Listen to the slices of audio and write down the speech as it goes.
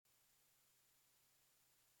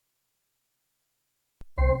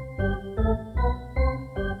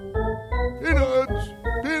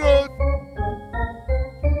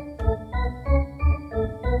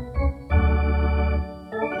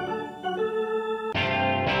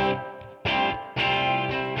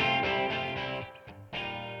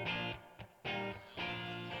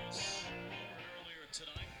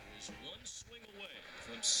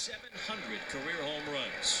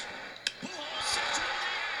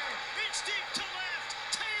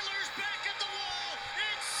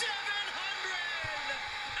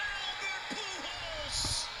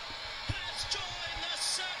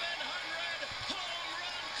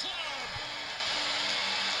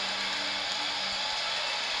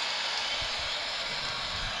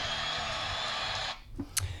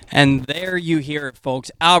And there you hear it, folks.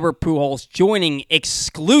 Albert Pujols joining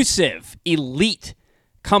exclusive elite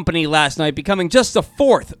company last night, becoming just the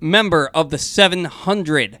fourth member of the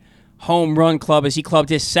 700 home run club as he clubbed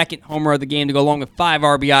his second homer of the game to go along with 5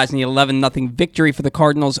 RBIs in the 11-0 victory for the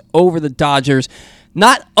Cardinals over the Dodgers.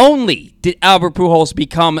 Not only did Albert Pujols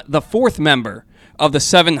become the fourth member of the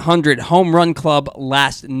 700 home run club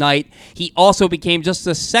last night, he also became just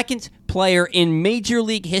the second player in Major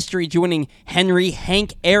League history joining Henry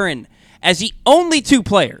Hank Aaron as the only two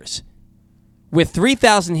players with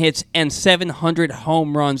 3,000 hits and 700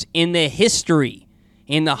 home runs in the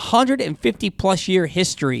 150-plus year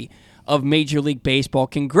history of Major League Baseball.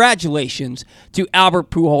 Congratulations to Albert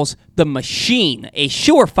Pujols, the machine, a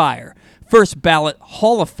surefire first ballot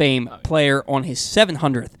Hall of Fame player on his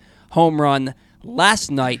 700th home run last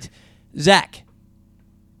night. Zach,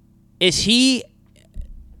 is he,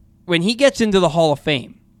 when he gets into the Hall of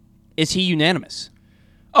Fame, is he unanimous?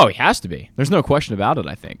 Oh, he has to be. There's no question about it,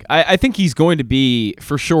 I think. I think he's going to be,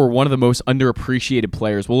 for sure, one of the most underappreciated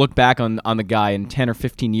players. We'll look back on the guy in 10 or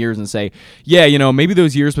 15 years and say, yeah, maybe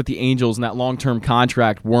those years with the Angels and that long-term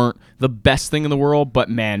contract weren't the best thing in the world, but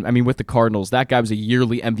man, with the Cardinals, that guy was a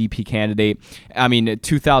yearly MVP candidate.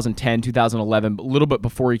 2010, 2011, a little bit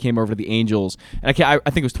before he came over to the Angels. And I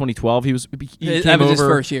think it was 2012. He came over his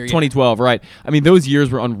first year, yeah. 2012, right. Those years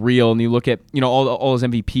were unreal, and you look at, all his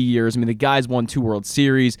MVP years. The guy's won 2 World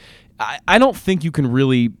Series. I don't think you can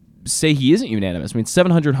really say he isn't unanimous.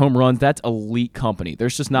 700 home runs, that's elite company.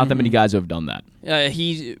 There's just not that many guys who have done that.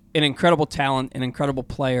 He's an incredible talent, an incredible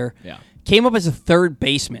player. Yeah. Came up as a third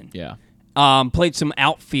baseman. Yeah. Played some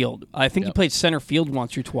outfield. I think he played center field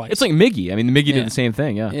once or twice. It's like Miggy. Miggy did the same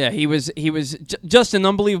thing, yeah. Yeah, he was just an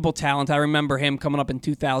unbelievable talent. I remember him coming up in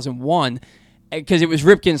 2001 because it was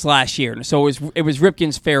Ripken's last year. So it was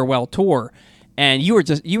Ripken's farewell tour. And you were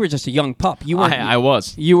just a young pup. You weren't. I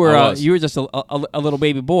was. You were just a little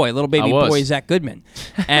baby boy, Zach Goodman.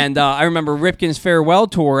 And I remember Ripken's farewell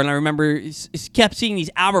tour, and I remember kept seeing these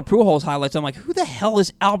Albert Pujols highlights. I'm like, who the hell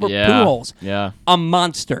is Albert Pujols? Yeah, a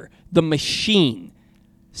monster, the machine,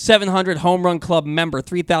 700 home run club member,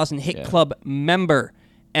 3,000 hit club member,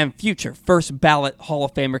 and future first ballot Hall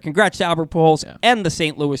of Famer. Congrats to Albert Pujols and the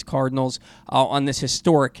St. Louis Cardinals on this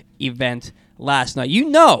historic event last night.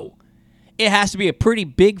 It has to be a pretty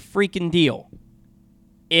big freaking deal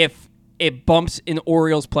if it bumps an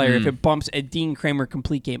Orioles player, if it bumps a Dean Kramer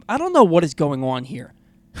complete game. I don't know what is going on here.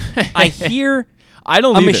 I hear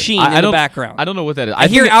machine in the background. I don't know what that is. I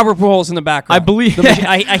hear Albert Pujols in the background. I believe.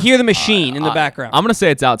 I hear the machine in the background. I'm going to say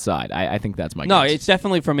it's outside. I think that's my guess. No, it's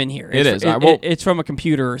definitely from in here. It's from a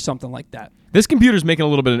computer or something like that. This computer's making a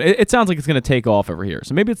little bit of... It sounds like it's going to take off over here.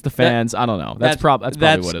 So maybe it's the fans. I don't know. That's probably what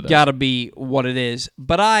it is. That's got to be what it is.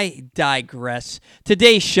 But I digress.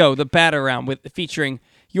 Today's show, The Bat Around, featuring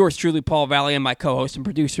yours truly, Paul Valley, and my co-host and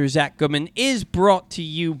producer, Zach Goodman, is brought to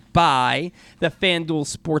you by the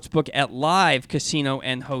FanDuel Sportsbook at Live Casino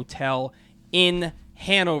and Hotel in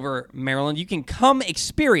Hanover, Maryland. You can come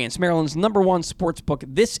experience Maryland's #1 sportsbook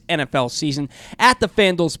this NFL season at the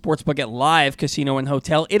FanDuel Sportsbook at Live Casino and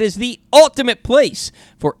Hotel. It is the ultimate place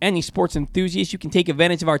for any sports enthusiast. You can take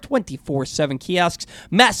advantage of our 24/7 kiosks,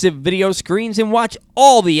 massive video screens, and watch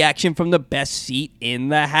all the action from the best seat in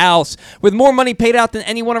the house. With more money paid out than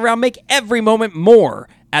anyone around, make every moment more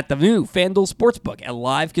at the new FanDuel Sportsbook at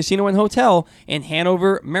Live Casino and Hotel in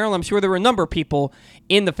Hanover, Maryland. I'm sure there were a number of people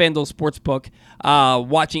in the FanDuel Sportsbook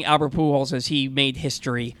watching Albert Pujols as he made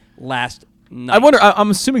history last night. I wonder,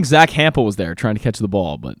 I'm assuming Zach Hampel was there trying to catch the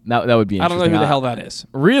ball, but that would be interesting. I don't know who the hell that is.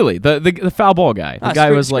 Really? The foul ball guy. The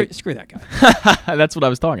guy was like... Screw that guy. That's what I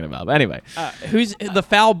was talking about. But anyway. Who's the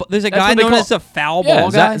foul... There's a guy known as the foul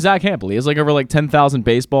ball guy? Zach Hampel. He has over 10,000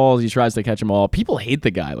 baseballs. He tries to catch them all. People hate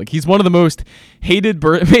the guy. He's one of the most hated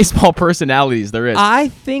baseball personalities there is. I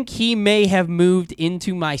think he may have moved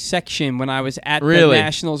into my section when I was at the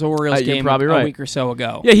Nationals-Orioles game a week or so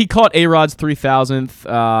ago. Yeah, he caught A-Rod's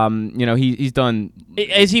 3,000th. He's done...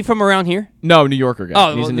 Is he from around here? No, New Yorker guy.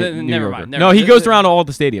 Oh, he's never mind. No, he goes around all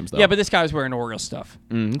the stadiums, though. Yeah, but this guy was wearing Orioles stuff.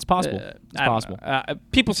 It's possible. It's possible.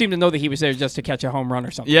 People seem to know that he was there just to catch a home run or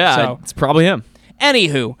something. Yeah, so. It's probably him.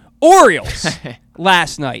 Anywho, Orioles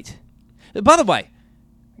last night. By the way,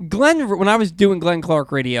 when I was doing Glenn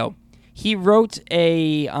Clark Radio, he wrote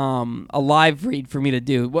a live read for me to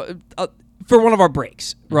do for one of our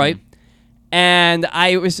breaks, right? And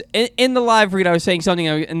I was in the live read. I was saying something,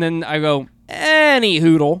 and then I go, "Any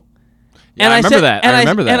hoodle." Yeah, and I remember that. I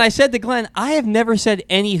remember that. And I said to Glenn, "I have never said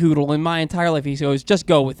any hoodle in my entire life." He goes, "Just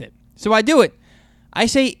go with it." So I do it. I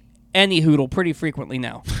say any hoodle pretty frequently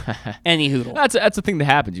now. Any hoodle. That's a thing that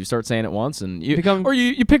happens. You start saying it once, and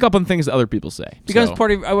you pick up on things that other people say. Becomes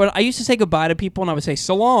part of. I used to say goodbye to people, and I would say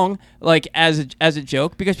so long, like as a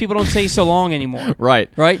joke, because people don't say so long anymore. Right.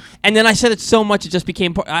 And then I said it so much it just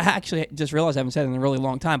became. I actually just realized I haven't said it in a really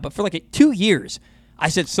long time, but for like 2 years, I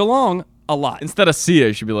said so long a lot. Instead of see ya,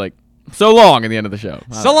 you should be like so long at the end of the show.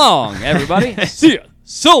 So long, everybody. See ya.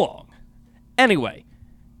 So long. Anyway.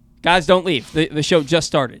 Guys, don't leave. The show just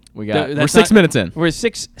started. We're 6 minutes in. We're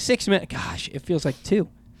six minutes. Gosh, it feels like 2.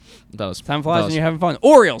 Time flies when you're having fun.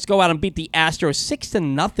 Orioles go out and beat the Astros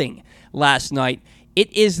 6-0 last night.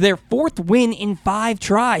 It is their 4th win in 5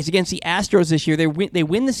 tries against the Astros this year. They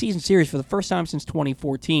win the season series for the first time since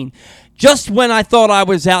 2014. Just when I thought I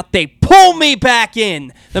was out, they pull me back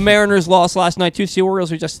in. The Mariners lost last night too. The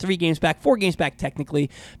Orioles are just 3 games back, 4 games back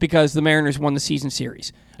technically, because the Mariners won the season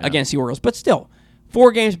series against the Orioles. But still,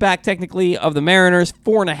 4 games back technically of the Mariners,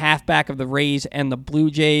 4.5 back of the Rays and the Blue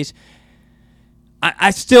Jays.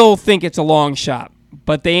 I still think it's a long shot,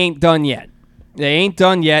 but they ain't done yet.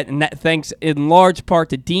 And that thanks in large part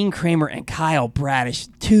to Dean Kramer and Kyle Bradish,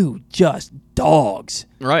 2 just dogs.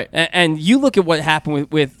 Right. And you look at what happened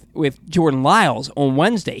with Jordan Lyles on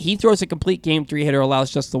Wednesday. He throws a complete game 3-hitter,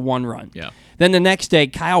 allows just the 1 run. Yeah. Then the next day,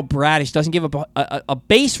 Kyle Bradish doesn't give up a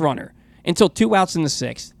base runner until 2 outs in the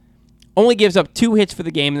 6th. Only gives up 2 hits for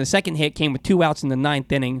the game, and the second hit came with 2 outs in the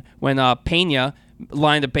 9th inning when Pena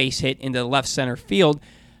lined a base hit into left center field.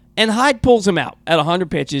 And Hyde pulls him out at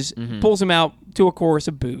 100 pitches, pulls him out to a chorus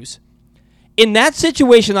of boos. In that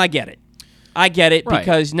situation, I get it. Right.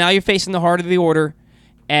 Because now you're facing the heart of the order,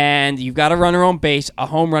 and you've got a runner on base, a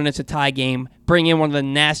home run, it's a tie game, bring in one of the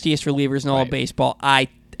nastiest relievers in all of baseball.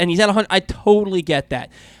 And he's at 100. I totally get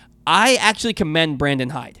that. I actually commend Brandon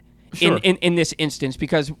Hyde. Sure. In this instance,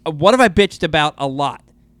 because what have I bitched about a lot?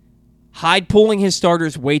 Hyde pulling his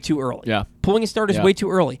starters way too early. Yeah. Pulling his starters way too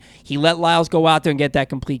early. He let Lyles go out there and get that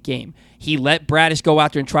complete game. He let Bradish go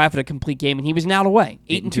out there and try for the complete game, and he was an out away.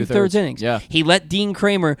 8 2/3 innings. Yeah. He let Dean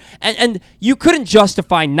Kramer, and you couldn't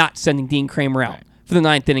justify not sending Dean Kramer out for the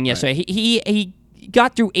 9th inning yesterday. Right. He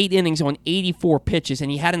got through 8 innings on 84 pitches,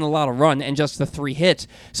 and he hadn't allowed a run and just the 3 hits.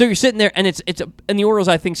 So you're sitting there, and and the Orioles,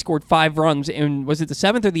 I think, scored 5 runs in, was it the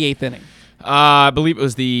 7th or the 8th inning? I believe it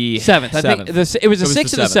was the 7th. I think it was the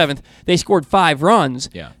 6th or the 7th. They scored 5 runs.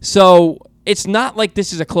 Yeah. So it's not like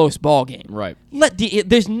this is a close ball game. Right.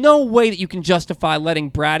 There's no way that you can justify letting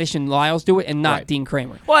Bradish and Lyles do it and not Dean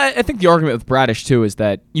Kramer. Well, I think the argument with Bradish, too, is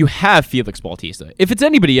that you have Felix Bautista. If it's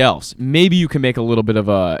anybody else, maybe you can make a little bit of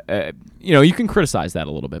you can criticize that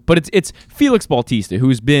a little bit. But it's Felix Bautista,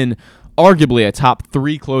 who's been arguably a top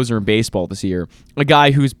 3 closer in baseball this year, a guy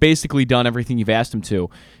who's basically done everything you've asked him to.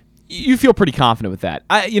 You feel pretty confident with that.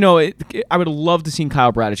 I would have loved to seen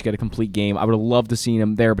Kyle Bradish get a complete game. I would have loved to seen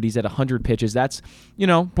him there, but he's at 100 pitches. That's,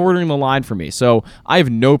 bordering the line for me. So I have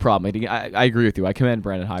no problem. I agree with you. I commend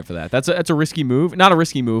Brandon Hyde for that. That's a risky move. Not a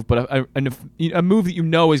risky move, but a move that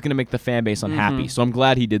is going to make the fan base unhappy. So I'm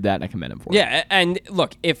glad he did that, and I commend him for it. Yeah, and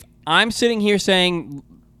look, if I'm sitting here saying,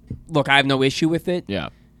 look, I have no issue with it. Yeah.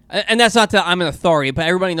 And that's not that I'm an authority, but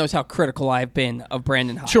everybody knows how critical I've been of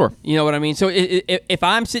Brandon Hyde. Sure. You know what I mean? So if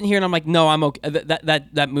I'm sitting here and I'm like, no, I'm okay,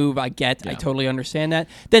 that move I get, I totally understand that,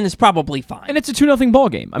 then it's probably fine. And it's a 2-0 ball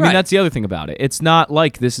game. I mean, that's the other thing about it. It's not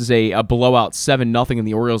like this is a blowout 7-0 and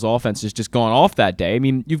the Orioles offense is just gone off that day. I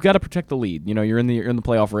mean, you've got to protect the lead. You're in the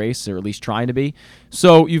playoff race, or at least trying to be.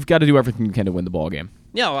 So you've got to do everything you can to win the ball game.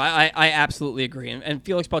 No, I absolutely agree. And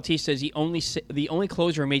Felix Bautista is the only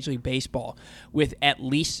closer in Major League Baseball with at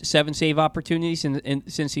least 7 save opportunities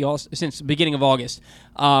since the beginning of August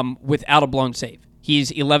without a blown save.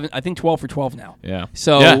 He's 12 for 12 now. Yeah.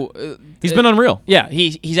 So he's been unreal. Yeah,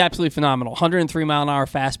 he's absolutely phenomenal. 103 mile an hour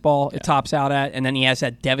fastball it tops out at, and then he has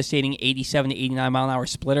that devastating 87 to 89 mile an hour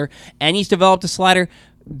splitter, and he's developed a slider.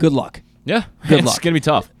 Good luck. Yeah, Good luck. It's going to be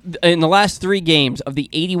tough. In the last 3 games, of the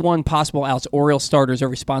 81 possible outs, Orioles starters are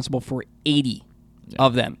responsible for 80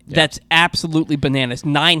 of them. Yeah. That's absolutely bananas.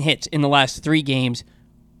 9 hits in the last 3 games,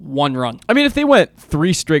 1 run. I mean, if they went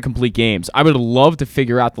 3 straight complete games, I would love to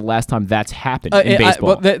figure out the last time that's happened in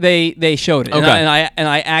baseball. They showed it. Okay. And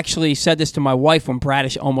I actually said this to my wife when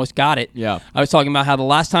Bradish almost got it. Yeah. I was talking about how the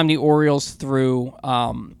last time the Orioles threw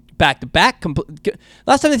back-to-back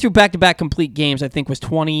complete games, I think, was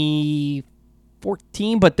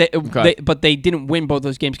 2014, but they didn't win both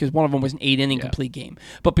those games because one of them was an 8-inning complete game.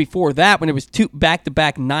 But before that, when it was 2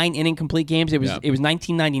 back-to-back 9-inning complete games, it was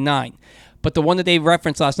 1999. But the one that they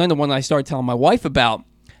referenced last night, the one that I started telling my wife about,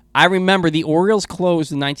 I remember the Orioles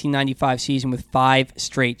closed the 1995 season with 5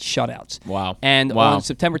 straight shutouts. Wow. And Wow. on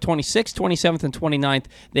September 26th, 27th, and 29th,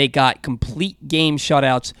 they got complete game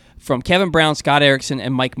shutouts from Kevin Brown, Scott Erickson,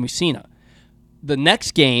 and Mike Mussina. The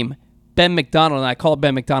next game, Ben McDonald, and I called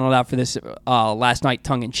Ben McDonald out for this last night,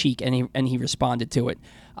 tongue-in-cheek, and he responded to it.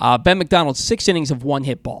 Ben McDonald, 6 innings of 1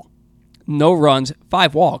 hit ball. No runs,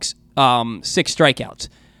 5 walks, 6 strikeouts.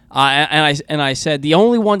 And I said the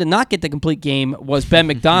only one to not get the complete game was Ben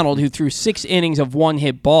McDonald, who threw 6 innings of 1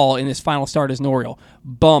 hit ball in his final start as an Oriole.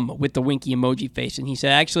 Bum with the winky emoji face. And he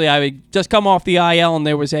said, actually, I would just come off the IL, and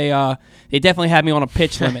there was they definitely had me on a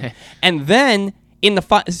pitch limit. And then in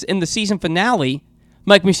the season finale,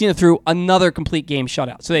 Mike Mussina threw another complete game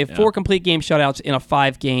shutout. So they have 4 complete game shutouts in a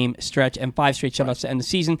 5-game stretch and 5 straight shutouts to end the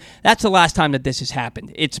season. That's the last time that this has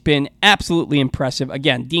happened. It's been absolutely impressive.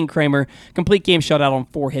 Again, Dean Kramer, complete game shutout on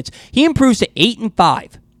 4 hits. He improves to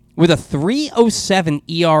 8-5 with a 3.07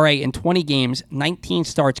 ERA in 20 games, 19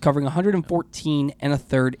 starts, covering 114 and a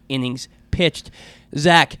third innings pitched.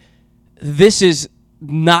 Zach, this is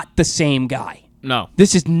not the same guy. No.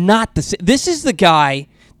 This is not the same. This is the guy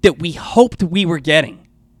that we hoped we were getting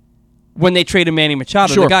when they traded Manny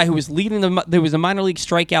Machado, Sure. the guy who was there was a minor league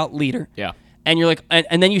strikeout leader. Yeah. And you're like,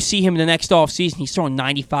 and then you see him in the next offseason, he's throwing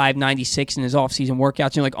 95, 96 in his offseason workouts,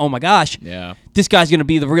 and you're like, oh my gosh, this guy's going to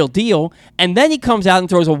be the real deal. And then he comes out and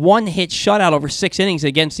throws a 1-hit shutout over 6 innings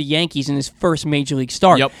against the Yankees in his first major league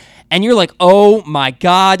start. Yep. And you're like, oh my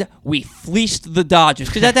God, we fleeced the Dodgers.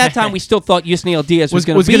 Because at that time, we still thought Yusniel Diaz was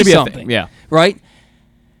going to be something. Yeah. Right?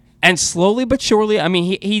 And slowly but surely, I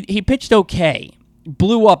mean, he pitched okay,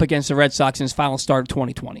 blew up against the Red Sox in his final start of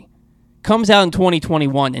 2020. Comes out in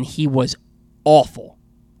 2021, and he was awful.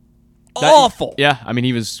 Awful. Yeah, I mean,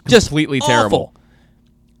 he was Just completely awful. terrible.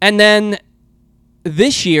 And then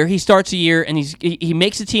this year, he starts the year, and he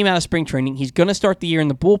makes the team out of spring training. He's going to start the year in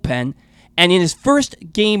the bullpen. And in his first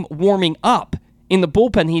game warming up in the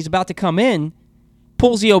bullpen, he's about to come in,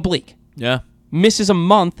 pulls the oblique. Yeah. Misses a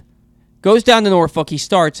month. Goes down to Norfolk, he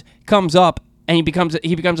starts, comes up, and he becomes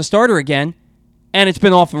a starter again, and it's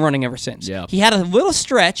been off and running ever since. Yeah. He had a little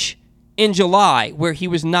stretch in July where he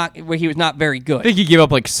was not very good. I think he gave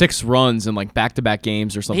up like 6 runs in like back-to-back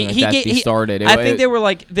games or something he started. I think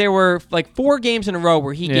there were 4 games in a row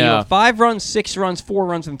where he gave up 5 runs, 6 runs, 4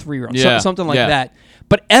 runs, and 3 runs, something like that.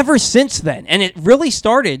 But ever since then, and it really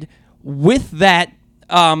started with that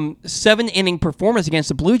 7-inning performance against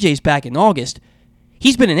the Blue Jays back in August,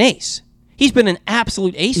 he's been an ace. He's been an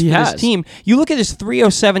absolute ace for this team. You look at his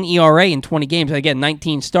 3.07 ERA in 20 games, again,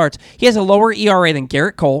 19 starts. He has a lower ERA than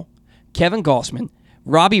Garrett Cole, Kevin Gausman,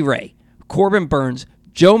 Robbie Ray, Corbin Burns,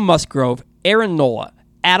 Joe Musgrove, Aaron Nola,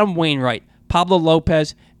 Adam Wainwright, Pablo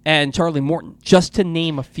Lopez, and Charlie Morton, just to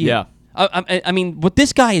name a few. Yeah. I mean, what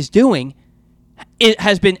this guy is doing, it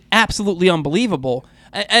has been absolutely unbelievable.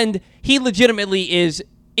 And he legitimately is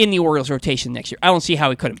in the Orioles rotation next year. I don't see how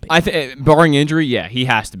he couldn't be. Barring injury, yeah, he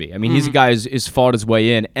has to be. I mean, he's a guy who's fought his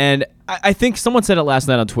way in. And I think someone said it last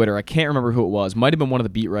night on Twitter. I can't remember who it was. Might have been one of the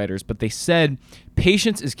beat writers, but they said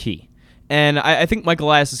patience is key. And I think Mike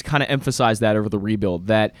Elias has kind of emphasized that over the rebuild,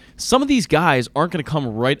 that some of these guys aren't going to come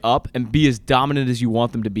right up and be as dominant as you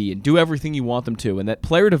want them to be and do everything you want them to, and that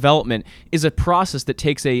player development is a process that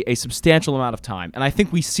takes a substantial amount of time. And I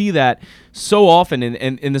think we see that so often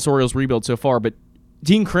in this Orioles rebuild so far, but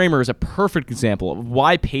Dean Kramer is a perfect example of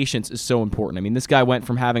why patience is so important. I mean, this guy went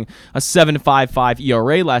from having a 7.55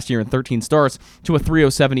 ERA last year in 13 starts to a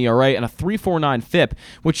 3.07 ERA and a 3.49 FIP,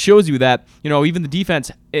 which shows you that, even the defense,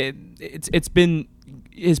 it's been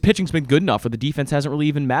his pitching's been good enough where the defense hasn't really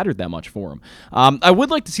even mattered that much for him. I would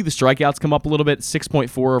like to see the strikeouts come up a little bit,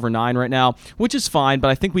 6.4 over 9 right now, which is fine, but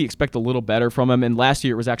I think we expect a little better from him. And last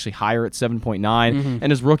year it was actually higher at 7.9,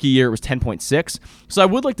 and his rookie year it was 10.6. So I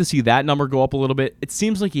would like to see that number go up a little bit. It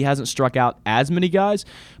seems like he hasn't struck out as many guys,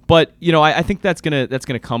 but I think that's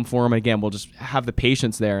gonna come for him. And again, we'll just have the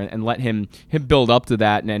patience there and let him build up to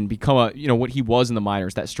that and become what he was in the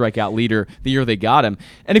minors, that strikeout leader the year they got him.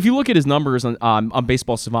 And if you look at his numbers on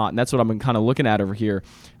Baseball Savant, and that's what I'm kind of looking at over here.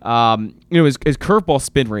 His curveball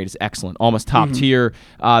spin rate is excellent, almost top tier.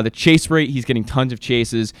 The chase rate, he's getting tons of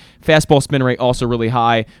chases. Fastball spin rate also really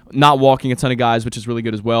high. Not walking a ton of guys, which is really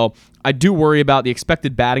good as well. I do worry about the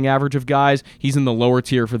expected batting average of guys. He's in the lower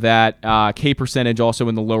tier for that. K percentage also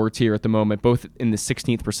in the lower tier at the moment, both in the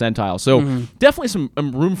 16th percentile. So definitely some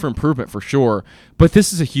room for improvement for sure. But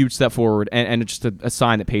this is a huge step forward, and it's just a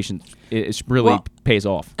sign that patience really pays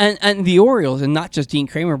off. And the Orioles, and not just Dean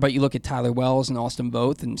Kramer, but you look at Tyler Wells and Austin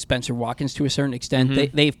Voth and Spencer Watkins to a certain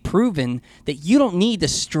extent, they've proven that you don't need to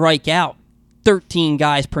strike out 13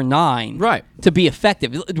 guys per 9 Right. to be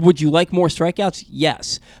effective. Would you like more strikeouts?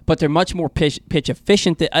 Yes, but they're much more pitch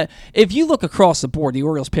efficient. If you look across the board, the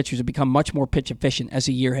Orioles pitchers have become much more pitch efficient as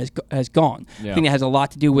the year has gone. Yeah. I think it has a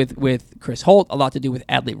lot to do with Chris Holt, a lot to do with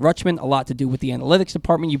Adley Rutschman, a lot to do with the analytics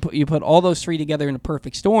department. You put all those three together in a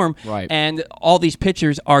perfect storm, Right. and all these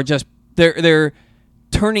pitchers are just they're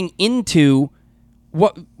turning into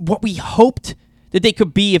what we hoped that they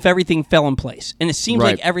could be if everything fell in place. And it seems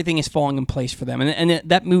Right. like everything is falling in place for them. And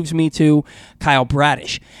that moves me to Kyle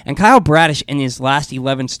Bradish. And Kyle Bradish, in his last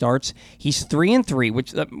 11 starts, he's 3-3,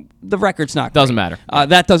 which the record's not Doesn't great.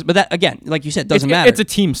 matter. But that, again, like you said, doesn't matter. It's a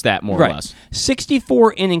team stat, more or Right. less.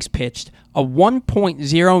 64 innings pitched, a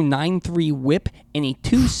 1.093 whip, and a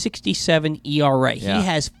 2.67 ERA. Yeah. He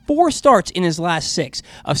has 4 starts in his last 6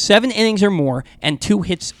 of 7 innings or more and 2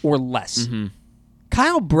 hits or less. Mm-hmm.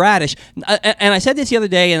 Kyle Bradish, and I said this the other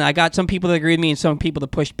day, and I got some people that agreed with me and some people that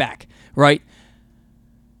pushed back, right?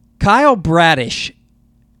 Kyle Bradish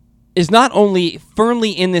is not only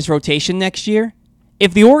firmly in this rotation next year,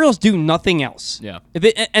 if the Orioles do nothing else, Yeah.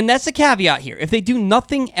 and that's the caveat here, if they do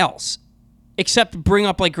nothing else except bring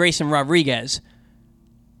up like Grayson Rodriguez,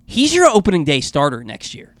 he's your opening day starter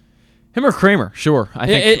next year. Him or Kramer, sure. I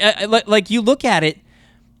think. Like you look at it,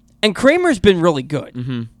 and Kramer's been really good.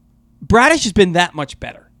 Mm-hmm. Bradish has been that much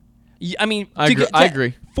better. I mean, I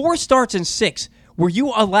agree. 4 starts in 6 where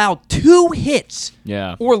you allow 2 hits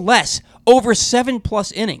Yeah. or less over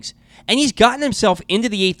 7+ innings. And he's gotten himself into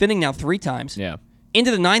the 8th inning now 3 times. Yeah. Into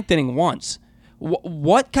the 9th inning once.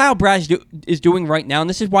 What Kyle Bradish is doing right now, and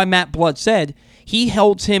this is why Matt Blood said he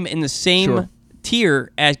holds him in the same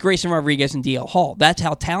tier as Grayson Rodriguez and DL Hall. That's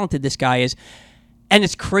how talented this guy is. And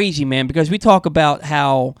it's crazy, man, because we talk about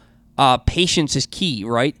how patience is key,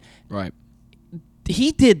 right? Right.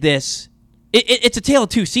 He did this. It's a tale of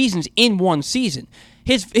 2 seasons in one season.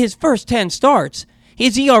 His first 10 starts,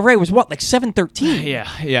 his ERA was what, like 7.13?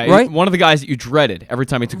 Yeah. Right? One of the guys that you dreaded every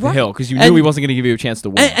time he took the Right. hill because you knew he wasn't going to give you a chance to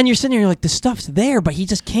win. And you're sitting there, you're like, the stuff's there, but he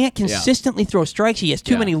just can't consistently throw strikes. He has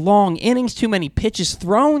too many long innings, too many pitches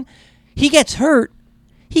thrown. He gets hurt.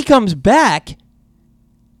 He comes back,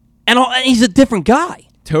 and he's a different guy.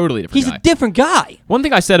 Totally different He's guy. a different guy. One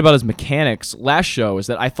thing I said about his mechanics last show is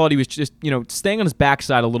that I thought he was just, staying on his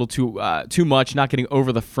backside a little too much, not getting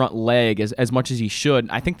over the front leg as much as he should.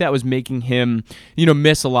 I think that was making him,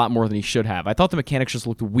 miss a lot more than he should have. I thought the mechanics just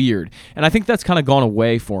looked weird, and I think that's kind of gone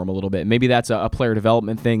away for him a little bit. Maybe that's a player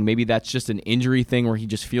development thing. Maybe that's just an injury thing where he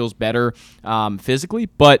just feels better physically,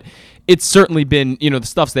 but it's certainly been, the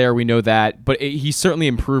stuff's there. We know that, but he's certainly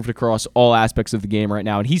improved across all aspects of the game right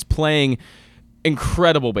now, and he's playing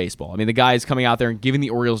incredible baseball. I mean, the guy is coming out there and giving the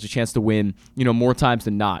Orioles a chance to win, more times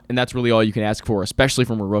than not, and that's really all you can ask for, especially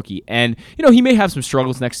from a rookie. And, he may have some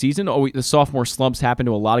struggles next season. The sophomore slumps happen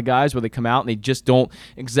to a lot of guys where they come out and they just don't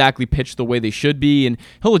exactly pitch the way they should be, and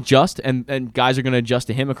he'll adjust, and guys are going to adjust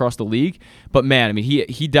to him across the league. But, man, I mean,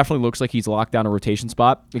 he definitely looks like he's locked down a rotation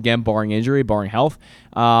spot, again, barring injury, barring health.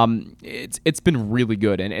 It's been really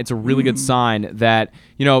good, and it's a really good sign that,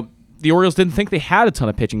 the Orioles didn't think they had a ton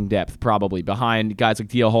of pitching depth probably behind guys like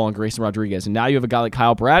DL Hall and Grayson Rodriguez, and now you have a guy like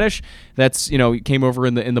Kyle Bradish that's came over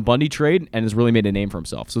in the Bundy trade and has really made a name for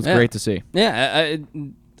himself. So it's great to see. Yeah,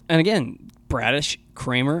 and again, Bradish,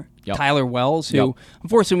 Kramer, Yep. Tyler Wells, who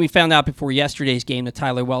unfortunately we found out before yesterday's game that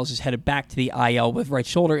Tyler Wells is headed back to the IL with right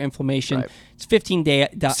shoulder inflammation. Right. It's 15-day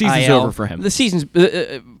season's IL. over for him. The season's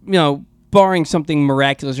barring something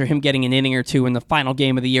miraculous or him getting an inning or two in the final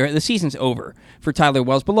game of the year, the season's over for Tyler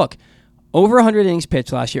Wells. But look, over 100 innings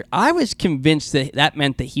pitched last year. I was convinced that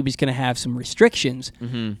meant that he was going to have some restrictions.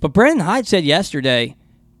 Mm-hmm. But Brandon Hyde said yesterday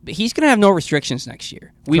he's going to have no restrictions next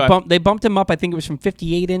year. They bumped him up, I think it was from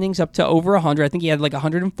 58 innings up to over 100. I think he had like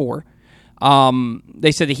 104.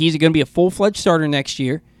 They said that he's going to be a full-fledged starter next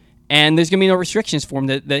year, and there's going to be no restrictions for him,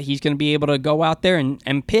 that he's going to be able to go out there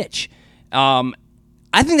and pitch.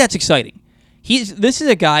 I think that's exciting. This is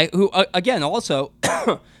a guy who, again, also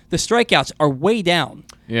the strikeouts are way down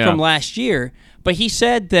from last year. But he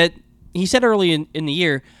said early in the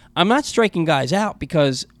year, I'm not striking guys out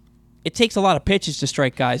because it takes a lot of pitches to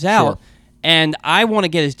strike guys out, and I want to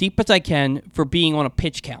get as deep as I can for being on a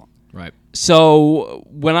pitch count. Right. So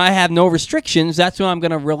when I have no restrictions, that's when I'm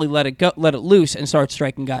going to really let it loose and start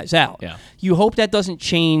striking guys out. Yeah. You hope that doesn't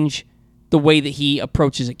change the way that he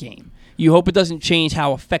approaches a game. You hope it doesn't change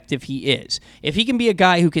how effective he is. If he can be a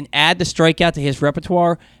guy who can add the strikeout to his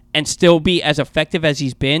repertoire and still be as effective as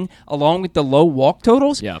he's been, along with the low walk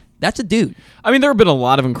totals, that's a dude. I mean, there have been a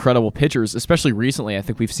lot of incredible pitchers, especially recently. I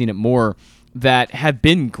think we've seen it more, that have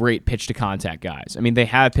been great pitch-to-contact guys. I mean, they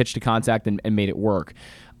have pitch-to-contact and made it work.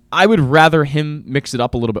 I would rather him mix it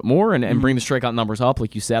up a little bit more and bring the strikeout numbers up.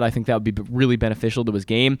 Like you said, I think that would be really beneficial to his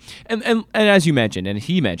game. And as you mentioned, and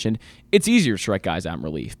he mentioned, it's easier to strike guys out in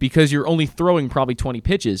relief because you're only throwing probably 20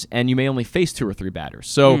 pitches and you may only face 2 or 3 batters.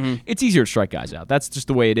 So it's easier to strike guys out. That's just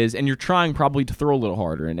the way it is. And you're trying probably to throw a little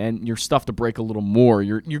harder and your stuff to break a little more.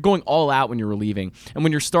 You're going all out when you're relieving. And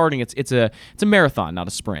when you're starting, it's a marathon, not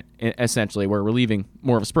a sprint, essentially, where relieving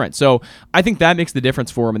more of a sprint. So I think that makes the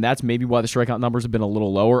difference for him, and that's maybe why the strikeout numbers have been a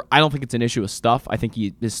little lower. I don't think it's an issue with stuff. I think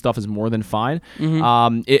his stuff is more than fine.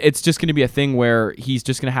 It's just going to be a thing where he's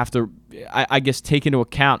just going to have to, I guess, take into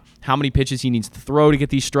account how many pitches he needs to throw to get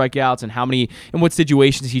these strikeouts and what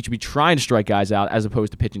situations he should be trying to strike guys out as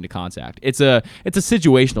opposed to pitching to contact. It's a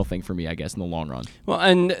situational thing for me, I guess, in the long run. Well,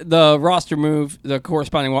 and the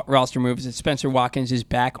corresponding roster move is that Spencer Watkins is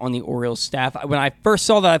back on the Orioles staff. When I first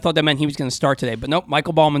saw that, I thought that meant he was going to start today, but nope,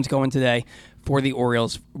 Michael Ballman's going today for the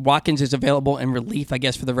Orioles. Watkins is available in relief, I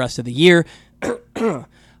guess, for the rest of the year.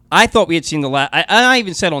 I thought we had seen the last. I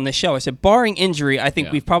even said on this show, I said, barring injury, I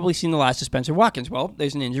think we've probably seen the last of Spencer Watkins. Well,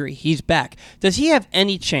 there's an injury. He's back. Does he have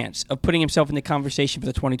any chance of putting himself in the conversation for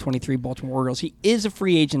the 2023 Baltimore Orioles? He is a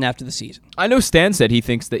free agent after the season. I know Stan said he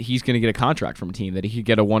thinks that he's going to get a contract from a team, that he could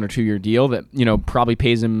get a 1 or 2 year deal that probably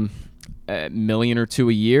pays him $1 million or $2 million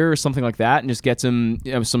a year or something like that, and just gets him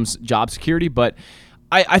some job security. But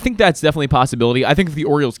I think that's definitely a possibility. I think if the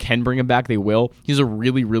Orioles can bring him back, they will. He's a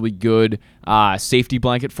really, really good safety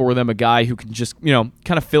blanket for them, a guy who can just, kind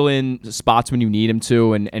of fill in spots when you need him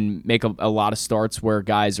to and make a lot of starts where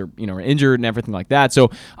guys are, are injured and everything like that.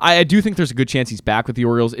 So I do think there's a good chance he's back with the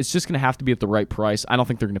Orioles. It's just going to have to be at the right price. I don't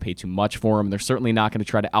think they're going to pay too much for him. They're certainly not going to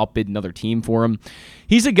try to outbid another team for him.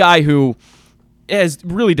 He's a guy who has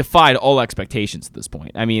really defied all expectations at this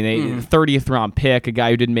point. I mean, a 30th round pick, a guy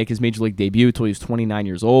who didn't make his major league debut until he was 29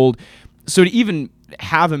 years old. So to even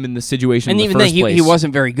have him in this situation and in the even first then, place, he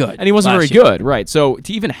wasn't very good. And he wasn't very good, right? So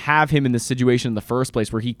to even have him in this situation in the first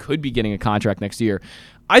place where he could be getting a contract next year,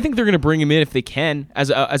 I think they're going to bring him in if they can as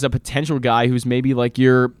a potential guy who's maybe like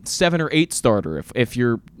your 7 or 8 starter if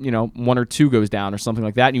your 1 or 2 goes down or something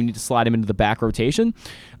like that, and you need to slide him into the back rotation.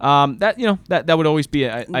 That would always be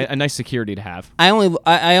a nice security to have. I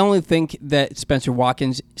only think that Spencer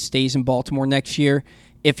Watkins stays in Baltimore next year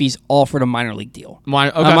if he's offered a minor league deal. A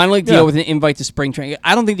minor league deal with an invite to spring training.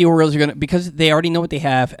 I don't think the Orioles are going to, because they already know what they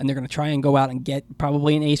have, and they're going to try and go out and get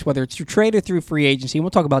probably an ace, whether it's through trade or through free agency. And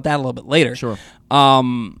we'll talk about that a little bit later. Sure.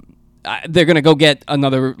 They're going to go get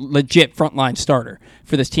another legit frontline starter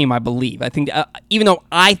for this team, I believe. I think, even though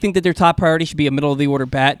I think that their top priority should be a middle of the order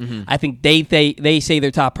bat, I think they say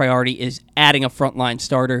their top priority is adding a frontline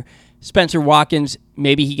starter. Spencer Watkins,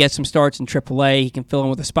 maybe he gets some starts in AAA. He can fill in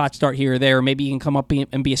with a spot start here or there, or maybe he can come up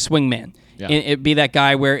and be a swingman. Yeah. It'd be that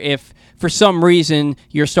guy where if for some reason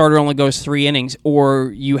your starter only goes 3 innings,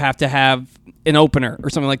 or you have to have an opener or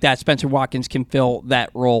something like that, Spencer Watkins can fill that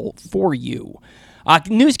role for you.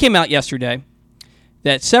 News came out yesterday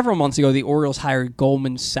that several months ago the Orioles hired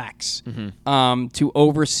Goldman Sachs to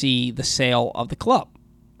oversee the sale of the club.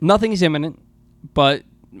 Nothing is imminent, but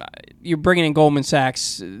you're bringing in Goldman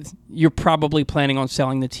Sachs, you're probably planning on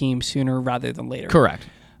selling the team sooner rather than later. Correct.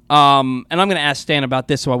 And I'm going to ask Stan about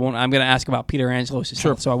this, so I won't. I'm going to ask about Peter Angelos'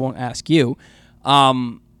 health, so I won't ask you.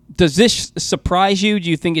 Does this surprise you? Do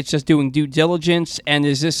you think it's just doing due diligence? And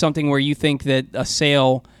is this something where you think that a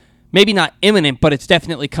sale, maybe not imminent, but it's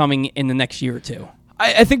definitely coming in the next year or two?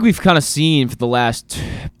 I think we've kind of seen for the last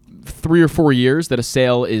 3 or 4 years that a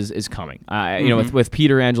sale is coming. With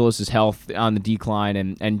Peter Angelos' health on the decline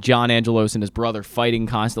and John Angelos and his brother fighting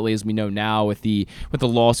constantly, as we know now with the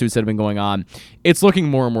lawsuits that have been going on, it's looking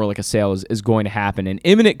more and more like a sale is going to happen. And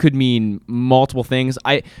imminent could mean multiple things.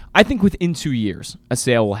 I think within 2 years a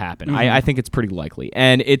sale will happen. I think it's pretty likely,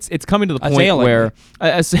 and it's coming to the point where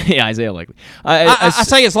Isaiah likely.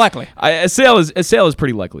 Isaiah's likely. A sale is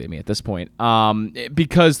pretty likely to me at this point,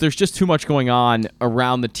 because there's just too much going on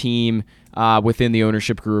around the team. Within the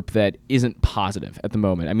ownership group that isn't positive at the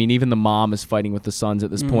moment. I mean, even the mom is fighting with the sons at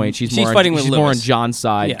this point. She's more on John's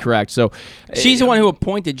side, correct? So she's the one who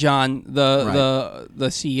appointed John, the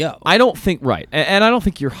CEO. I don't think and I don't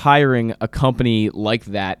think you're hiring a company like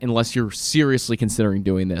that unless you're seriously considering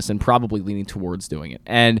doing this and probably leaning towards doing it.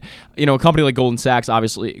 And a company like Goldman Sachs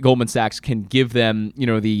can give them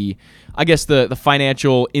the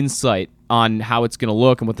financial insight on how it's going to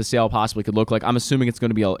look and what the sale possibly could look like. I'm assuming it's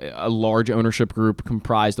going to be a large ownership group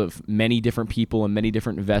comprised of many different people and many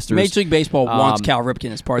different investors. Major League Baseball wants Cal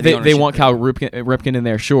Ripken as part of the ownership. They want Cal Ripken in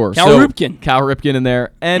there, sure. Cal Ripken in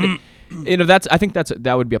there, and I think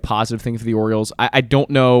that would be a positive thing for the Orioles. I don't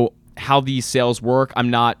know how these sales work. I'm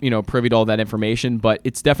not, privy to all that information, but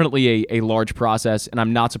it's definitely a large process, and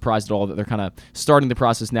I'm not surprised at all that they're kind of starting the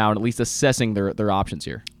process now and at least assessing their options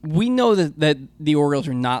here. We know that the Orioles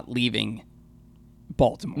are not leaving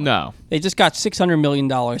Baltimore. No. They just got $600 million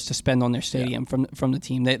to spend on their stadium from the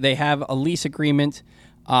team. They have a lease agreement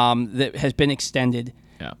that has been extended.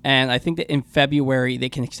 Yeah. And I think that in February they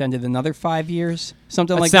can extend it another 5 years,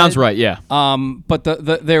 something like that. Sounds right, yeah. But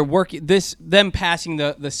their work, them passing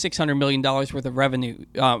the $600 million worth of revenue,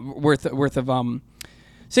 worth of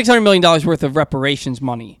 $600 million worth of reparations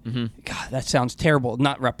money. Mm-hmm. God, that sounds terrible.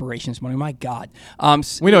 Not reparations money. My God.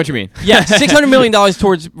 We know what you mean. Yeah, $600 million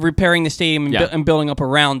towards repairing the stadium and building up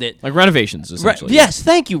around it. Like renovations, essentially. Yes,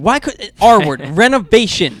 thank you. Why could R word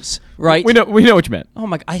renovations? Right. We know what you meant. Oh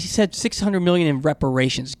my! I said $600 million in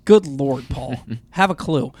reparations. Good Lord, Paul. Have a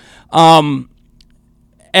clue. And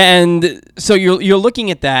so you're looking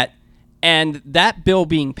at that, and that bill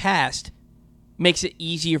being passed makes it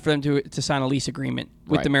easier for them to sign a lease agreement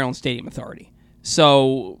with the Maryland Stadium Authority.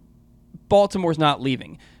 So Baltimore's not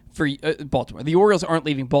leaving for Baltimore. The Orioles aren't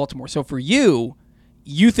leaving Baltimore. So for you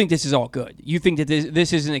think this is all good. You think that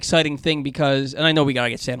this is an exciting thing because, and I know we gotta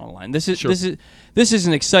get Stan on the line. This is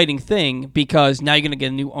an exciting thing because now you're gonna get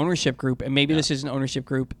a new ownership group, and maybe this is an ownership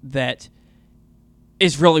group that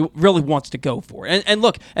is really wants to go for it. And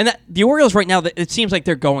look, the Orioles right now, it seems like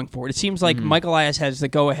they're going for it. It seems like Mike Elias has the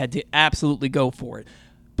go ahead to absolutely go for it.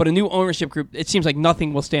 But a new ownership group, it seems like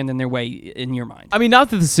nothing will stand in their way in your mind. I mean, not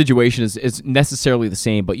that the situation is necessarily the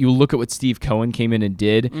same, but you look at what Steve Cohen came in and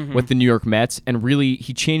did with the New York Mets, and really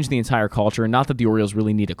he changed the entire culture. And not that the Orioles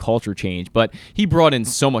really need a culture change, but he brought in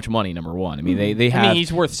so much money, number one. I mean, they have... I mean,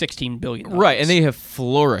 he's worth $16 billion. Right, and they have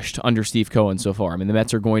flourished under Steve Cohen so far. I mean, the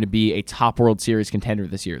Mets are going to be a top World Series contender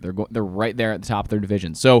this year. They're right there at the top of their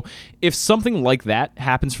division. So if something like that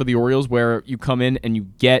happens for the Orioles, where you come in and you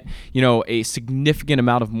get, a significant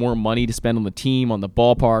amount of more money to spend on the team, on the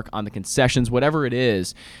ballpark, on the concessions, whatever it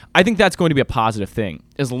is, I think that's going to be a positive thing.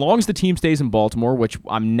 As long as the team stays in Baltimore, which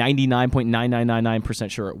I'm 99.9999%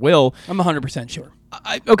 sure it will. I'm 100% sure.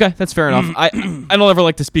 Okay, that's fair enough. I don't ever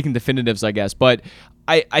like to speak in definitives, I guess, but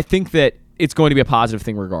I think that it's going to be a positive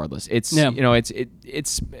thing regardless. It's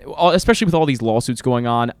it's especially with all these lawsuits going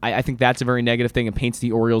on. I think that's a very negative thing and paints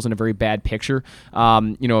the Orioles in a very bad picture,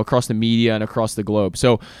 across the media and across the globe.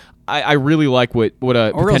 So I really like what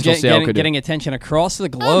a Orioles potential sale could do. Getting attention across the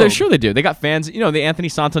globe. Oh, they're sure they do. They got fans, the Anthony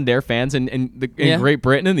Santander fans in Great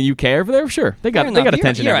Britain and the UK over there. Sure, they got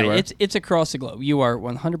attention everywhere. Right. It's across the globe. You are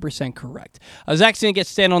 100% correct. Zach's going to get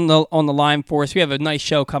Stan on the line for us. We have a nice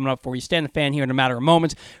show coming up for you. Stan the Fan here in a matter of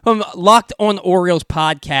moments from Locked On Orioles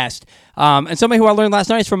podcast. And somebody who I learned last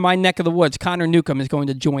night is from my neck of the woods. Connor Newcomb is going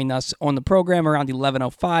to join us on the program around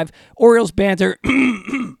 11:05. Orioles banter.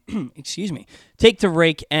 Excuse me. Take to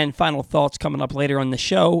Rake and Final Thoughts coming up later on the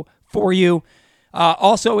show for you.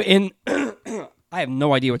 Also in... I have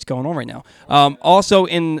no idea what's going on right now. Also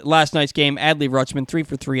in last night's game, Adley Rutschman, 3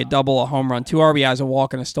 for 3, a double, a home run, 2 RBIs, a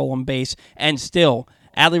walk, and a stolen base. And still,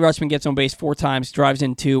 Adley Rutschman gets on base 4 times, drives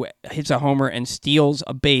in 2, hits a homer, and steals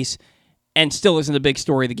a base. And still isn't the big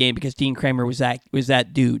story of the game because Dean Kramer was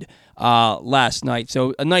that dude last night.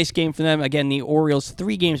 So a nice game for them. Again, the Orioles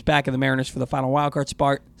 3 games back of the Mariners for the final wildcard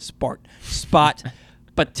spot,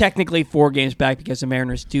 but technically 4 games back because the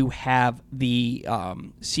Mariners do have the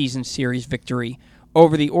season series victory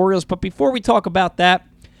over the Orioles. But before we talk about that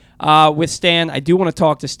with Stan, I do want to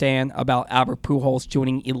talk to Stan about Albert Pujols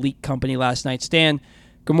joining Elite Company last night. Stan,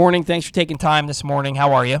 good morning. Thanks for taking time this morning.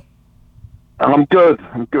 How are you? I'm good,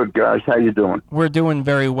 guys. How you doing? We're doing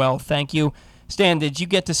very well, thank you. Stan, did you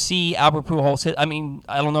get to see Albert Pujols hit? I mean,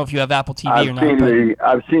 I don't know if you have Apple TV or not.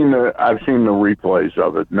 I've seen the replays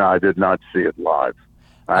of it. No, I did not see it live.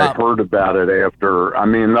 I heard about it after. I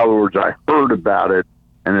mean, in other words, I heard about it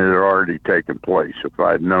and it had already taken place. If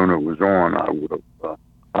I had known it was on, I would have.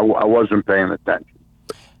 I wasn't paying attention.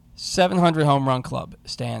 700 home run club,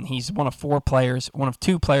 Stan. He's one of 2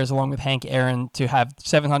 players, along with Hank Aaron, to have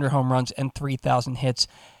 700 home runs and 3,000 hits.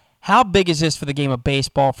 How big is this for the game of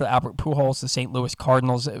baseball for Albert Pujols, the St. Louis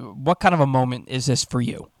Cardinals? What kind of a moment is this for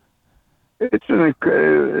you? It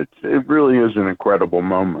really is an incredible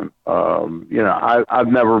moment. I've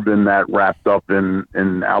never been that wrapped up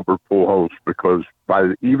in Albert Pujols because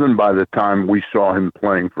even by the time we saw him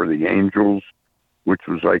playing for the Angels, which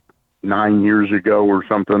was like 9 years ago or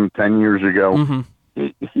something, 10 years ago,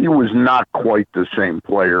 he was not quite the same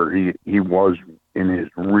player he was in his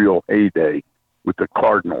real heyday with the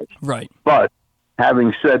Cardinals. Right. But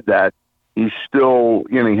having said that, he's still,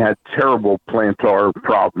 he had terrible plantar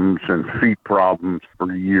problems and feet problems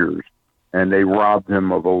for years, and they robbed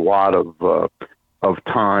him of a lot of of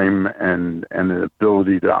time and the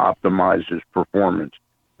ability to optimize his performance.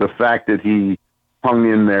 The fact that he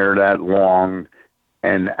hung in there that long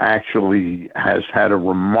and actually has had a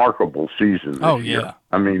remarkable season this year.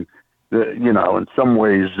 I mean, in some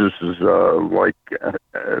ways, this is one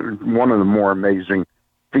of the more amazing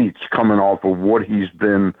feats coming off of what he's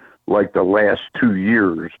been like the last 2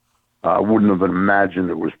 years. I wouldn't have imagined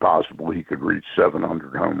it was possible he could reach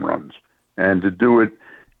 700 home runs. And to do it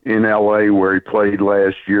in L.A. where he played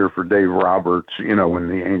last year for Dave Roberts, when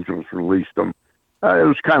the Angels released him, it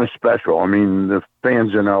was kind of special. I mean, the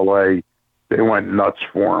fans in L.A., they went nuts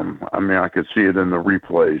for him. I mean, I could see it in the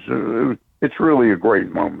replays. It's really a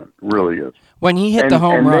great moment. It really is. When he hit the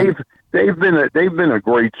home run, they've been a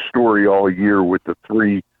great story all year with the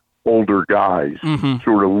three older guys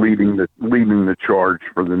sort of leading the charge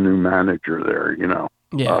for the new manager there.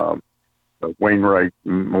 Yeah. Wainwright,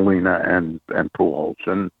 Molina, and Pujols,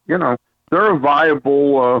 and they're a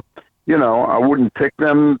viable. I wouldn't pick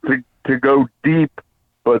them to go deep,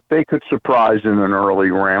 but they could surprise in an early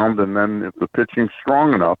round, and then if the pitching's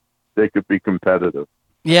strong enough, they could be competitive.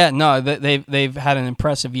 Yeah, no, they've had an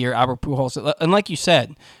impressive year, Albert Pujols, and like you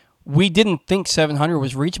said, we didn't think 700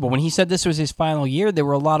 was reachable. When he said this was his final year, there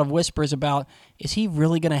were a lot of whispers about, is he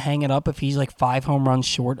really going to hang it up if he's like 5 home runs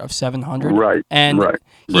short of 700? Right. And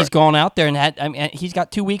he's gone out there and he's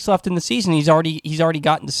got 2 weeks left in the season. He's already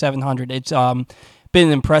gotten to 700. It's been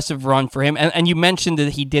an impressive run for him. And you mentioned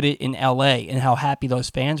that he did it in L.A. and how happy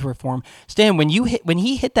those fans were for him. Stan, when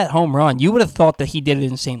he hit that home run, you would have thought that he did it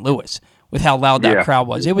in St. Louis with how loud that crowd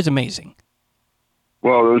was. It was amazing.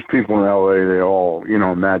 Well, those people in L.A., they all,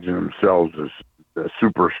 imagine themselves as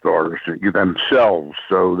superstars themselves,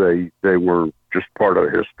 so they were just part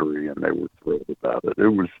of history, and they were thrilled about it. It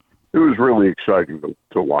was really exciting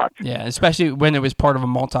to watch. Yeah, especially when it was part of a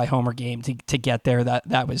multi-homer game to get there.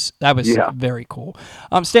 That was very cool.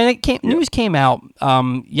 Stan, news came out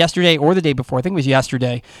yesterday or the day before, I think it was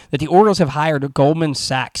yesterday, that the Orioles have hired Goldman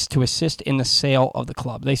Sachs to assist in the sale of the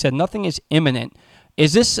club. They said nothing is imminent.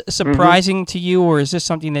 Is this surprising to you, or is this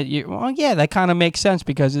something that that kind of makes sense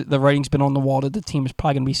because the writing's been on the wall that the team is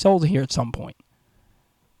probably going to be sold here at some point?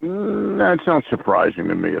 That's not surprising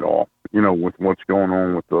to me at all. With what's going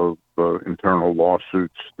on with the internal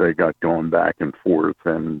lawsuits they got going back and forth,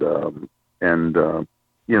 and the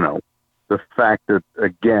fact that,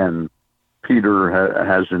 again, Peter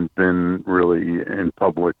hasn't been really in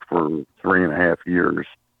public for 3.5 years.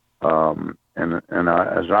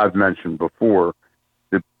 As I've mentioned before,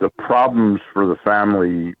 the problems for the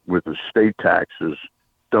family with estate taxes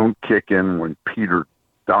don't kick in when Peter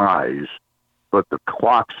dies, but the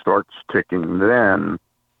clock starts ticking then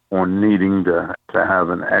on needing to have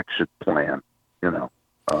an exit plan,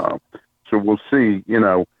 So we'll see,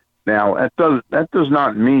 Now, that does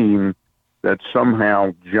not mean that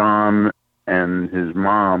somehow John and his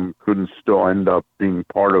mom couldn't still end up being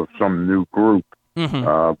part of some new group,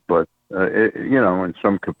 but in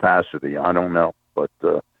some capacity. I don't know, but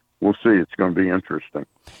we'll see. It's going to be interesting.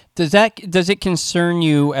 Does it concern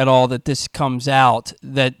you at all that this comes out,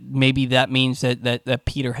 that maybe that means that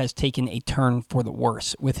Peter has taken a turn for the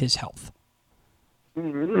worse with his health?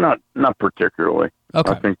 Not particularly.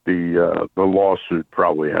 Okay. I think the lawsuit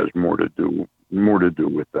probably has more to do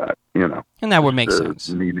with that. And that would make sense.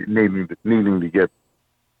 Needing to get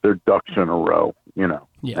their ducks in a row. Yeah.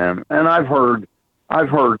 And I've heard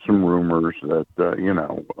some rumors that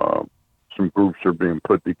some groups are being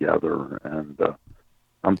put together, and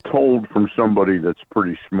I'm told from somebody that's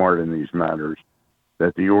pretty smart in these matters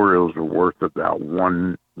that the Orioles are worth about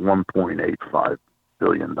 $1.85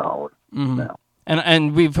 billion now.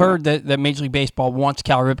 And we've heard that Major League Baseball wants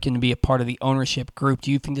Cal Ripken to be a part of the ownership group.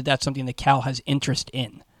 Do you think that that's something that Cal has interest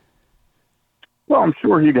in? Well, I'm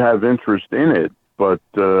sure he'd have interest in it, but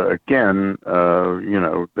again,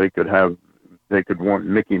 they could want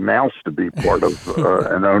Mickey Mouse to be part of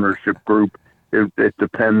an ownership group. It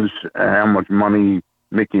depends how much money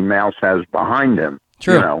Mickey Mouse has behind him.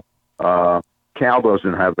 True. Cal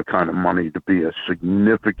doesn't have the kind of money to be a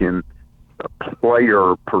significant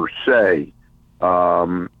player per se. They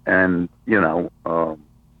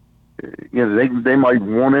might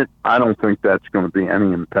want it. I don't think that's going to be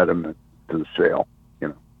any impediment to the sale.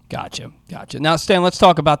 Gotcha. Now, Stan, let's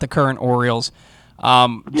talk about the current Orioles.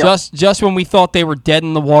 Just when we thought they were dead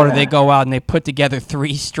in the water, they go out and they put together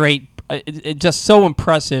 3 straight. Just so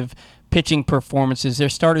impressive pitching performances. Their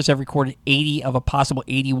starters have recorded 80 of a possible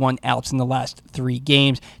 81 outs in the last 3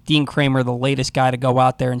 games. Dean Kramer, the latest guy to go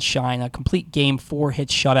out there and shine. A complete game, 4-hit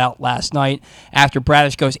shutout last night. After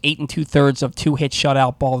Bradish goes 8 2/3 of 2-hit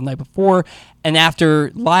shutout ball the night before. And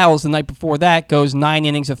after Lyles the night before that goes 9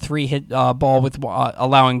 innings of 3-hit ball with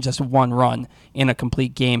allowing just 1 run in a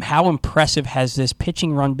complete game. How impressive has this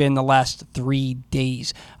pitching run been the last 3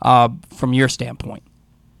 days from your standpoint?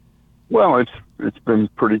 Well, it's been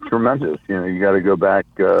pretty tremendous. You got to go back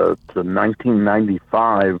to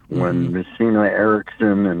 1995 when Messina,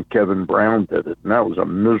 Erickson, and Kevin Brown did it, and that was a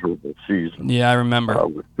miserable season. Yeah, I remember.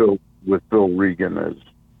 With Phil Regan as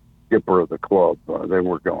skipper of the club, they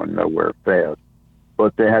were going nowhere fast,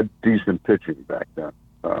 but they had decent pitching back then.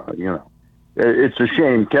 It's a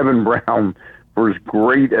shame. Kevin Brown, for as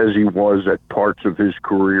great as he was at parts of his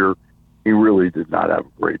career, he really did not have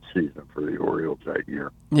a great season for the Orioles that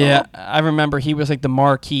year. Yeah, I remember he was like the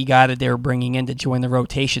marquee guy that they were bringing in to join the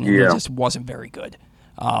rotation, and he just wasn't very good.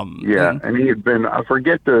 And he had been, I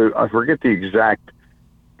forget the exact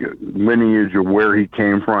lineage of where he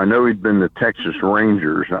came from. I know he'd been the Texas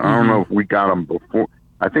Rangers. I don't know if we got him before.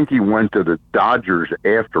 I think he went to the Dodgers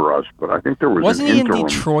after us, but I think there was Wasn't an he in interim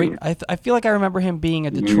Detroit? team. I feel like I remember him being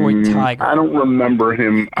a Detroit Tiger. I don't remember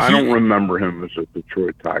him. I don't remember him as a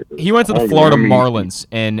Detroit Tiger. He went to the Florida Marlins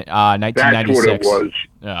in 1996. That's what it was.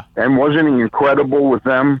 Yeah. And wasn't he incredible with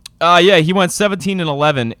them? Yeah, he went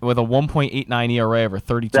 17-11 with a 1.89 ERA over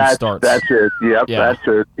 32 starts. That's it. Yep, Yeah. that's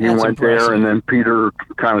it. He That's went impressive. there, and then Peter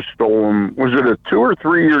kind of stole him. Was it a 2 or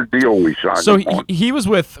 3 year deal we signed? So him on? he was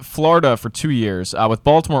with Florida for 2 years, with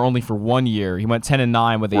Baltimore only for 1 year. He went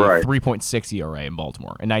 10-9 with a 3.6 ERA in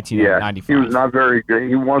Baltimore in 1995. He was not very good.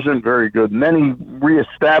 He wasn't very good. And then he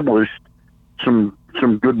reestablished some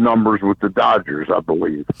good numbers with the Dodgers, I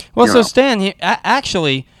believe. Well, so Stan,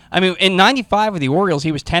 actually, I mean, in '95 with the Orioles,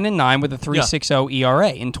 he was 10-9 with a 3.60 ERA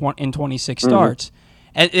in 26 starts.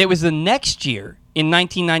 And it was the next year, in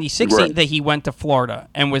 1996, that he went to Florida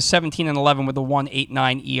and was 17-11 with a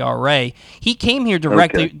 1.89 ERA. He came here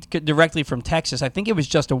directly from Texas. I think it was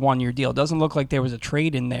just a 1-year deal. It doesn't look like there was a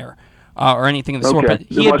trade in there or anything of the sort. But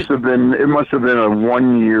it must have been a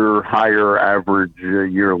 1 year higher average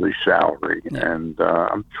yearly salary, and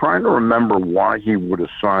I'm trying to remember why he would have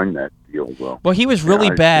signed that deal, though. Well, he was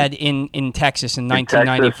really bad in Texas in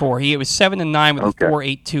 1994. He was 7-9 with a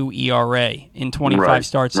 4.82 ERA in 25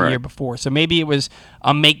 starts the year before. So maybe it was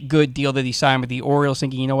a make-good deal that he signed with the Orioles,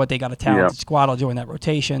 thinking, you know what, they got a talented squad, I'll join that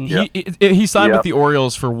rotation. He signed with the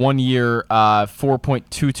Orioles for 1 year,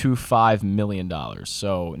 $4.225 million.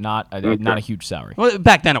 So not a huge salary. Well,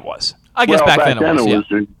 back then it was. I guess back then it was.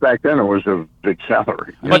 Back then it was a big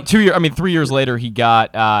salary. But 3 years later, he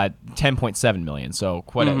got $10.7 million. So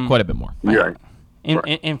quite a bit more. Yeah.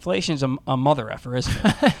 Inflation's a mother effer, isn't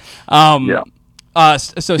it? So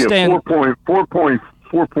Stan,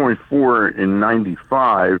 4.4 in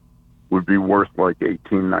 '95 would be worth like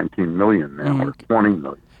 19 million now, or 20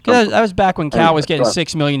 million. That was back when Cal was getting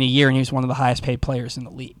 $6 million a year, and he was one of the highest paid players in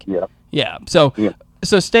the league. Yeah.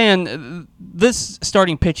 So Stan, this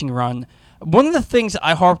starting pitching run, one of the things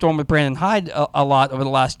I harped on with Brandon Hyde a lot over the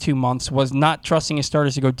last 2 months was not trusting his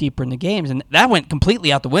starters to go deeper into games, and that went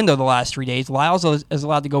completely out the window the last 3 days. Lyles is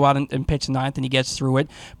allowed to go out and pitch the ninth, and he gets through it.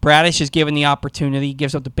 Bradish is given the opportunity,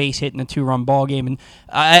 gives up the base hit in a 2-run ball game, and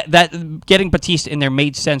that getting Batista in there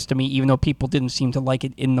made sense to me, even though people didn't seem to like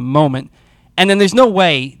it in the moment. And then there's no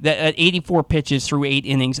way that at 84 pitches through 8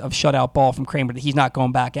 innings of shutout ball from Kramer that he's not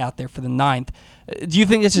going back out there for the ninth. Do you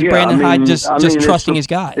think this is Brandon Hyde just trusting his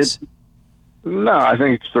guys? No, I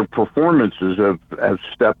think it's their performances have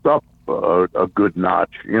stepped up a good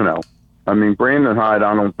notch. I mean, Brandon Hyde,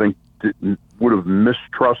 I don't think would have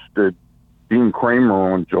mistrusted Dean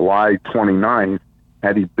Kramer on July 29th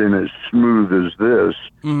had he been as smooth as this,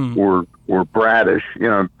 or Bradish.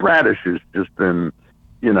 Bradish has just been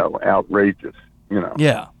outrageous.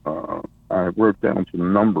 Yeah. I wrote down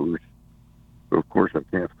some numbers, but of course I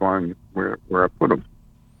can't find where I put them.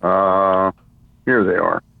 Here they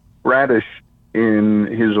are. Bradish, in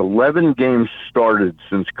his 11 games started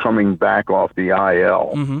since coming back off the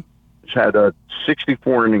IL, has had a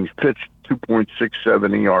 64 innings pitched,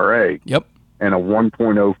 2.67 ERA, and a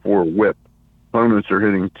 1.04 WHIP. Opponents are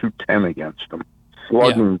hitting 210 against him,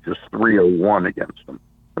 slugging just 301 against him.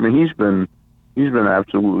 I mean, he's been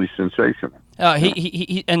absolutely sensational.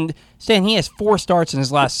 He and Stan, he has 4 starts in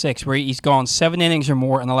his last 6 where he's gone 7 innings or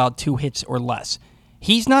more and allowed 2 hits or less.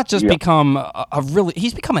 He's not just become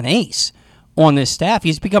he's become an ace on this staff.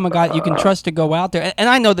 He's become a guy you can trust to go out there. And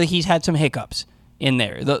I know that he's had some hiccups in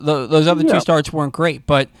there. Those other 2 starts weren't great,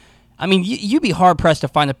 but I mean, you'd be hard-pressed to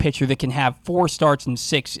find a pitcher that can have 4 starts and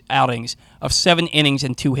 6 outings of 7 innings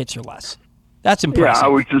and 2 hits or less. That's impressive.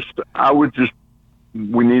 Yeah,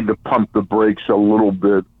 we need to pump the brakes a little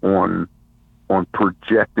bit on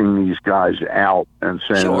projecting these guys out and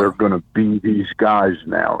saying they're going to be these guys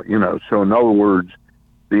now. So in other words,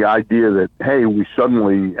 the idea that, hey, we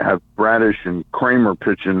suddenly have Bradish and Kramer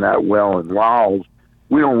pitching that well and Lyles,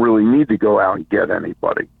 we don't really need to go out and get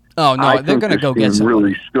anybody. Oh no, they're going to go get somebody.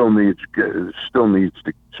 Really still needs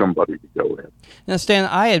somebody to go in. Now, Stan,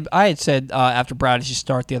 I had said after Bradish's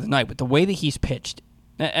start the other night, but the way that he's pitched,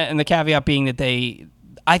 and the caveat being that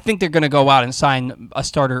I think they're going to go out and sign a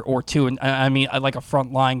starter or two, and I mean like a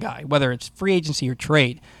front line guy, whether it's free agency or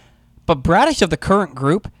trade. But Bradish of the current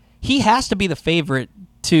group, he has to be the favorite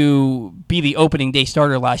to be the opening day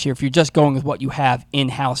starter last year if you're just going with what you have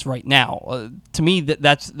in-house right now. To me,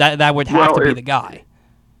 that would have to be the guy.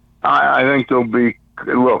 I think they'll be.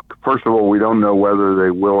 Look, first of all, we don't know whether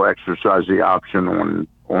they will exercise the option on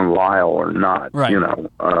Lyle or not. Right.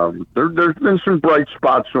 There's been some bright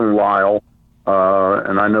spots on Lyle,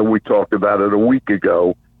 and I know we talked about it a week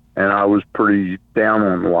ago, and I was pretty down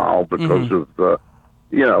on Lyle because of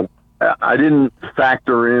I didn't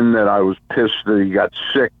factor in that I was pissed that he got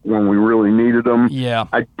sick when we really needed him. Yeah.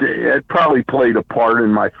 It probably played a part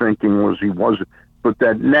in my thinking was he wasn't. But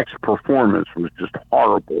that next performance was just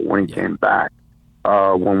horrible when he came back,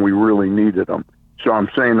 when we really needed him. So I'm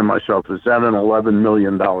saying to myself, is that an $11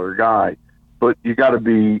 million guy? But you got to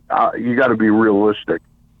be realistic.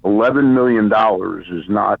 $11 million is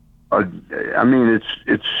not.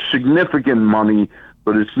 It's significant money,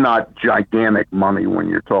 but it's not gigantic money when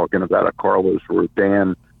you're talking about a Carlos or a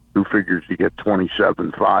Dan who figures you get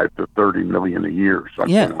 $27.5 to $30 million a year,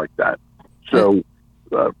 something like that. So.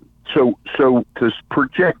 So to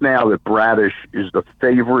project now that Bradish is the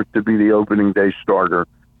favorite to be the opening day starter,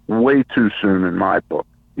 way too soon in my book.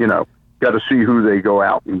 Got to see who they go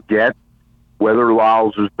out and get. Whether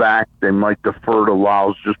Lyles is back, they might defer to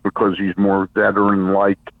Lyles just because he's more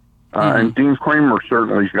veteran-like. And Dean Kramer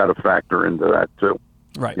certainly's got to factor into that too.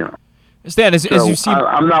 Right. Stan, as you see,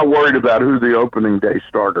 I'm not worried about who the opening day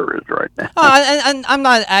starter is right now. And I'm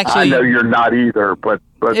not actually. I know you're not either, but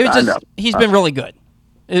it was just, he's been really good.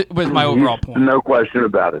 It was my overall point. No question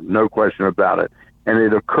about it. And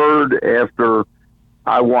it occurred after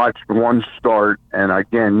I watched one start, and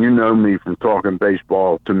again, you know me from talking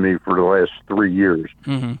baseball to me for the last 3 years,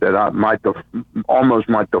 that almost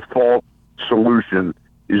my default solution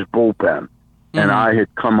is bullpen. And I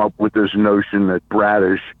had come up with this notion that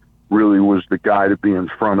Bradish really was the guy to be in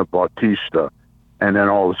front of Bautista. And then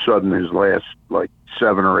all of a sudden his last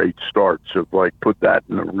 7 or 8 starts have put that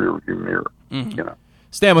in the rearview mirror,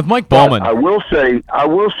 Stan, with Mike Bowman. But I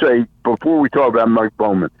will say before we talk about Mike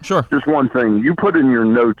Bowman, sure. Just one thing. You put in your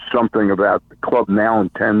notes something about the club now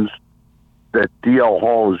intends that DL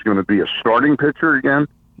Hall is going to be a starting pitcher again.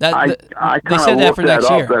 I they said that for next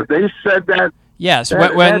year. If they said that, yes.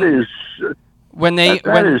 That is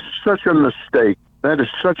such a mistake. That is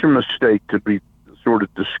such a mistake to be sort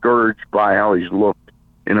of discouraged by how he's looked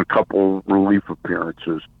in a couple relief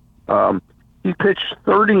appearances. He pitched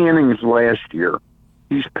 30 innings last year.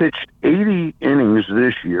 He's pitched 80 innings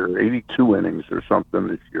this year, 82 innings or something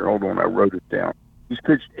this year. Hold on, I wrote it down. He's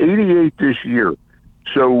pitched 88 this year.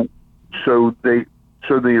 So the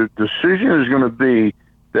decision is going to be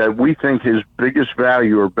that we think his biggest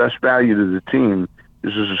value or best value to the team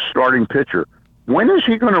is as a starting pitcher. When is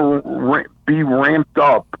he going to be ramped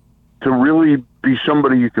up to really be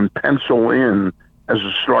somebody you can pencil in as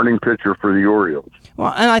a starting pitcher for the Orioles?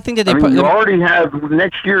 Well, and I think that you already have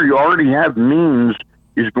next year. You already have Means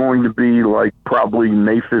is going to be probably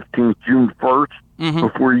May 15th, June 1st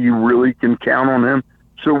before you really can count on him.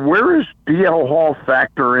 So where does DL Hall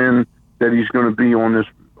factor in that he's going to be on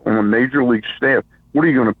a major league staff? What are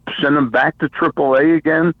you going to send him back to AAA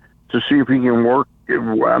again to see if he can work?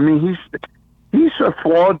 I mean, he's a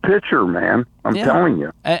flawed pitcher, man. I'm telling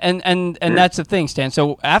you. And that's the thing, Stan.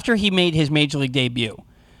 So after he made his major league debut,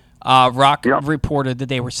 Rock reported that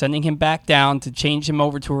they were sending him back down to change him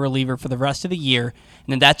over to a reliever for the rest of the year,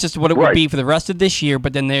 and then that's just what it would be for the rest of this year.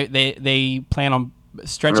 But then they plan on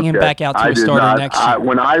stretching him back out to a starter next year.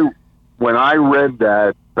 When I read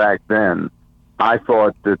that back then, I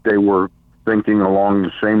thought that they were thinking along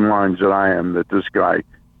the same lines that I am, that this guy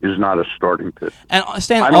is not a starting pitcher. And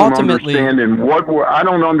Stan, I don't understand in what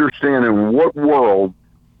world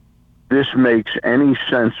this makes any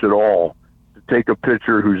sense at all. Take a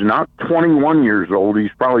pitcher who's not 21 years old,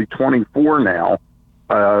 he's probably 24 now,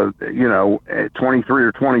 23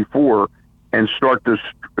 or 24, and start to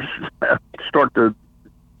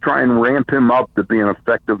try and ramp him up to be an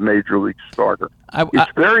effective major league starter.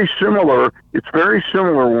 It's very similar. It's very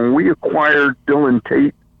similar when we acquired Dylan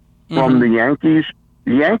Tate from the Yankees.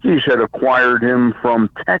 The Yankees had acquired him from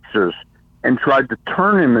Texas and tried to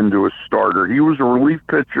turn him into a starter. He was a relief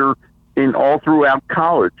pitcher in all throughout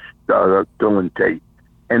college, Dylan Tate.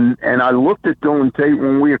 And I looked at Dylan Tate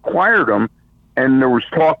when we acquired him, and there was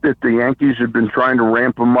talk that the Yankees had been trying to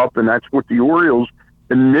ramp him up, and that's what the Orioles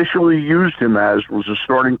initially used him as, was a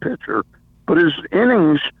starting pitcher. But his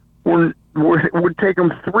innings would take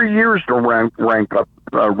him 3 years to ramp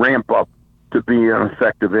up to be an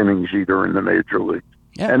effective innings eater in the major leagues.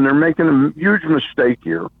 Yeah. And they're making a huge mistake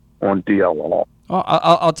here on DL Hall. Well,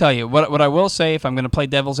 I'll tell you, what I will say, if I'm going to play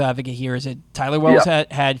devil's advocate here, is that Tyler Wells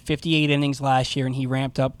had 58 innings last year, and he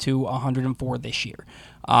ramped up to 104 this year.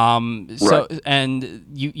 So, and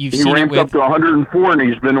you've seen ramped up to 104, and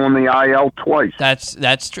he's been on the IL twice. That's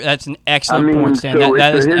an excellent point, Stan. So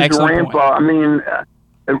that is an excellent point.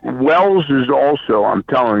 Wells is also, I'm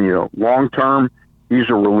telling you, long term, he's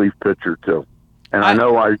a relief pitcher too. And I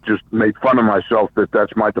know I just made fun of myself that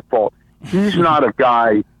that's my default. He's not a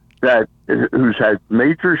guy who's had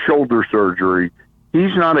major shoulder surgery.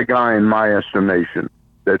 He's not a guy, in my estimation,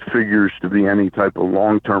 that figures to be any type of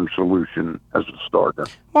long-term solution as a starter.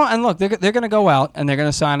 Well, and look, they're going to go out and they're going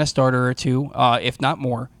to sign a starter or two, if not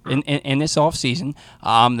more, in this offseason.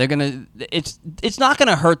 They're going to. It's not going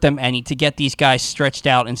to hurt them any to get these guys stretched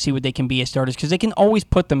out and see what they can be as starters, because they can always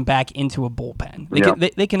put them back into a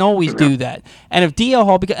bullpen. They can always do that. And if DL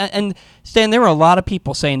Hall, and Stan, there were a lot of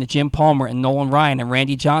people saying that Jim Palmer and Nolan Ryan and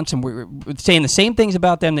Randy Johnson were saying the same things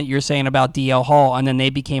about them that you're saying about DL Hall, and then they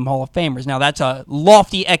became Hall of Famers. Now that's a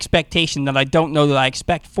lofty expectation that I don't know that I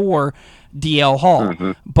expect for DL Hall.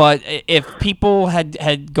 But if people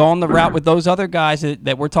had gone the route with those other guys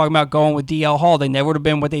that we're talking about going with DL Hall, they never would have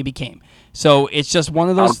been what they became. So it's just one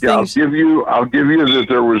of those things. I'll give you that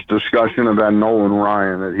there was discussion about Nolan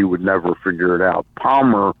Ryan that he would never figure it out.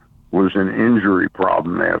 Palmer was an injury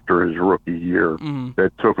problem after his rookie year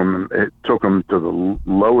that took him to the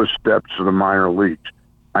lowest depths of the minor leagues.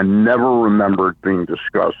 I never remember it being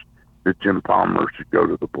discussed that Jim Palmer should go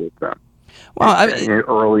to the bullpen. Well,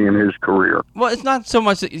 early in his career. Well, it's not so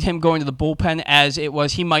much him going to the bullpen as it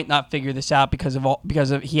was he might not figure this out because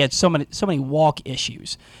of he had so many walk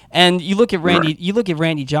issues. And you look at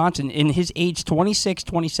Randy Johnson in his age 26,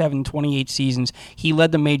 27, 28 seasons, he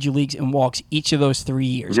led the major leagues in walks each of those 3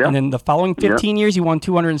 years. And then the following 15 years, he won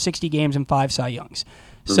 260 games and 5 Cy Youngs.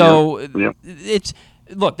 So it's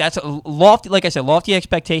look, that's a lofty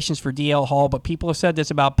expectations for DL Hall, but people have said this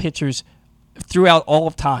about pitchers throughout all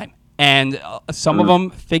of time. And some of them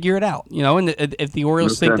figure it out, and if the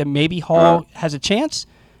Orioles think that maybe Hall has a chance,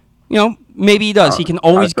 maybe he does. He can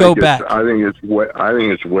always go back. I think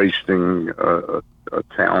it's wasting a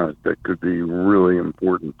talent that could be really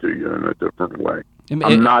important to you in a different way.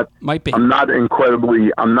 Might be. I'm not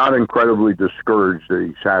incredibly discouraged that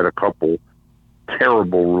he's had a couple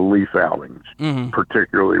terrible relief outings,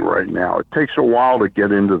 particularly right now. It takes a while to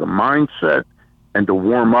get into the mindset and to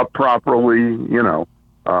warm up properly,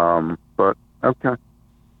 but okay.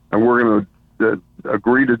 And we're going to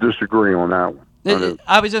agree to disagree on that one.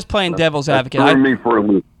 I was just playing devil's advocate. That threw me for a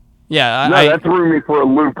loop. Yeah. That threw me for a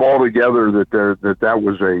loop altogether, that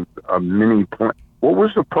was a mini plan. What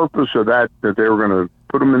was the purpose of that they were going to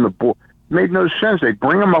put him in the bull? It made no sense. They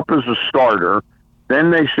bring him up as a starter.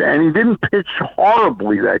 Then they say, and he didn't pitch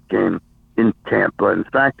horribly that game in Tampa. In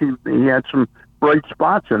fact, he had some bright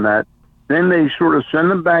spots in that. Then they sort of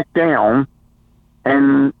send him back down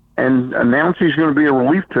and announce he's going to be a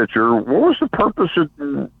relief pitcher. What was the purpose of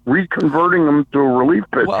reconverting him to a relief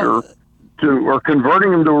pitcher, or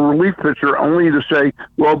converting him to a relief pitcher only to say,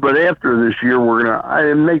 well, but after this year we're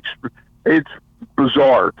going to? It's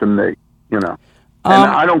bizarre to me, And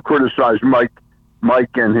I don't criticize Mike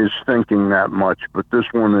and his thinking that much, but this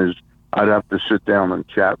one is. I'd have to sit down and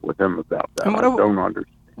chat with him about that. I don't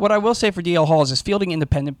understand. What I will say for DL Hall is his fielding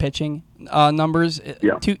independent pitching numbers,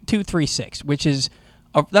 236, which is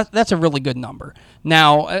that's a really good number.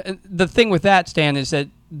 Now, the thing with that, Stan, is that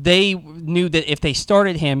they knew that if they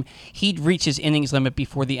started him, he'd reach his innings limit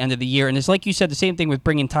before the end of the year. And it's like you said, the same thing with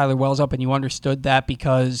bringing Tyler Wells up, and you understood that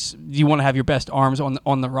because you want to have your best arms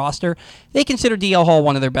on the roster. They consider DL Hall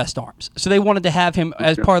one of their best arms. So they wanted to have him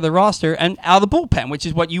as part of the roster and out of the bullpen, which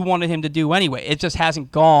is what you wanted him to do anyway. It just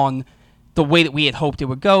hasn't gone the way that we had hoped it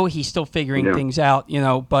would go. He's still figuring things out,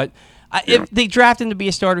 but if they draft him to be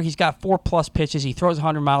a starter, he's got 4+ pitches. He throws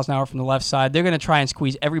 100 miles an hour from the left side. They're going to try and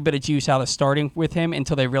squeeze every bit of juice out of starting with him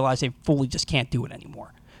until they realize they fully just can't do it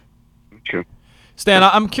anymore. Okay. Stan,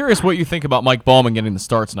 I'm curious what you think about Mike Baumann getting the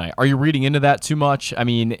start tonight. Are you reading into that too much? I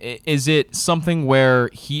mean, is it something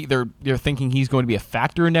where they're thinking he's going to be a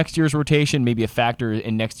factor in next year's rotation, maybe a factor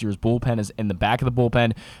in next year's bullpen, as in the back of the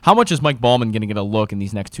bullpen? How much is Mike Baumann going to get a look in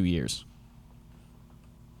these next 2 years?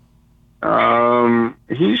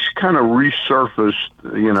 He's kind of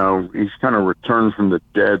resurfaced. He's kind of returned from the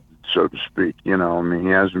dead, so to speak. I mean,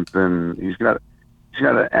 he hasn't been. He's got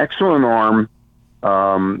an excellent arm.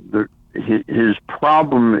 His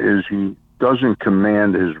problem is he doesn't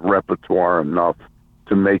command his repertoire enough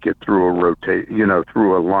to make it through a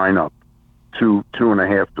through a lineup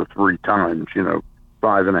 2.5 to 3 times,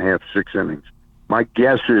 5.5, 6 innings. My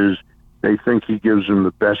guess is they think he gives them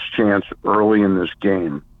the best chance early in this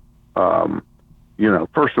game.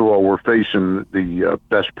 First of all, we're facing the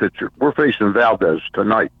best pitcher. We're facing Valdez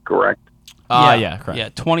tonight, correct? Yeah, correct. Yeah,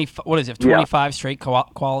 25 straight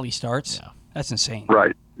quality starts. Yeah. That's insane.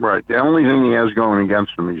 Right. The only thing he has going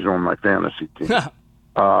against him, he's on my fantasy team.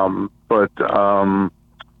 I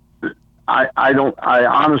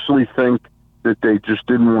honestly think that they just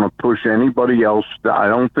didn't want to push anybody else. I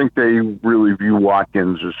don't think they really view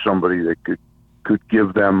Watkins as somebody that could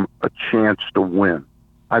give them a chance to win.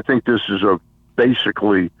 I think this is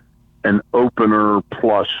basically an opener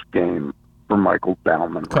plus game for Michael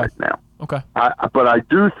Baumann right now. Okay. But I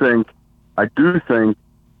do think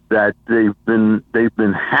that they've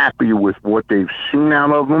been happy with what they've seen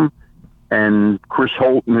out of him, and Chris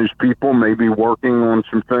Holt and his people may be working on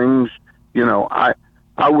some things. I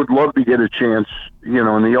would love to get a chance. In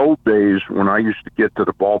the old days when I used to get to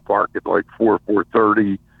the ballpark at like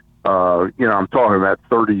 4:30, I'm talking about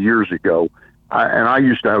 30 years ago. I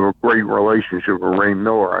used to have a great relationship with Ray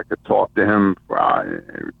Miller. I could talk to him,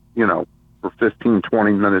 for 15,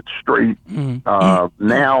 20 minutes straight. Now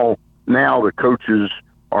the coaches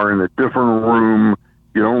are in a different room.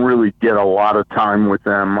 You don't really get a lot of time with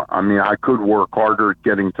them. I mean, I could work harder at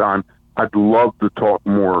getting time. I'd love to talk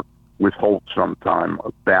more with Holt sometime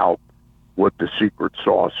about what the secret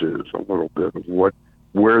sauce is, a little bit of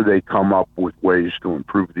where they come up with ways to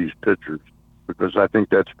improve these pitchers, because I think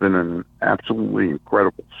that's been an absolutely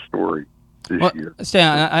incredible story this year.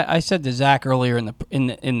 Stan, I said to Zach earlier in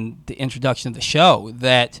the introduction of the show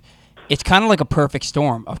that it's kind of like a perfect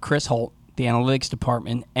storm of Chris Holt, the analytics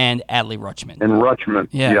department, and Adley Rutschman.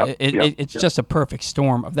 It's just a perfect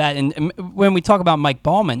storm of that. And when we talk about Mike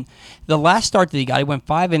Baumann, the last start that he got, he went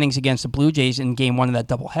 5 innings against the Blue Jays in Game 1 of that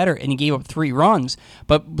doubleheader, and he gave up 3 runs.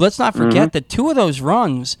 But let's not forget that 2 of those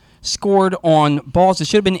runs scored on balls that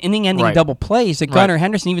should have been inning-ending double plays. That Gunnar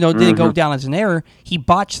Henderson, even though it didn't go down as an error, he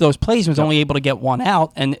botched those plays and was only able to get 1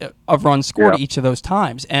 out, and of runs scored each of those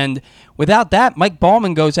times. And without that, Mike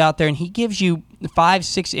Baumann goes out there and he gives you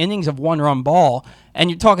 5-6 innings of 1-run ball, and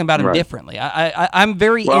you're talking about him differently. I'm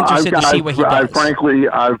very interested to see what he does. I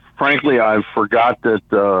forgot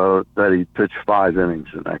that he pitched 5 innings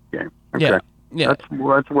in that game. Okay. Yeah. That's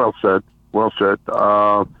well said. Well said.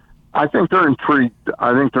 I think they're intrigued.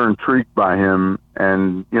 I think they're intrigued by him.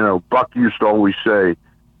 And, Buck used to always say,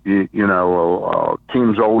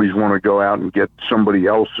 teams always want to go out and get somebody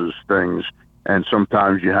else's things. And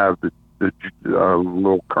sometimes you have the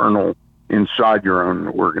little kernel inside your own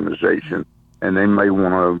organization, and they may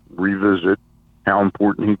want to revisit how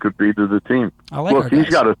important he could be to the team. Look, he's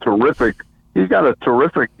got a terrific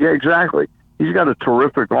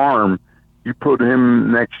arm. You put him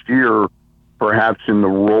next year perhaps in the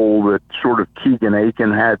role that sort of Keegan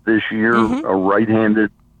Aiken had this year, a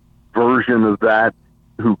right-handed version of that,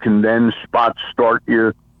 who can then spot start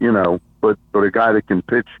you, but a guy that can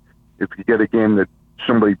pitch. If you get a game that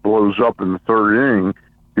somebody blows up in the 3rd inning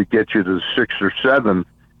to get you to the 6th or 7th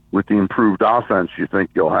with the improved offense you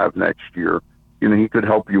think you'll have next year, he could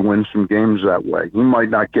help you win some games that way. He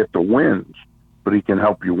might not get the wins, but he can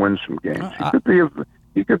help you win some games.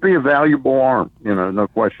 He could be a valuable arm, no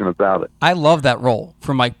question about it. I love that role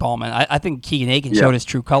for Mike Baumann. I think Keegan Aiken showed his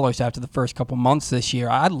true colors after the first couple months this year.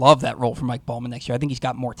 I love that role for Mike Baumann next year. I think he's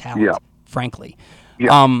got more talent, frankly.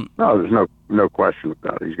 Yeah. No, there's no question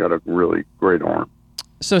about it. He's got a really great arm.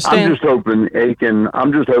 So Stan, I'm just hoping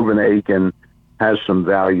Aiken has some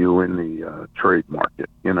value in the trade market.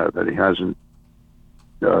 That he hasn't.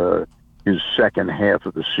 His second half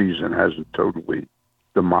of the season hasn't totally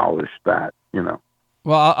demolished that.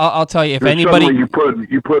 Well, I'll tell you, if anybody you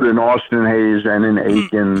put an Austin Hayes and an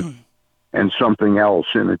Aiken and something else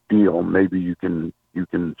in a deal, maybe you can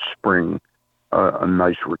spring a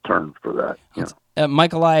nice return for that.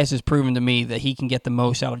 Mike Elias has proven to me that he can get the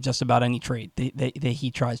most out of just about any trade that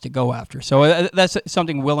he tries to go after. So that's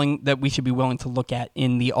something that we should be willing to look at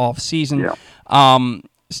in the off season. Yeah.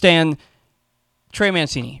 Stan, Trey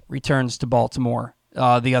Mancini returns to Baltimore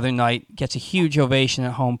the other night, gets a huge ovation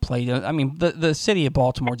at home plate. I mean, the city of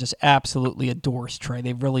Baltimore just absolutely adores Trey.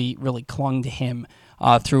 They've really, really clung to him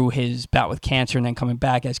through his bout with cancer and then coming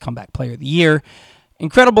back as comeback player of the year.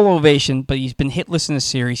 Incredible ovation, but he's been hitless in the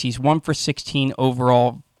series. He's 1 for 16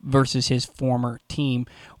 overall versus his former team.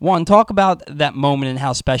 One, talk about that moment and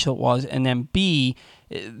how special it was, and then B,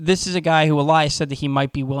 this is a guy who Elias said that he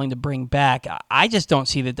might be willing to bring back. I just don't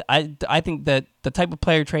see that. I think that the type of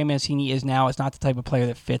player Trey Mancini is now is not the type of player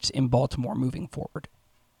that fits in Baltimore moving forward.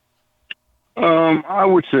 I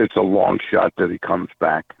would say it's a long shot that he comes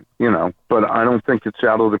back, but I don't think it's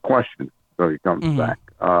out of the question that he comes back.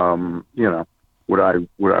 Would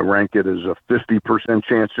I rank it as a 50%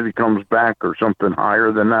 chance that he comes back or something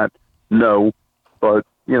higher than that? No, but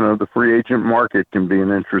the free agent market can be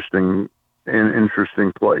an interesting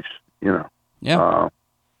place. Yeah.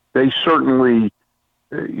 They certainly,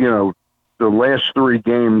 the last 3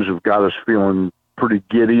 games have got us feeling pretty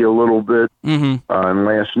giddy a little bit. Mm-hmm. And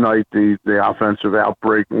last night the offensive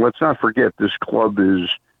outbreak. And let's not forget this club is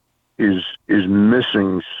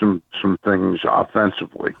missing some things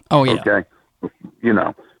offensively. Oh yeah. Okay.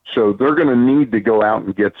 So they're going to need to go out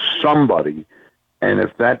and get somebody. And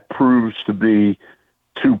if that proves to be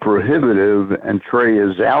too prohibitive and Trey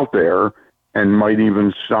is out there and might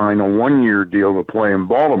even sign a 1-year deal to play in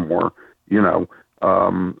Baltimore,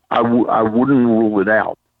 I wouldn't rule it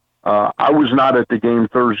out. I was not at the game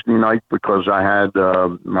Thursday night because I had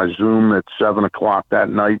my Zoom at 7:00 that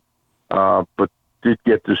night, but did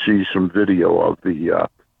get to see some video of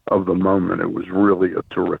the moment. It was really a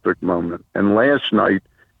terrific moment. And last night,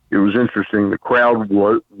 it was interesting. The crowd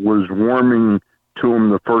was warming to him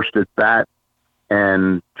the first at bat,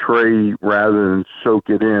 and Trey, rather than soak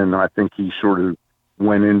it in, I think he sort of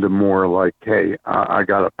went into more like, hey, I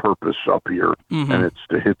got a purpose up here, and it's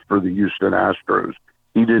to hit for the Houston Astros.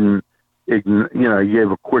 He didn't, he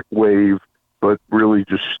gave a quick wave, but really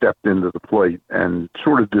just stepped into the plate and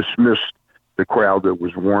sort of dismissed the crowd that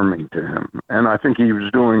was warming to him. And I think he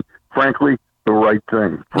was doing, frankly, the right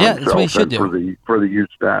thing for himself that's what he should do. For the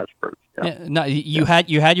Houston Astros. Yeah. No, you had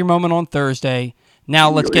your moment on Thursday.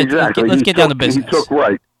 Now let's get exactly. let's get down to business. He took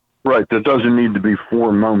right. There doesn't need to be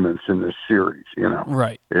 4 moments in this series.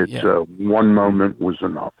 Right. It's one moment was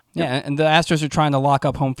enough. Yeah, and the Astros are trying to lock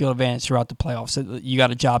up home field advantage throughout the playoffs. So you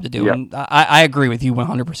got a job to do, and I agree with you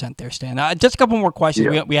 100% there, Stan. Just a couple more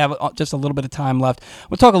questions. We have just a little bit of time left.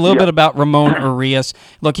 We'll talk a little bit about Ramon Urias.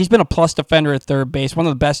 Look, he's been a plus defender at third base, one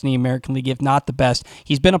of the best in the American League, if not the best.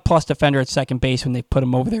 He's been a plus defender at second base when they put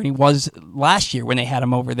him over there, and he was last year when they had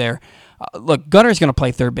him over there. Look, Gunner's going to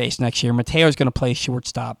play third base next year. Mateo's going to play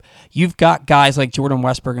shortstop. You've got guys like Jordan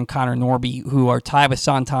Westberg and Connor Norby who are tied with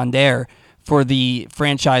Santander for the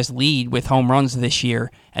franchise lead with home runs this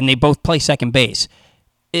year, and they both play second base.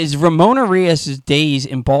 Is Ramon Urias' days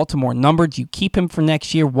in Baltimore numbered? Do you keep him for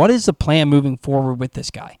next year? What is the plan moving forward with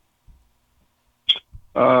this guy?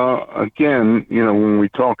 Again, when we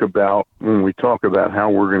talk about how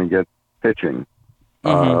we're going to get pitching,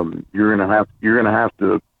 you're going to have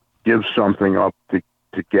to give something up to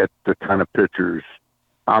get the kind of pitchers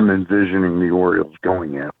I'm envisioning the Orioles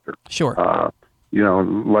going after. Sure.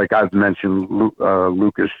 Like I've mentioned,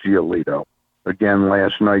 Lucas Giolito. Again,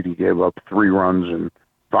 last night he gave up 3 runs in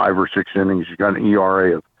 5 or 6 innings. He's got an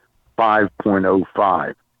ERA of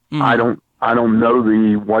 5.05. I don't know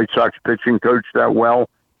the White Sox pitching coach that well,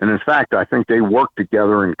 and in fact, I think they worked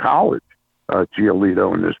together in college,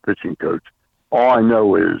 Giolito and this pitching coach. All I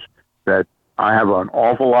know is that I have an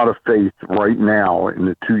awful lot of faith right now in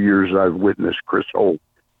the 2 years I've witnessed Chris Holt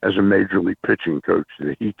as a major league pitching coach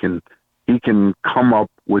that he can come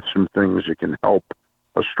up with some things that can help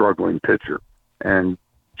a struggling pitcher. And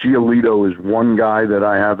Giolito is one guy that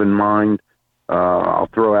I have in mind. I'll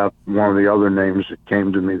throw out one of the other names that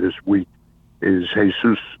came to me this week is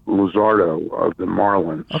Jesus Luzardo of the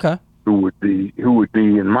Marlins. Okay. Who would be,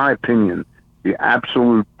 in my opinion, the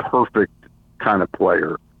absolute perfect kind of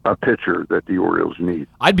player, a pitcher that the Orioles need.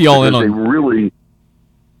 I'd be all in on. They really.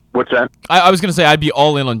 What's that? I was going to say I'd be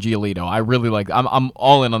all in on Giolito. I really like. I'm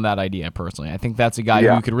all in on that idea personally. I think that's a guy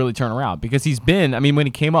who could really turn around because he's been. I mean, when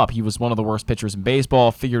he came up, he was one of the worst pitchers in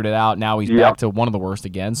baseball. Figured it out. Now he's back to one of the worst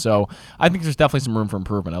again. So I think there's definitely some room for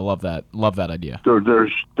improvement. I love that. Love that idea. So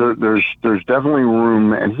there's definitely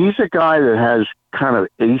room, and he's a guy that has kind of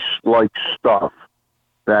ace-like stuff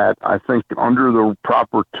that I think under the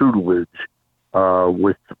proper tutelage.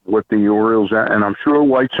 With what the Orioles, and I'm sure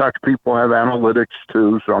White Sox people have analytics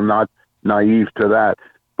too, so I'm not naive to that.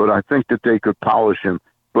 But I think that they could polish him.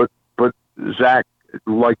 But Zach,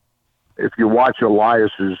 like if you watch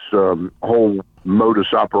Elias's whole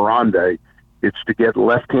modus operandi, it's to get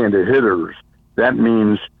left-handed hitters. That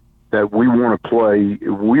means that we want to play.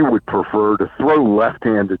 We would prefer to throw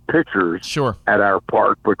left-handed pitchers at our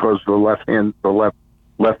park because the left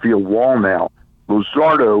field wall now.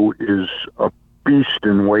 Luzardo is a beast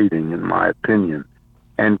in waiting, in my opinion.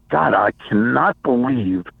 And God, I cannot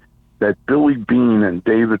believe that Billy Beane and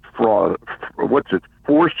David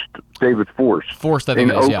David Forst I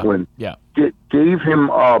think in Oakland, gave him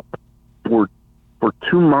up for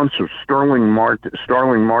 2 months of Starling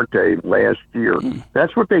Marte last year.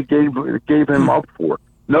 That's what they gave him up for.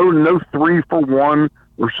 No 3-for-1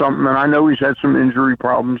 or something. And I know he's had some injury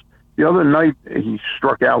problems. The other night he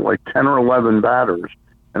struck out like 10 or 11 batters,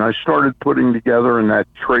 and I started putting together in that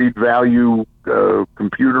trade value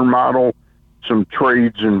computer model some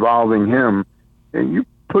trades involving him. And you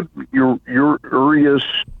put your Urias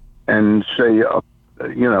and say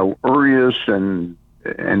Urias and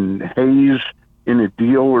Hayes in a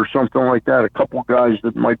deal or something like that, a couple guys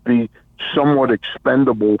that might be somewhat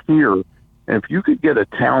expendable here. And if you could get a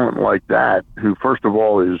talent like that, who first of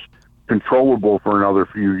all is controllable for another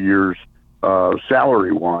few years,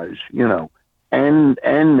 salary-wise,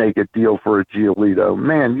 and make a deal for a Giolito,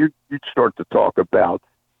 man, you'd start to talk about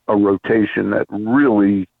a rotation that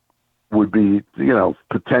really would be,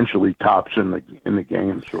 potentially tops in the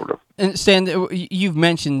game, sort of. And Stan, you've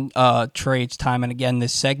mentioned trades time and again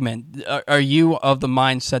this segment. Are you of the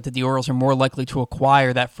mindset that the Orioles are more likely to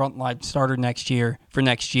acquire that frontline starter next year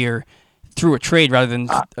through a trade rather than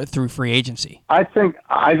through free agency? I think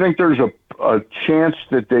there's a chance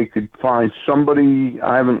that they could find somebody.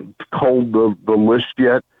 I haven't culled the list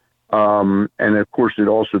yet, and of course it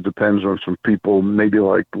also depends on some people. Maybe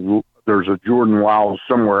like there's a Jordan Lyles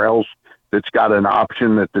somewhere else that's got an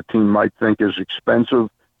option that the team might think is expensive,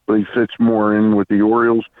 but he fits more in with the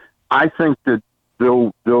Orioles. I think that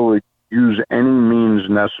they'll use any means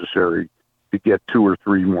necessary to get 2 or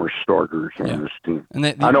 3 more starters on this team. And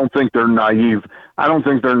I don't think they're naive. I don't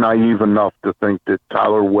think they're naive enough to think that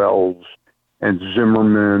Tyler Wells and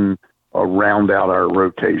Zimmerman round out our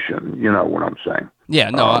rotation. You know what I'm saying? Yeah,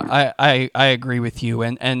 no, I agree with you,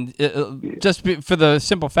 and just for the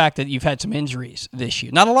simple fact that you've had some injuries this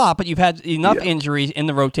year, not a lot, but you've had enough injuries in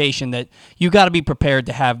the rotation that you got to be prepared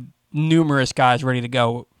to have numerous guys ready to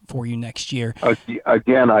go for you next year.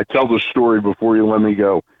 Again, I tell the story before you let me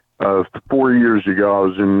go. 4 years ago, I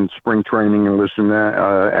was in spring training and listened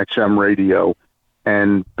to XM radio,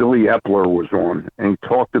 and Billy Epler was on, and he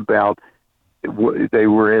talked about. They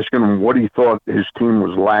were asking him what he thought his team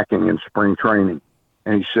was lacking in spring training.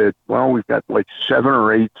 And he said, well, we've got like 7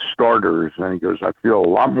 or 8 starters. And he goes, I feel a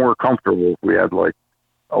lot more comfortable if we had like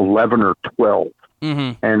 11 or 12.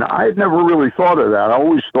 Mm-hmm. And I had never really thought of that. I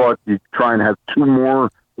always thought you'd try and have 2 more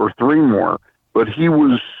or 3 more. But he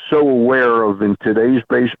was so aware of, in today's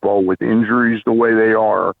baseball, with injuries the way they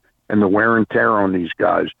are and the wear and tear on these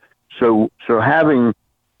guys. So having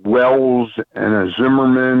Wells and a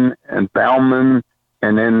Zimmerman and Bauman,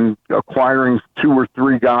 and then acquiring 2 or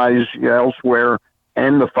 3 guys elsewhere,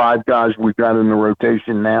 and the 5 guys we've got in the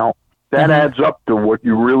rotation now, that adds up to what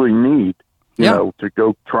you really need, to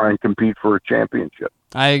go try and compete for a championship.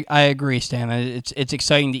 I agree, Stan. It's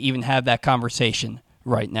exciting to even have that conversation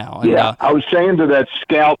right now. And, I was saying to that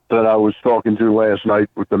scout that I was talking to last night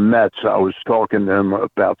with the Mets, I was talking to him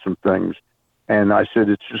about some things, and I said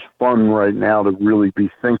it's just fun right now to really be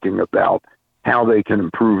thinking about how they can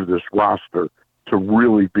improve this roster to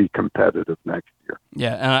really be competitive next year.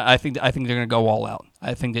 Yeah, and I think they're going to go all out.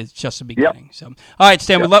 I think it's just the beginning. Yep. So, all right,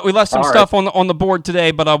 Stan, we left some stuff on the board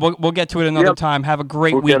today, but we'll get to it another time. Have a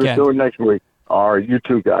great weekend. We'll get to it next week. All right, you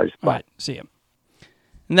too, guys. Bye. All right, see you.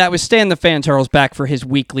 And that was Stan the Fan Turtles back for his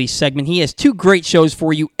weekly segment. He has 2 great shows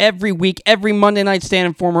for you every week. Every Monday night, Stan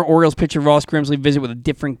and former Orioles pitcher Ross Grimsley visit with a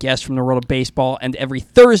different guest from the world of baseball. And every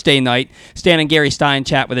Thursday night, Stan and Gary Stein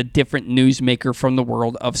chat with a different newsmaker from the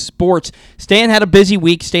world of sports. Stan had a busy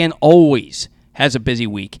week. Stan always has a busy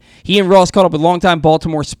week. He and Ross caught up with longtime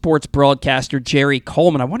Baltimore sports broadcaster Jerry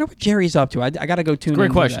Coleman. I wonder what Jerry's up to. I got to go tune in.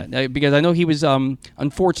 Great question. That, because I know he was,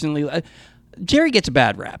 unfortunately... Jerry gets a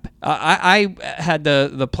bad rap. I had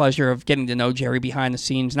the pleasure of getting to know Jerry behind the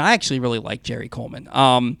scenes, and I actually really like Jerry Coleman.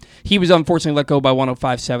 He was unfortunately let go by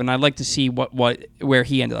 105.7. I'd like to see where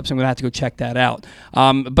he ended up, so I'm going to have to go check that out.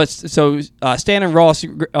 Stan and Ross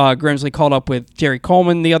Grimsley called up with Jerry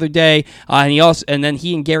Coleman the other day, and then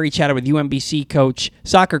he and Gary chatted with UMBC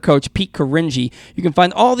soccer coach Pete Caringi. You can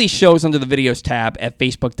find all these shows under the videos tab at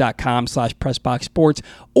facebook.com/PressBoxSports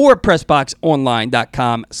or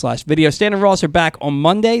PressBoxOnline.com/video. Stan and Ross are back on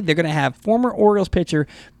Monday. They're going to have former Orioles pitcher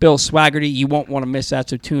Bill Swaggerty. You won't want to miss that,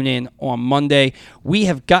 so tune in on Monday. We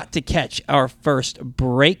have got to catch our first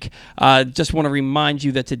break. Just want to remind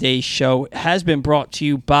you that today's show has been brought to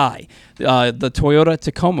you by the Toyota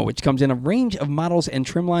Tacoma, which comes in a range of models and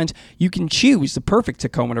trim lines. You can choose the perfect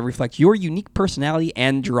Tacoma to reflect your unique personality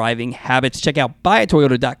and driving habits. Check out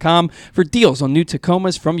buyatoyota.com for deals on new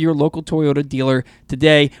Tacomas from your local Toyota dealer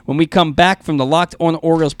today. When we come back from the Locked On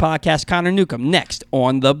Orioles podcast, Connor Newcomb next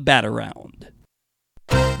on the Bat Around.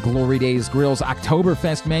 Glory Days Grill's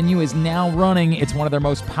Oktoberfest menu is now running. It's one of their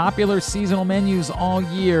most popular seasonal menus all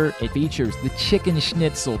year. It features the chicken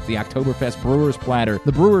schnitzel, the Oktoberfest brewer's platter,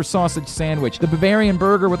 the brewer's sausage sandwich, the Bavarian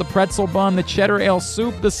burger with a pretzel bun, the cheddar ale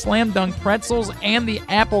soup, the slam dunk pretzels, and the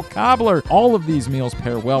apple cobbler. All of these meals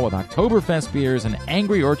pair well with Oktoberfest beers and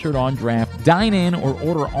Angry Orchard on draft. Dine in or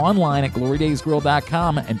order online at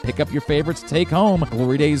glorydaysgrill.com and pick up your favorites to take home.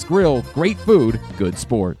 Glory Days Grill, great food, good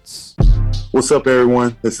sports. What's up,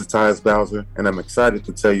 everyone? This is Tyus Bowser, and I'm excited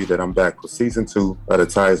to tell you that I'm back for Season 2 of the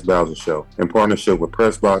Tyus Bowser Show in partnership with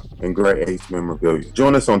Pressbox and Great Ace Memorabilia.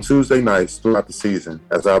 Join us on Tuesday nights throughout the season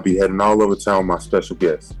as I'll be heading all over town with my special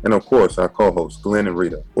guests. And of course, our co-hosts, Glenn and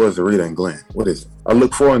Rita. Or is it Rita and Glenn? What is it? I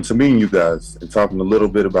look forward to meeting you guys and talking a little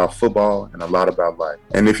bit about football and a lot about life.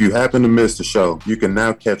 And if you happen to miss the show, you can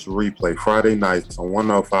now catch a replay Friday nights on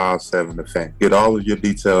 105.7 The Fan. Get all of your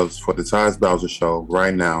details for the Tyus Bowser Show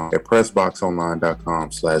right now at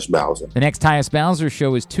PressBoxOnline.com/Bowser. The next Tyus Bowser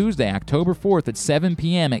Show is Tuesday, October 4th at 7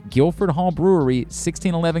 p.m. at Guilford Hall Brewery,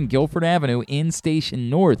 1611 Guilford Avenue in Station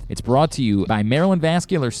North. It's brought to you by Maryland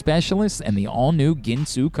Vascular Specialists and the all-new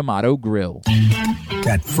Ginsu Kamado Grill.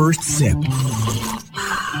 That first sip.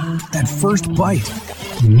 That first bite.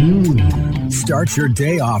 Start your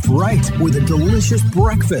day off right with a delicious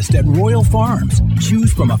breakfast at Royal Farms.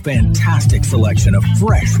 Choose from a fantastic selection of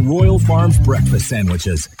fresh Royal Farms breakfast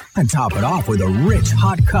sandwiches and top it off with a rich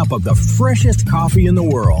hot cup of the freshest coffee in the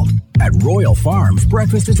world. At Royal Farms,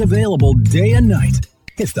 breakfast is available day and night.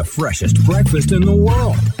 It's the freshest breakfast in the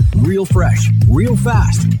world. Real fresh, real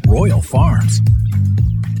fast. Royal Farms.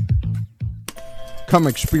 Come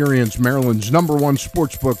experience Maryland's #1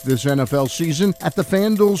 sportsbook this NFL season at the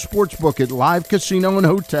FanDuel Sportsbook at Live Casino and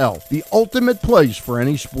Hotel, the ultimate place for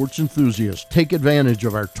any sports enthusiast. Take advantage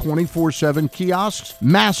of our 24/7 kiosks,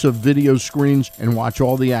 massive video screens, and watch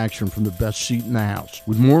all the action from the best seat in the house.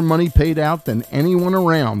 With more money paid out than anyone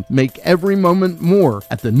around, make every moment more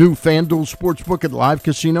at the new FanDuel Sportsbook at Live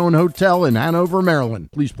Casino and Hotel in Hanover, Maryland.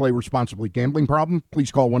 Please play responsibly. Gambling problem?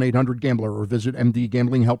 Please call 1-800-GAMBLER or visit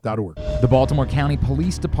mdgamblinghelp.org. The Baltimore County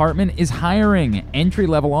Police Department is hiring.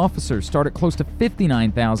 Entry-level officers start at close to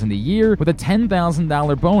 $59,000 a year with a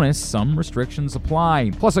 $10,000 bonus. Some restrictions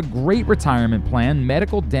apply. Plus a great retirement plan,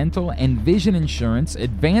 medical, dental, and vision insurance,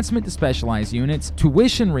 advancement to specialized units,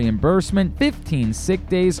 tuition reimbursement, 15 sick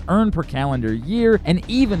days earned per calendar year, and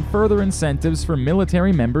even further incentives for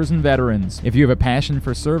military members and veterans. If you have a passion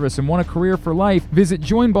for service and want a career for life, visit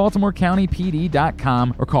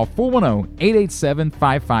joinbaltimorecountypd.com or call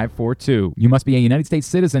 410-887-5542. You must be a United States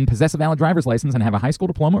citizen, possess a valid driver's license, and have a high school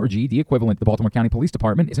diploma or GED equivalent. The Baltimore County Police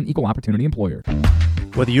Department is an equal opportunity employer.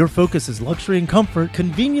 Whether your focus is luxury and comfort,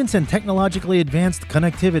 convenience and technologically advanced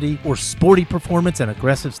connectivity, or sporty performance and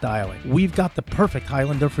aggressive styling, we've got the perfect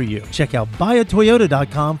Highlander for you. Check out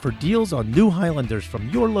buyatoyota.com for deals on new Highlanders from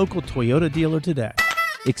your local Toyota dealer today.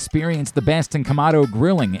 Experience the best in Kamado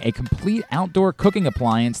Grilling, a complete outdoor cooking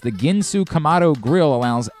appliance. The Ginsu Kamado Grill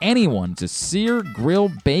allows anyone to sear,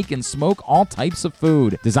 grill, bake, and smoke all types of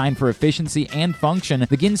food. Designed for efficiency and function,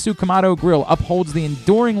 the Ginsu Kamado Grill upholds the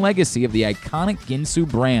enduring legacy of the iconic Ginsu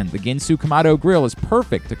brand. The Ginsu Kamado Grill is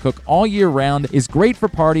perfect to cook all year round, is great for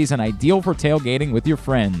parties, and ideal for tailgating with your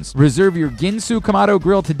friends. Reserve your Ginsu Kamado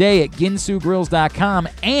Grill today at ginsugrills.com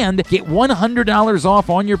and get $100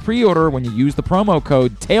 off on your pre-order when you use the promo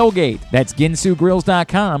code TAILGATE. That's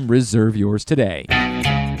ginsugrills.com. Reserve yours today.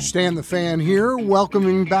 Stan the Fan here,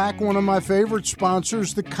 welcoming back one of my favorite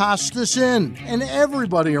sponsors, the Costas Inn. And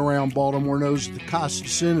everybody around Baltimore knows the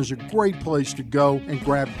Costas Inn is a great place to go and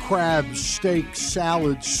grab crabs, steaks,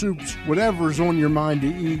 salads, soups, whatever's on your mind to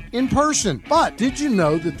eat in person. But did you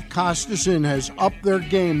know that the Costas Inn has upped their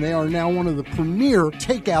game? They are now one of the premier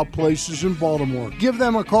takeout places in Baltimore. Give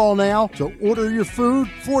them a call now to order your food,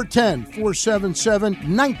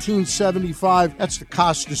 410-477-1975. That's the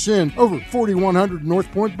Costas Inn, over 4100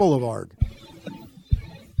 North Point Boulevard.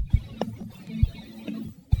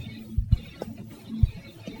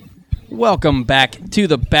 Welcome back to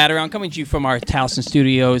the Batter Round, coming to you from our Towson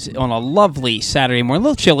studios on a lovely Saturday morning. A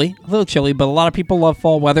little chilly, but a lot of people love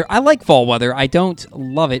fall weather. I like fall weather. I don't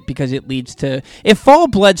love it because it leads to... If fall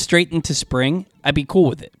bled straight into spring, I'd be cool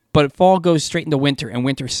with it. But if fall goes straight into winter, and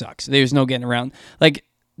winter sucks. There's no getting around. Like,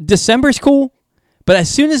 December's cool, but as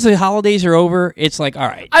soon as the holidays are over, it's like, all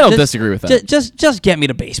right. I don't disagree with that. Just get me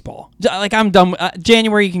to baseball. Like, I'm done.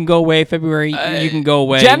 January, you can go away. February, you can go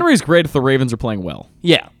away. January's great if the Ravens are playing well.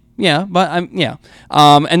 Yeah, but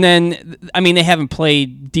and then they haven't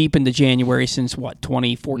played deep into January since what,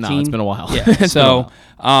 2014? No, it's been a while. Yeah. So,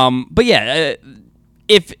 but yeah,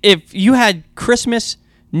 if you had Christmas,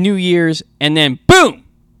 New Year's, and then boom,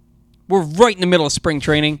 we're right in the middle of spring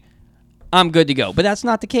training, I'm good to go. But that's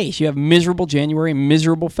not the case. You have miserable January,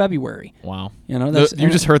 miserable February. Wow. You know, that's, you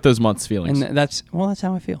just hurt those months' feelings. And that's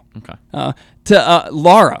how I feel. Okay. To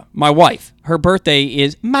Laura, my wife, her birthday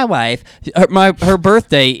is her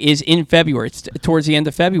birthday is in February. It's towards the end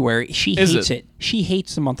of February. She hates it. She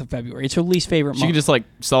hates the month of February. It's her least favorite month. She can just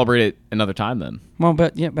celebrate it another time then. Well,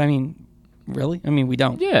 but yeah, really? We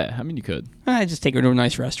don't. Yeah, you could. I just take her to a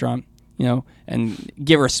nice restaurant, and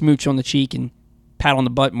give her a smooch on the cheek and pat on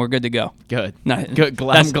the butt, and we're good to go. Good. Good.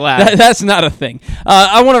 I'm glad. That's not a thing.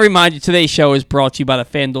 I want to remind you, today's show is brought to you by the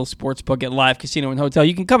FanDuel Sportsbook at Live Casino and Hotel.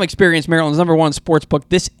 You can come experience Maryland's #1 sportsbook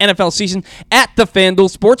this NFL season at the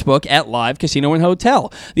FanDuel Sportsbook at Live Casino and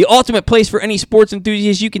Hotel. The ultimate place for any sports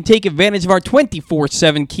enthusiast. You can take advantage of our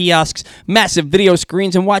 24/7 kiosks, massive video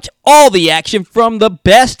screens, and watch all the action from the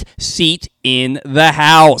best seat in the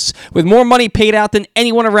house. With more money paid out than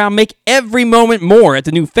anyone around, make every moment more at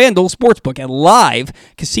the new FanDuel Sportsbook at Live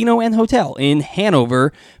Casino and Hotel in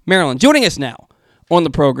Hanover, Maryland. Joining us now on the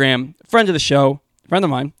program, friend of the show, friend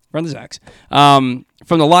of mine, friend of Zach's, from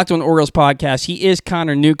the Locked On Orioles podcast, he is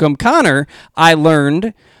Connor Newcomb. Connor, I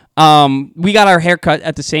learned, we got our haircut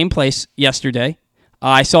at the same place yesterday.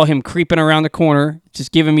 I saw him creeping around the corner,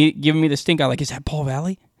 just giving me the stink eye, like, is that Paul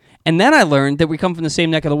Valley? And then I learned that we come from the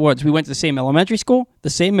same neck of the woods. We went to the same elementary school,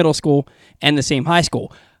 the same middle school, and the same high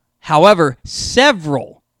school. However,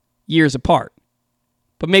 several years apart.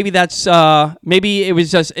 But maybe that's, maybe it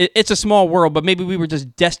was just, it's a small world, but maybe we were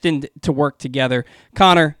just destined to work together.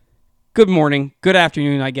 Connor, good morning, good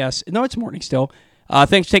afternoon, I guess. No, it's morning still.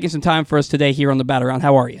 Thanks for taking some time for us today here on the Bat Around.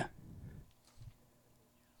 How are you?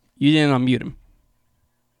 You didn't unmute him.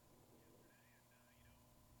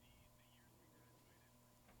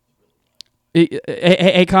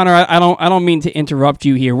 Hey, Connor, I don't mean to interrupt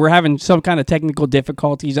you here. We're having some kind of technical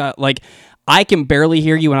difficulties. I can barely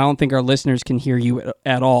hear you, and I don't think our listeners can hear you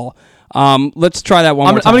at all. Let's try that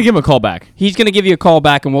one more time. I'm gonna give him a call back. He's gonna give you a call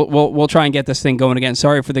back, and we'll try and get this thing going again.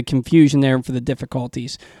 Sorry for the confusion there and for the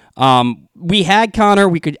difficulties. We had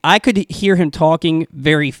Connor. I could hear him talking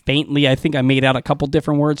very faintly. I think I made out a couple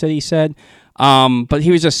different words that he said. But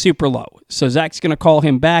he was just super low. So Zach's going to call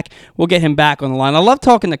him back. We'll get him back on the line. I love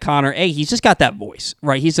talking to Connor. Hey, he's just got that voice,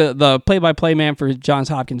 right? He's the play-by-play man for Johns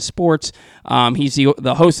Hopkins Sports. He's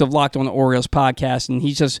the host of Locked On Orioles podcast, and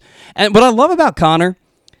he's just... And what I love about Connor,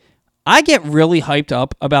 I get really hyped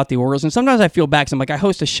up about the Orioles, and sometimes I feel bad because I'm like, I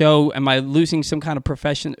host a show. Am I losing some kind of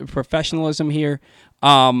professionalism here?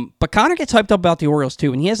 But Connor gets hyped up about the Orioles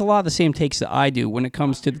too, and he has a lot of the same takes that I do when it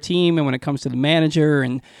comes to the team and when it comes to the manager.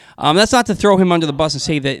 And that's not to throw him under the bus and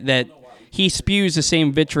say that he spews the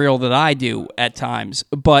same vitriol that I do at times,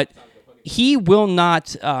 but he will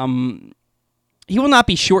not. He will not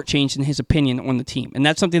be shortchanged in his opinion on the team, and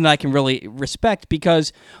that's something that I can really respect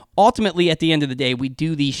because ultimately, at the end of the day, we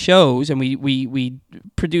do these shows and we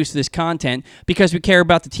produce this content because we care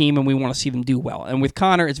about the team and we want to see them do well. And with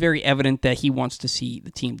Connor, it's very evident that he wants to see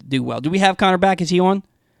the team do well. Do we have Connor back? Is he on?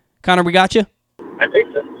 Connor, we got you? I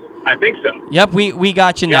think so. Yep, we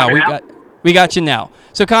got you now. We got you now.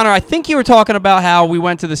 So, Connor, I think you were talking about how we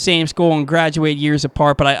went to the same school and graduated years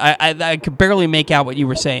apart, but I could barely make out what you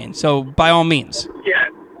were saying. So, by all means. Yeah.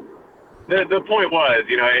 The point was,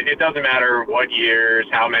 it doesn't matter what years,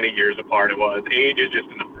 how many years apart it was. Age is just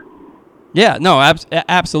a number. Yeah, no,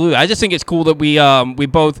 absolutely. I just think it's cool that we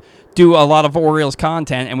both do a lot of Orioles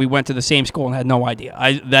content and we went to the same school and had no idea.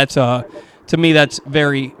 To me, that's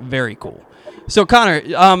very, very cool. So, Connor,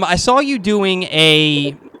 I saw you doing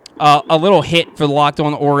a little hit for the Locked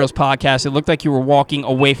On Orioles podcast. It looked like you were walking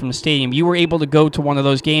away from the stadium. You were able to go to one of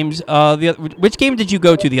those games. Which game did you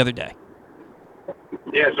go to the other day?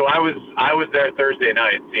 Yeah, so I was there Thursday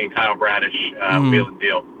night seeing Kyle Bradish wheel and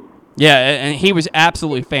deal. Yeah, and he was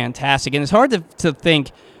absolutely fantastic. And it's hard to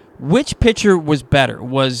think which pitcher was better.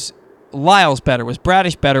 Was Lyles better? Was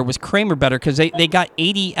Bradish better? Was Kramer better? Because they got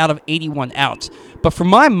 80 out of 81 outs. But for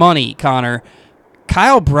my money, Connor,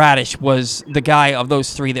 Kyle Bradish was the guy of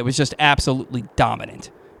those three that was just absolutely dominant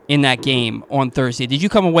in that game on Thursday. Did you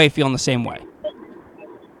come away feeling the same way?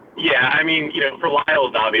 Yeah, I mean, for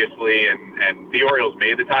Lyles, obviously, and the Orioles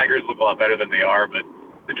made the Tigers look a lot better than they are, but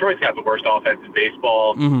Detroit's got the worst offense in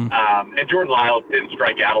baseball. Mm-hmm. And Jordan Lyles didn't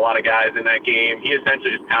strike out a lot of guys in that game. He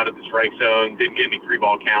essentially just pounded the strike zone, didn't get any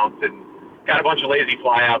 3-ball counts, and got a bunch of lazy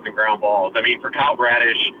flyouts and ground balls. I mean, for Kyle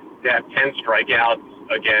Bradish to have 10 strikeouts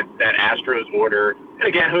against that Astros order, and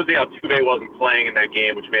again, Jose Altuve wasn't playing in that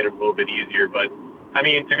game, which made it a little bit easier, but I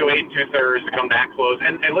mean, to go 8 2/3, to come that close,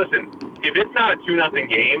 and listen, if it's not a 2-0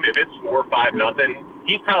 game, if it's 4 or 5-0,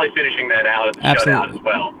 he's probably finishing that out as a shutout as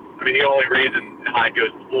well. I mean, the only reason Hyde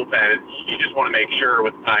goes to the bullpen is you just want to make sure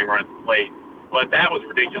with the tying run at the plate. But that was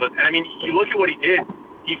ridiculous. And I mean, you look at what he did.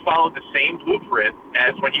 He followed the same blueprint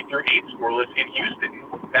as when he threw 8 scoreless in Houston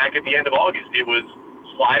back at the end of August. It was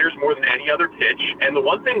sliders more than any other pitch. And the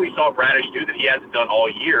one thing we saw Bradish do that he hasn't done all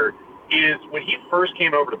year is when he first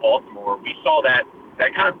came over to Baltimore, we saw that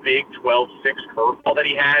kind of big 12-6 curveball that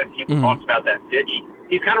he had. People talked about that pitch.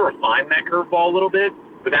 He's kind of refined that curveball a little bit,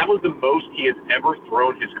 but that was the most he has ever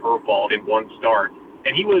thrown his curveball in one start.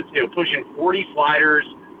 And he was pushing 40 sliders,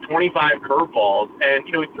 25 curveballs, and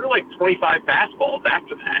he threw like 25 fastballs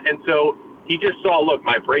after that. And so he just saw, look,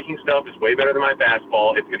 my breaking stuff is way better than my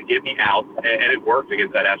fastball. It's going to get me out, and it worked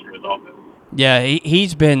against that Astros offense. Yeah,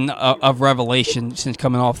 he's been a revelation since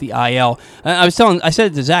coming off the IL. I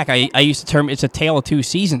said it to Zach, I used the term, it's a tale of two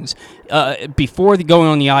seasons. Before going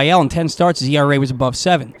on the IL in 10 starts, his ERA was above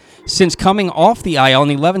 7. Since coming off the IL in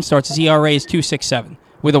 11 starts, his ERA is 2.67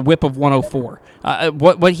 with a whip of 104.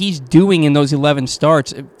 What he's doing in those 11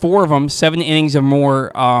 starts, 4 of them, 7 innings or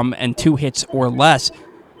more, and 2 hits or less,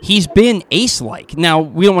 he's been ace-like. Now,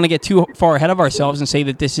 we don't want to get too far ahead of ourselves and say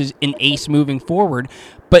that this is an ace moving forward,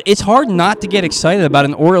 but it's hard not to get excited about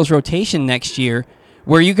an Orioles rotation next year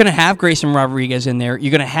where you're going to have Grayson Rodriguez in there, you're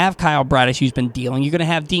going to have Kyle Bradish, who's been dealing, you're going to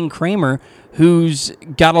have Dean Kramer, who's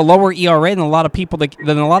got a lower ERA than a lot of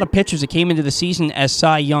pitchers that came into the season as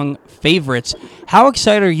Cy Young favorites. How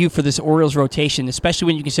excited are you for this Orioles rotation, especially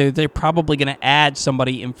when you consider they're probably going to add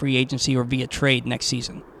somebody in free agency or via trade next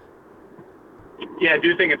season? Yeah, I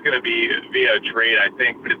do think it's going to be via trade, I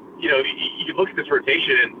think. But, you look at this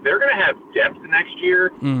rotation, and they're going to have depth next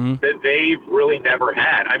year that they've really never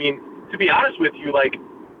had. I mean, to be honest with you,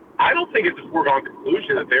 I don't think it's a foregone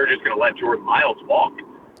conclusion that they're just going to let Jordan Lyles walk.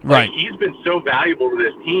 Right. He's been so valuable to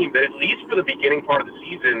this team that at least for the beginning part of the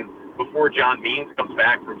season, before John Means comes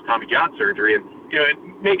back from Tommy John surgery,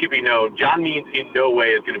 and make it be known, John Means in no way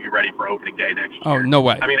is going to be ready for opening day next year. Oh, no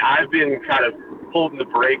way. I mean, I've been kind of holding the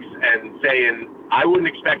brakes and saying I wouldn't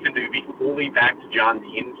expect him to be fully back to John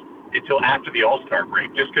Means until after the All-Star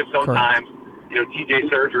break, just because sometimes, TJ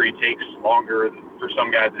surgery takes longer for some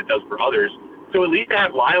guys than it does for others. So at least to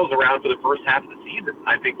have Lyles around for the first half of the season,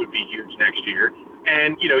 I think would be huge next year.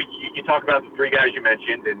 And, you talk about the 3 guys you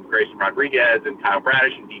mentioned, and Grayson Rodriguez and Kyle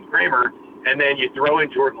Bradish and Dean Kramer, and then you throw in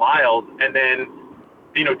Jordan Lyles, and then,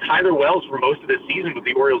 Tyler Wells for most of this season was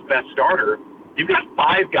the Orioles' best starter. You've got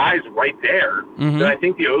 5 guys right there that I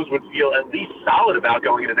think the O's would feel at least solid about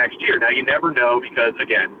going into next year. Now, you never know because,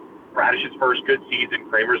 again, Bradish's first good season,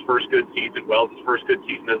 Kramer's first good season, Wells' first good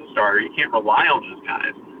season as a starter. You can't rely on those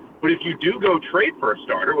guys. But if you do go trade for a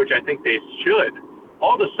starter, which I think they should,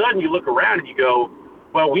 all of a sudden you look around and you go,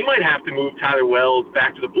 well, we might have to move Tyler Wells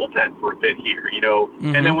back to the bullpen for a bit here,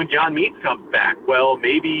 And then when John Means comes back, well,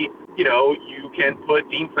 maybe, you can put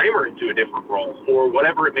Dean Kramer into a different role or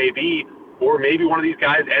whatever it may be. Or maybe one of these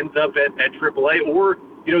guys ends up at AAA. Or,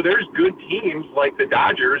 there's good teams like the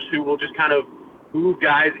Dodgers who will just kind of move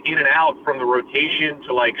guys in and out from the rotation to,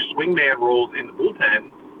 swingman roles in the bullpen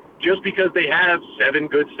just because they have 7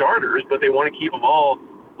 good starters, but they want to keep them all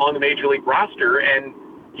on the Major League roster. And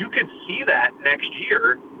you could see that next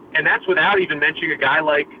year. And that's without even mentioning a guy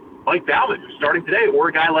like Mike Baumann, who's starting today, or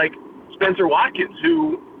a guy like Spencer Watkins,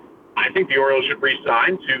 who I think the Orioles should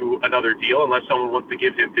re-sign to another deal unless someone wants to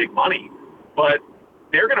give him big money. But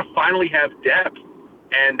they're going to finally have depth,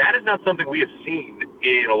 and that is not something we have seen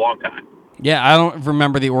in a long time. Yeah, I don't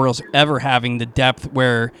remember the Orioles ever having the depth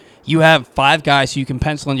where you have 5 guys who you can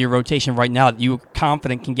pencil into your rotation right now that you're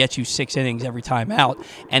confident can get you 6 innings every time out.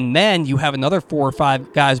 And then you have another 4 or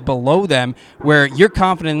 5 guys below them where you're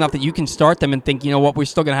confident enough that you can start them and think, you know what, we're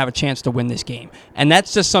still going to have a chance to win this game. And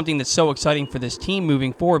that's just something that's so exciting for this team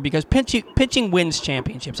moving forward because pitching wins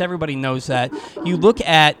championships. Everybody knows that. You look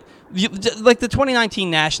at like the 2019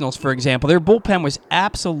 Nationals, for example, their bullpen was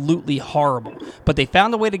absolutely horrible, but they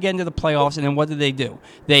found a way to get into the playoffs, and then what did they do?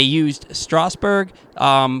 They used Strasburg,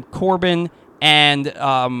 Corbin, and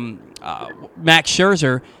Max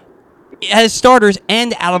Scherzer as starters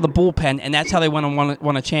and out of the bullpen, and that's how they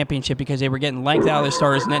won a championship, because they were getting length out of their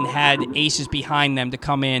starters and then had aces behind them to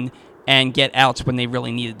come in and get outs when they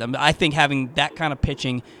really needed them. I think having that kind of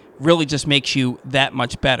pitching really just makes you that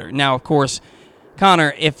much better. Now, of course,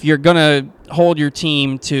 Connor, if you're going to hold a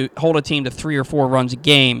team to 3 or 4 runs a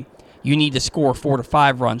game, you need to score 4 to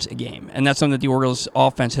 5 runs a game, and that's something that the Orioles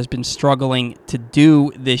offense has been struggling to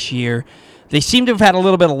do this year. They seem to have had a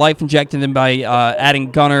little bit of life injected in by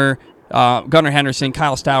adding Gunnar Henderson,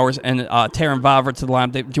 Kyle Stowers, and Taron Vavra to the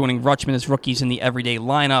lineup, joining Rutschman as rookies in the everyday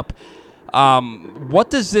lineup. What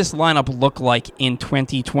does this lineup look like in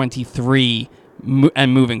 2023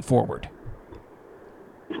 and moving forward?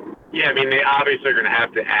 Yeah, I mean, they obviously are going to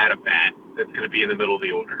have to add a bat that's going to be in the middle of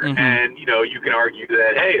the order. Mm-hmm. And, you can argue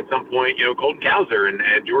that, hey, at some point, Colton Cowser and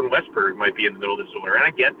Jordan Westberg might be in the middle of this order, and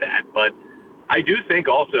I get that. But I do think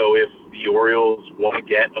also if the Orioles want to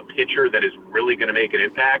get a pitcher that is really going to make an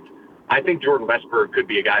impact, I think Jordan Westberg could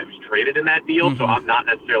be a guy who's traded in that deal, so I'm not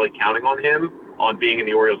necessarily counting on him on being in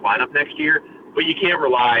the Orioles lineup next year. But you can't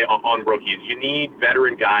rely on rookies. You need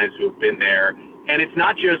veteran guys who have been there. And it's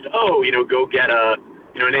not just, go get a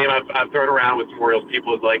name I've thrown around with some Orioles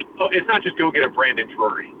people is like, it's not just go get a Brandon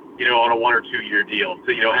Drury, on a 1 or 2 year deal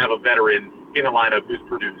to, have a veteran in the lineup who's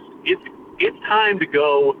produced. It's time to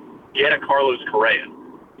go get a Carlos Correa,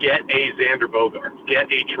 get a Xander Bogaerts,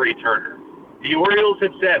 get a Trey Turner. The Orioles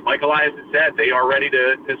have said, Mike Elias has said, they are ready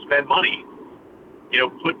to spend money.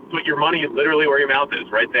 Put your money literally where your mouth is,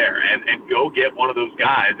 right there, and go get one of those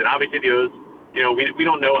guys. And obviously those, we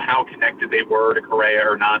don't know how connected they were to Correa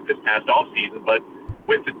or not this past offseason, but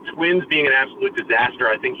with the Twins being an absolute disaster,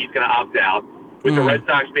 I think he's going to opt out. With the Red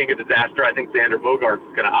Sox being a disaster, I think Xander Bogaerts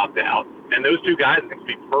is going to opt out. And those two guys I think would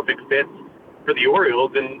be perfect fits for the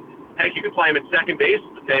Orioles. And heck, you can play him at second base,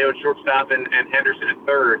 Mateo at shortstop, and Henderson at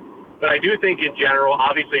third. But I do think in general,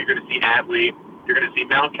 obviously you're going to see Adley, you're going to see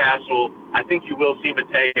Mountcastle. I think you will see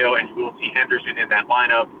Mateo and you will see Henderson in that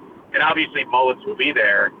lineup. And obviously Mullins will be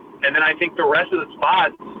there. And then I think the rest of the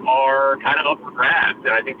spots are kind of up for grabs. And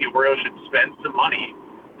I think the Orioles should spend some money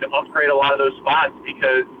to upgrade a lot of those spots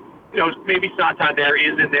because, maybe Santander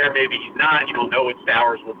is in there, maybe he's not. You don't know what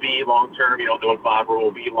Stowers will be long-term. You don't know what Vavra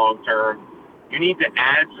will be long-term. You need to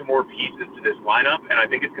add some more pieces to this lineup, and I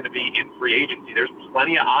think it's going to be in free agency. There's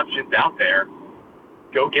plenty of options out there.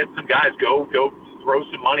 Go get some guys. Go throw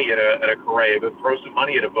some money at a Correa. Go throw some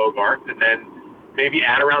money at a Bogaerts, and then maybe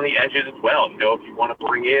add around the edges as well. If you want to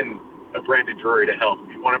bring in a Brandon Drury to help,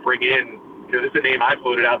 if you want to bring in, this is a name I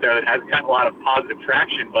floated out there that hasn't gotten a lot of positive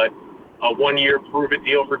traction, but a 1-year prove-it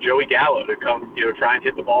deal for Joey Gallo to come, try and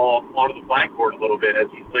hit the ball onto the flag court a little bit as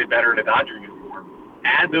he's played better in a Dodger uniform.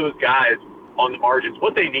 Add those guys on the margins.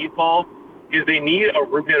 What they need, Paul, is they need a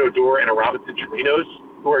Ruben Odor and a Robinson Chirinos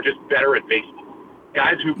who are just better at baseball.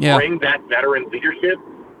 Guys who bring that veteran leadership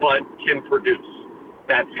but can produce.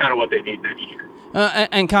 That's kind of what they need next year.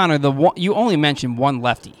 And Connor, you only mentioned one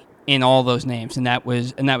lefty in all those names, and that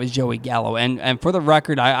was Joey Gallo. And for the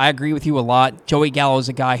record, I agree with you a lot. Joey Gallo is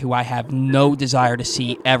a guy who I have no desire to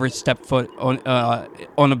see ever step foot on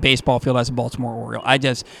a baseball field as a Baltimore Oriole.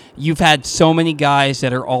 You've had so many guys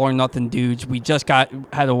that are all or nothing dudes. We just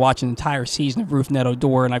had to watch an entire season of Rougned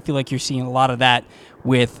Odor, and I feel like you're seeing a lot of that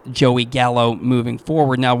with Joey Gallo moving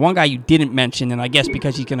forward. Now, one guy you didn't mention, and I guess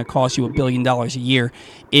because he's going to cost you $1 billion a year,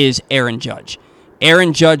 is Aaron Judge.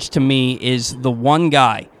 Aaron Judge, to me, is the one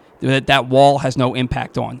guy that wall has no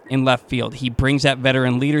impact on in left field. He brings that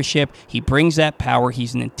veteran leadership. He brings that power.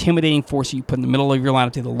 He's an intimidating force that you put in the middle of your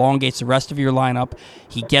lineup that elongates the rest of your lineup.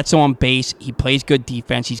 He gets on base. He plays good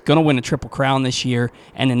defense. He's going to win a Triple Crown this year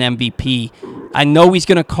and an MVP. I know he's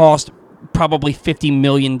going to cost probably $50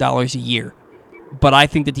 million a year, but I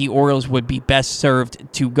think that the Orioles would be best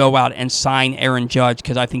served to go out and sign Aaron Judge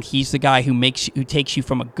because I think he's the guy who takes you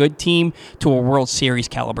from a good team to a World Series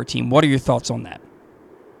caliber team. What are your thoughts on that?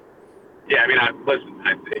 Yeah, I mean,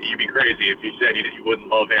 you'd be crazy if you said you wouldn't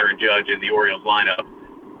love Aaron Judge in the Orioles lineup.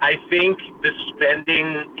 I think the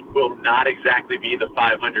spending will not exactly be the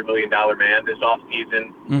 $500 million man this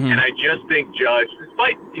offseason. And I just think Judge,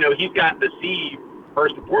 despite, he's got to see,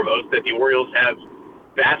 first and foremost, that the Orioles have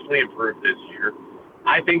vastly improved this year.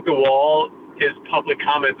 I think the wall, his public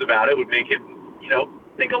comments about it would make him,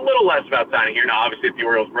 think a little less about signing here. Now, obviously, if the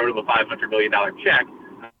Orioles wrote him a $500 million check,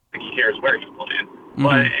 I think he cares where he's playing.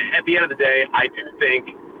 But at the end of the day, I do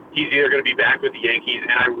think he's either going to be back with the Yankees, and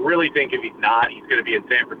I really think if he's not, he's going to be in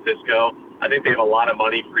San Francisco. I think they have a lot of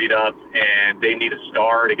money freed up, and they need a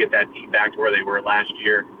star to get that team back to where they were last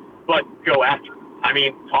year. But go after him. I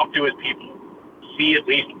mean, talk to his people. See at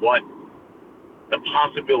least what the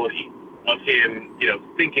possibility of him,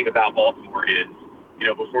 thinking about Baltimore is.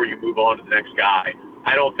 before you move on to the next guy.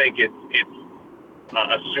 I don't think it's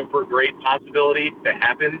a super great possibility to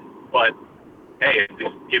happen, but hey,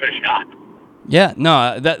 just give it a shot. Yeah,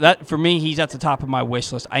 no, that for me, he's at the top of my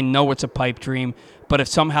wish list. I know it's a pipe dream, but if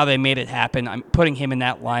somehow they made it happen, I'm putting him in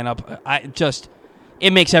that lineup.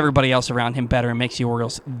 It makes everybody else around him better. It makes the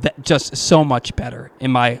Orioles just so much better,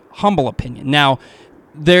 in my humble opinion. Now,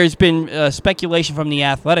 there's been speculation from The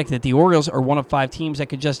Athletic that the Orioles are one of 5 teams that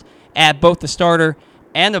could just add both the starter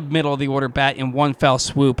and a middle-of-the-order bat in one fell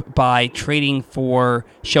swoop by trading for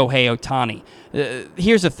Shohei Ohtani.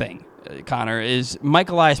 Here's the thing, Connor, is Mike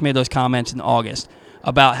Elias made those comments in August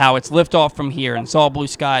about how it's liftoff from here and it's all blue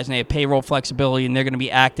skies and they have payroll flexibility and they're going to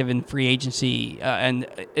be active in free agency and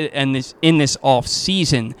this off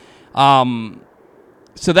season.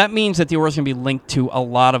 So that means that the Orioles are going to be linked to a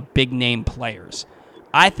lot of big-name players.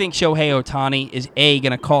 I think Shohei Ohtani is,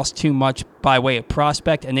 going to cost too much by way of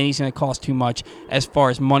prospect, and then he's going to cost too much as far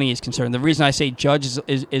as money is concerned. The reason I say Judge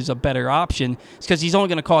is a better option is because he's only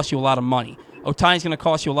going to cost you a lot of money. Ohtani's going to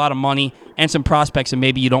cost you a lot of money and some prospects that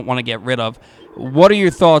maybe you don't want to get rid of. What are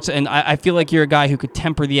your thoughts? And I feel like you're a guy who could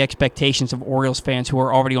temper the expectations of Orioles fans who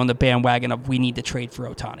are already on the bandwagon of we need to trade for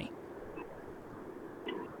Ohtani.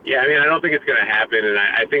 Yeah, I mean, I don't think it's going to happen, and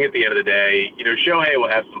I think at the end of the day, Shohei will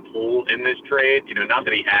have some pull in this trade. Not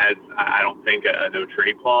that he has, I don't think, a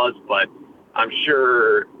no-trade clause, but I'm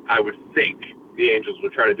sure I would think the Angels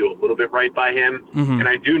would try to do a little bit right by him. Mm-hmm. And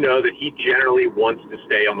I do know that he generally wants to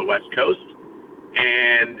stay on the West Coast,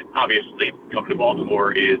 and obviously coming to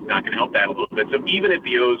Baltimore is not going to help that a little bit. So even if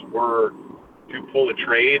the O's were to pull a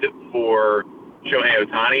trade for Shohei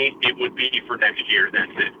Ohtani, it would be for next year.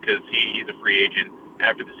 That's it, because he's a free agent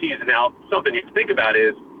after the season. Now, something you think about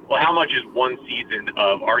is, well, how much is one season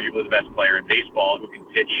of arguably the best player in baseball who can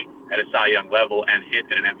pitch at a Cy Young level and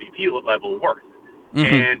hit at an MVP level worth?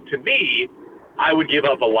 Mm-hmm. And to me, I would give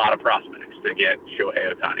up a lot of prospects to get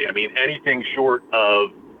Shohei Ohtani. I mean, anything short of,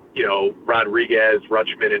 Rodriguez,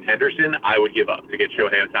 Rutschman, and Henderson, I would give up to get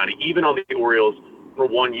Shohei Ohtani, even on the Orioles for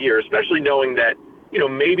 1 year, especially knowing that,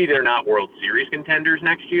 maybe they're not World Series contenders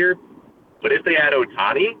next year. But if they add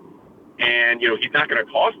Ohtani, and, he's not going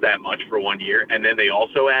to cost that much for 1 year, and then they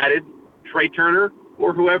also added Trey Turner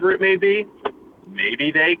or whoever it may be,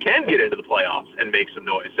 maybe they can get into the playoffs and make some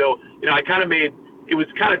noise. So, I kind of it was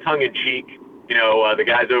kind of tongue-in-cheek. The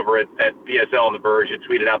guys over at BSL on the Verge had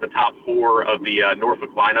tweeted out the top 4 of the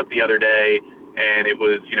Norfolk lineup the other day, and it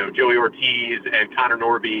was, Joey Ortiz and Connor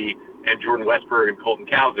Norby and Jordan Westberg and Colton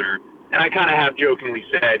Cowser. And I kind of have jokingly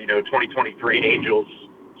said, 2023 Angels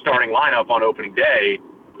starting lineup on opening day.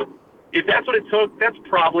 If that's what it took, that's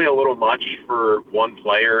probably a little much for one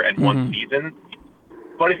player and one season.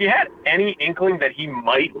 But if you had any inkling that he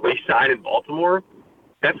might re-sign in Baltimore,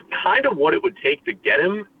 that's kind of what it would take to get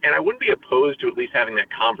him. And I wouldn't be opposed to at least having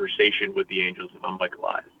that conversation with the Angels if I'm Mike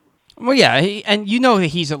Elias. Well, yeah, and that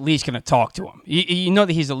he's at least going to talk to him. You know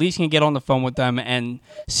that he's at least going to get on the phone with them and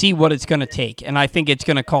see what it's going to take. And I think it's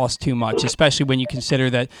going to cost too much, especially when you consider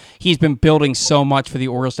that he's been building so much for the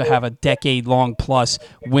Orioles to have a decade-long plus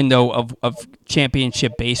window of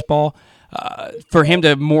championship baseball. For him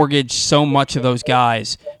to mortgage so much of those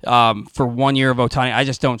guys for 1 year of Ohtani, I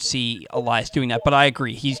just don't see Elias doing that. But I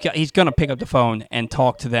agree. He's going to pick up the phone and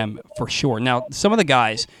talk to them for sure. Now, some of the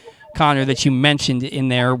guys, Connor, that you mentioned in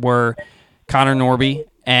there were Connor Norby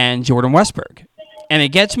and Jordan Westberg. And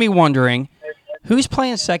it gets me wondering, who's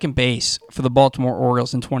playing second base for the Baltimore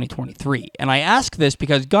Orioles in 2023? And I ask this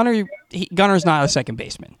because Gunner's not a second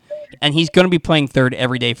baseman, and he's going to be playing third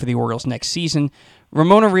every day for the Orioles next season.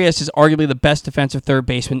 Ramon Arias is arguably the best defensive third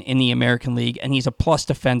baseman in the American League, and he's a plus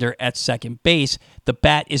defender at second base. The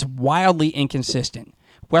bat is wildly inconsistent.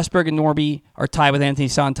 Westberg and Norby are tied with Anthony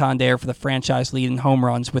Santander for the franchise lead in home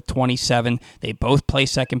runs with 27. They both play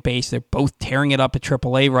second base. They're both tearing it up at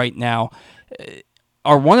AAA right now.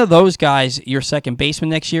 Are one of those guys your second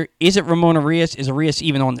baseman next year? Is it Ramon Arias? Is Arias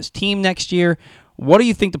even on this team next year? What do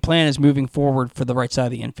you think the plan is moving forward for the right side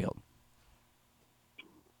of the infield?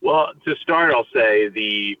 Well, to start, I'll say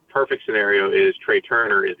the perfect scenario is Trey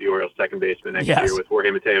Turner is the Orioles' second baseman next year with Jorge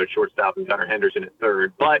Mateo at shortstop and Gunnar Henderson at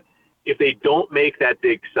third. But if they don't make that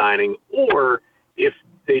big signing, or if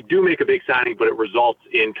they do make a big signing but it results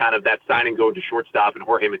in kind of that signing going to shortstop and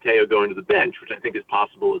Jorge Mateo going to the bench, which I think is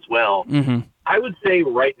possible as well, I would say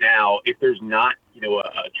right now, if there's not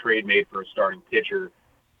a trade made for a starting pitcher,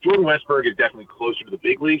 Jordan Westberg is definitely closer to the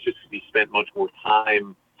big leagues just because he spent much more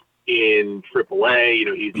time in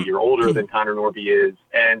AAA. He's a year older than Connor Norby is,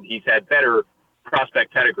 and he's had better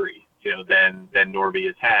prospect pedigree, than Norby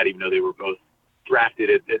has had, even though they were both drafted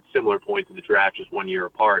at similar points in the draft, just 1 year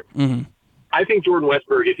apart. I think Jordan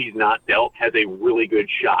Westburg, if he's not dealt, has a really good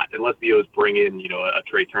shot, unless the O's bring in, a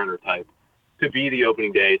Trey Turner type, to be the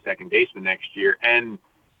opening day second baseman next year. And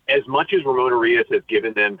as much as Ramon Arias has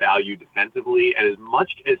given them value defensively, and as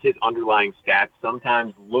much as his underlying stats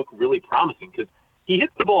sometimes look really promising, because he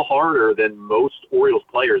hits the ball harder than most Orioles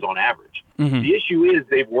players on average. Mm-hmm. The issue is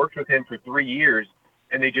they've worked with him for 3 years,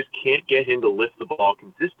 and they just can't get him to lift the ball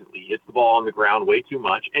consistently. He hits the ball on the ground way too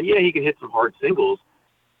much. And, yeah, he can hit some hard singles,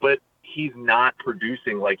 but he's not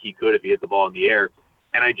producing like he could if he hit the ball in the air.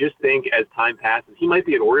 And I just think as time passes, he might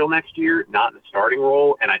be an Oriole next year, not in the starting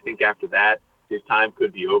role, and I think after that, his time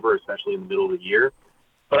could be over, especially in the middle of the year.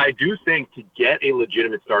 But I do think to get a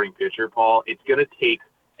legitimate starting pitcher, Paul, it's going to take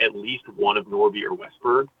at least one of Norby or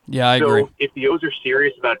Westburg. Yeah, I agree. So if the O's are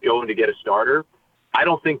serious about going to get a starter, I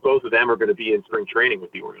don't think both of them are going to be in spring training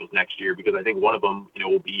with the Orioles next year, because I think one of them,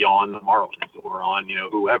 will be on the Marlins or on,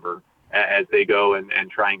 whoever as they go and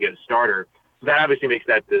try and get a starter. So that obviously makes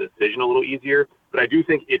that decision a little easier. But I do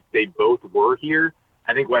think if they both were here,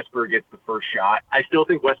 I think Westburg gets the first shot. I still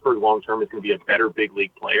think Westburg long-term is going to be a better big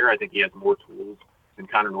league player. I think he has more tools than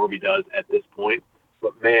Connor Norby does at this point.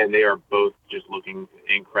 But, man, they are both just looking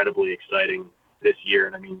incredibly exciting this year.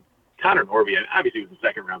 And, I mean, Connor Norby, obviously, was a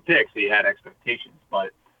second-round pick, so he had expectations. But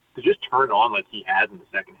to just turn on like he has in the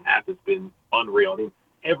second half has been unreal. I mean,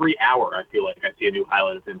 every hour I feel like I see a new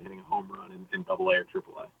highlight of him hitting a home run in AA or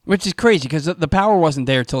AAA. Which is crazy, because the power wasn't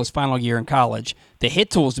there until his final year in college. The hit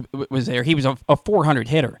tools was there. He was a 400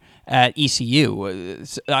 hitter at ECU.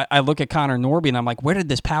 I look at Connor Norby, and I'm like, where did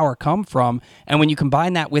this power come from? And when you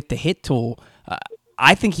combine that with the hit tool,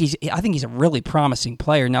 I think he's a really promising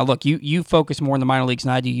player. Now, look, you focus more in the minor leagues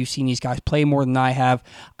than I do. You've seen these guys play more than I have.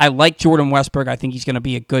 I like Jordan Westburg. I think he's going to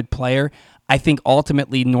be a good player. I think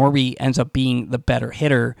ultimately Norby ends up being the better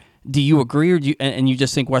hitter. Do you agree, or and you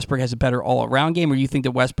just think Westburg has a better all-around game, or do you think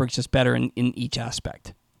that Westburg's just better in each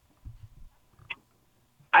aspect?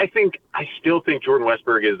 I still think Jordan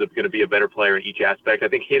Westburg is going to be a better player in each aspect. I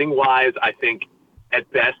think hitting-wise, I think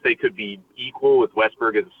at best they could be equal, with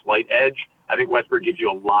Westburg as a slight edge. I think Westburg gives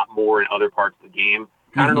you a lot more in other parts of the game.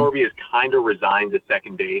 Connor Norby is kind of resigned to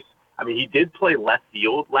second base. I mean, he did play left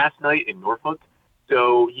field last night in Norfolk,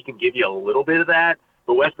 so he can give you a little bit of that.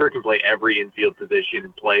 But Westburg can play every infield position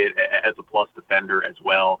and play it as a plus defender as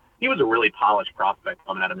well. He was a really polished prospect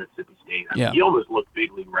coming out of Mississippi State. I mean, he almost looked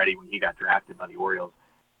big league ready when he got drafted by the Orioles.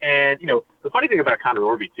 And, the funny thing about Connor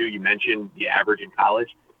Norby, too, you mentioned the average in college.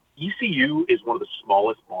 ECU is one of the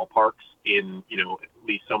smallest ballparks in, at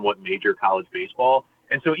least somewhat major college baseball.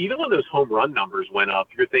 And so even when those home run numbers went up,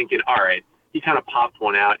 you're thinking, all right, he kind of popped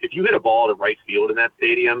one out. If you hit a ball to right field in that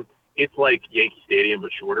stadium, it's like Yankee Stadium,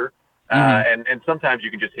 but shorter. And sometimes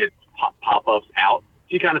you can just hit pop-ups out. So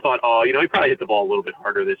you kind of thought, he probably hit the ball a little bit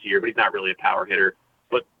harder this year, but he's not really a power hitter.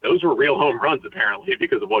 But those were real home runs, apparently,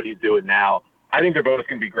 because of what he's doing now. I think they're both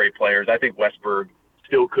going to be great players. I think Westburg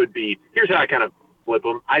still could be. Here's how I kind of flip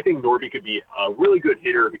them. I think Norby could be a really good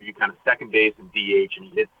hitter if you kind of second base and DH, and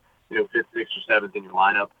he hits, 5th, 6th, or 7th in your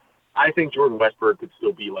lineup. I think Jordan Westburg could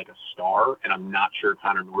still be like a star, and I'm not sure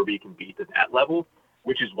Connor Norby can be to that level,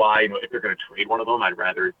 which is why, if they're going to trade one of them, I'd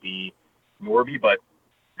rather it be Norby. But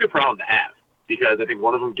good problem to have, because I think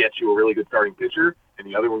one of them gets you a really good starting pitcher, and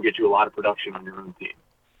the other one gets you a lot of production on your own team.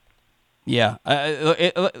 Yeah,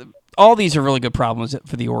 all these are really good problems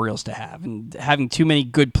for the Orioles to have, and having too many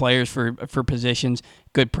good players for positions,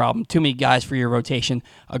 good problem. Too many guys for your rotation,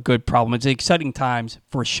 a good problem. It's exciting times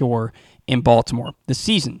for sure in Baltimore. The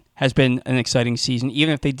season has been an exciting season,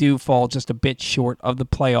 even if they do fall just a bit short of the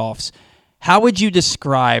playoffs. How would you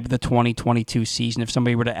describe the 2022 season if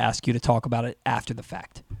somebody were to ask you to talk about it after the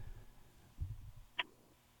fact?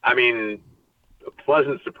 I mean, a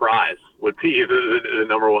pleasant surprise would be the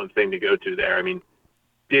number one thing to go to there. I mean,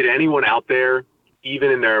 did anyone out there,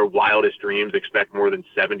 even in their wildest dreams, expect more than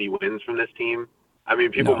 70 wins from this team? I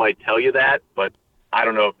mean, people might tell you that, but I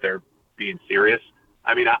don't know if they're being serious.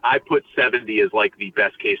 I mean, I put 70 as like the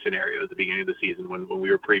best case scenario at the beginning of the season when we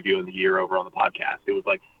were previewing the year over on the podcast. It was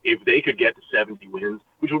like, if they could get to 70 wins,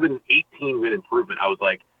 which would have been an 18-win improvement, I was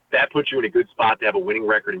like, that puts you in a good spot to have a winning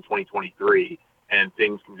record in 2023, and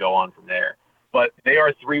things can go on from there. But they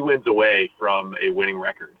are 3 wins away from a winning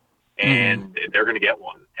record, and they're going to get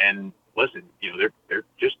one. And listen, they're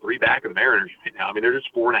just 3 back of the Mariners right now. I mean, they're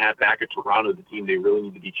just 4.5 back of Toronto, the team they really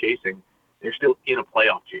need to be chasing. They're still in a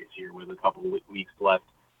playoff chase here with a couple of weeks left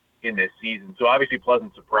in this season. So obviously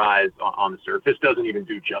pleasant surprise on the surface. Doesn't even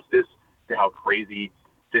do justice to how crazy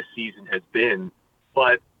this season has been.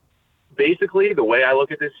 But basically the way I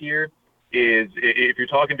look at this year is, if you're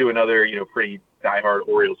talking to another, pretty diehard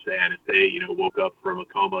Orioles fan, if they, woke up from a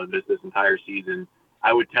coma and missed this entire season,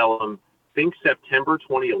 I would tell them think September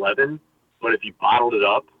 2011, but if you bottled it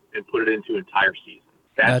up and put it into entire season.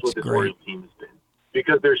 That's what this great. Orioles team has been.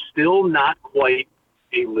 Because they're still not quite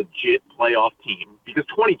a legit playoff team. Because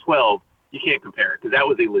 2012, you can't compare it, because that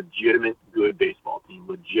was a legitimate good baseball team,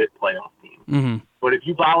 legit playoff team. Mm-hmm. But if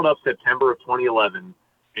you bottled up September of 2011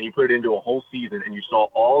 and you put it into a whole season and you saw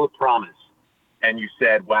all the promise and you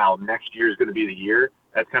said, wow, next year is going to be the year,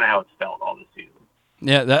 that's kind of how it's felt all this season.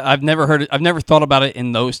 Yeah, I've never thought about it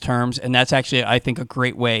in those terms, and that's actually, I think, a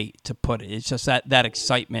great way to put it. It's just that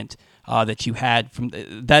excitement that you had from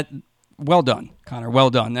that. Well done, Connor. Well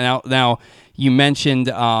done. Now you mentioned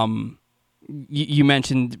you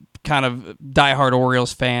mentioned kind of diehard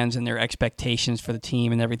Orioles fans and their expectations for the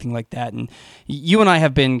team and everything like that. And you and I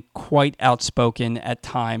have been quite outspoken at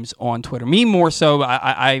times on Twitter. Me more so.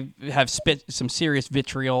 I have spit some serious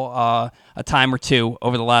vitriol a time or two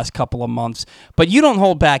over the last couple of months. But you don't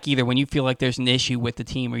hold back either when you feel like there's an issue with the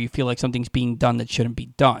team or you feel like something's being done that shouldn't be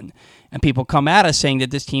done. And people come at us saying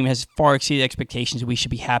that this team has far exceeded expectations and we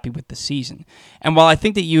should be happy with the season. And while I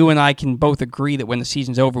think that you and I can both agree that when the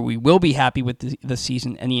season's over, we will be happy with the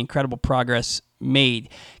season and the incredible progress made,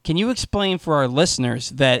 can you explain for our listeners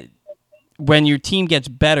that when your team gets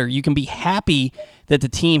better, you can be happy that the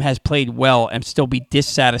team has played well and still be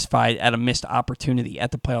dissatisfied at a missed opportunity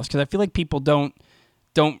at the playoffs? Because I feel like people don't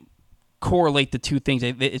correlate the two things.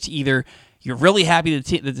 It's either you're really happy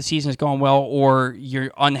that the season is going well, or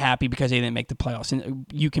you're unhappy because they didn't make the playoffs, and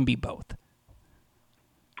you can be both.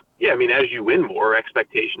 Yeah, I mean, as you win more,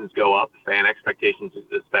 expectations go up. Fan expectations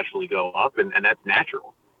especially go up, and that's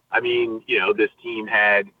natural. I mean, this team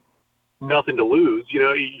had nothing to lose.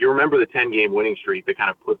 You remember the 10-game winning streak that kind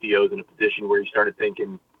of put the O's in a position where you started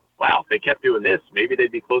thinking, wow, if they kept doing this, maybe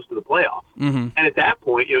they'd be close to the playoffs. Mm-hmm. And at that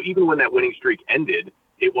point, even when that winning streak ended,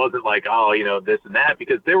 it wasn't like, this and that,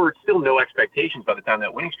 because there were still no expectations by the time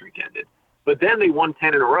that winning streak ended. But then they won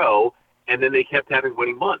 10 in a row, and then they kept having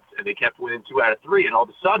winning months, and they kept winning 2 out of 3, and all of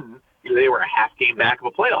a sudden, they were a half game back of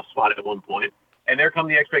a playoff spot at one point, and there come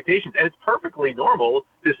the expectations. And it's perfectly normal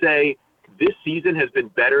to say this season has been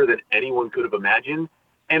better than anyone could have imagined,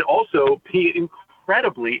 and also be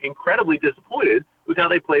incredibly, incredibly disappointed with how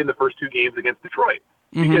they played in the first 2 games against Detroit.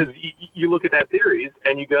 Mm-hmm. Because you look at that series,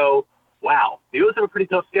 and you go, wow, the O's have a pretty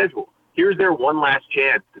tough schedule. Here's their one last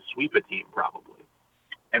chance to sweep a team, probably.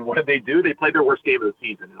 And what did they do? They played their worst game of the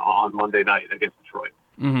season on Monday night against Detroit.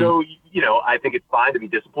 Mm-hmm. So, I think it's fine to be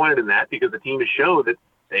disappointed in that because the team has shown that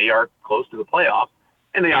they are close to the playoffs,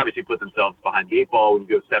 and they obviously put themselves behind the 8 ball when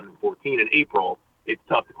you go 7-14 in April. It's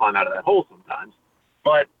tough to climb out of that hole sometimes,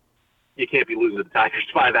 but you can't be losing to the Tigers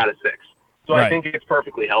 5 out of 6. So Right. I think it's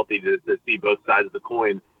perfectly healthy to see both sides of the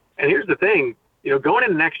coin. And here's the thing, going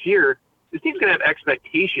into next year, this team's going to have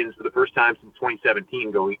expectations for the first time since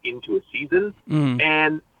 2017 going into a season. Mm-hmm.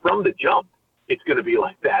 And from the jump, it's going to be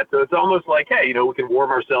like that. So it's almost like, hey, we can warm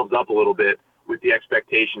ourselves up a little bit with the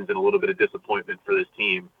expectations and a little bit of disappointment for this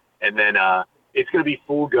team. And then it's going to be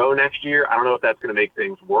full go next year. I don't know if that's going to make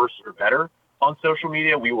things worse or better on social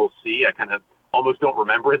media. We will see. I kind of almost don't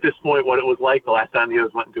remember at this point what it was like the last time the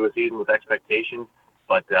O's went into a season with expectations.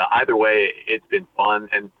 But either way, it's been fun.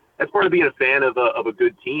 And that's part of being a fan of a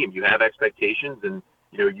good team. You have expectations, and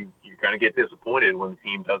you're going to get disappointed when the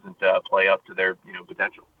team doesn't play up to their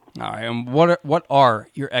potential. All right, and what are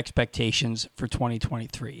your expectations for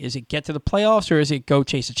 2023? Is it get to the playoffs, or is it go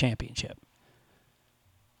chase a championship?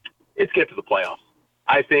 It's get to the playoffs.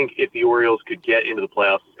 I think if the Orioles could get into the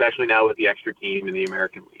playoffs, especially now with the extra team in the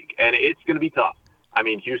American League, and it's going to be tough. I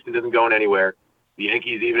mean, Houston isn't going anywhere. The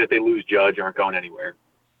Yankees, even if they lose Judge, aren't going anywhere.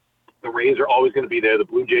 The Rays are always going to be there. The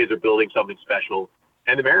Blue Jays are building something special,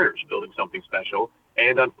 and the Mariners are building something special.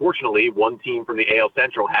 And unfortunately, one team from the AL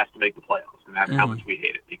Central has to make the playoffs, no matter how much we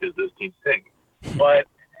hate it, because those teams stink. But,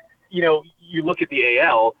 you look at the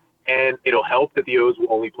AL, and it'll help that the O's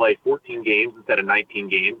will only play 14 games instead of 19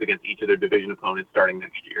 games against each of their division opponents starting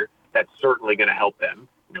next year. That's certainly going to help them.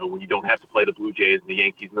 When you don't have to play the Blue Jays and the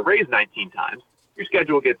Yankees and the Rays 19 times, your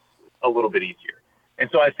schedule gets a little bit easier. And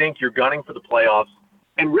so I think you're gunning for the playoffs.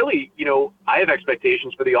 And really, I have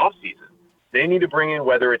expectations for the offseason. They need to bring in,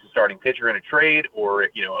 whether it's a starting pitcher in a trade or,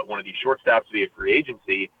 one of these shortstops via free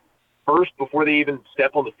agency, first before they even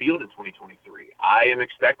step on the field in 2023. I am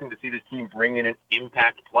expecting to see this team bring in an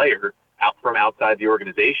impact player out from outside the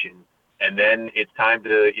organization. And then it's time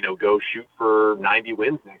to, go shoot for 90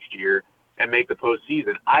 wins next year and make the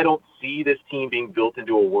postseason. I don't see this team being built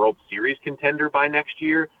into a World Series contender by next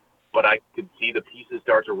year, but I could see the pieces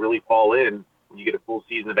start to really fall in. When you get a full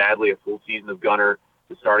season of Adley, a full season of Gunnar,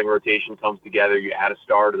 the starting rotation comes together, you add a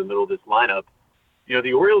star to the middle of this lineup.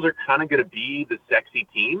 The Orioles are kind of going to be the sexy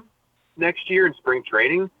team next year in spring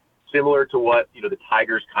training. similar to what, the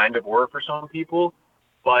Tigers kind of were for some people,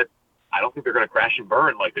 but I don't think they're going to crash and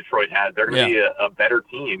burn like Detroit has. They're going to be a better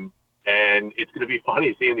team, and it's going to be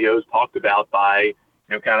funny seeing the O's talked about by,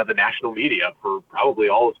 kind of the national media for probably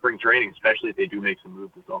all of spring training, especially if they do make some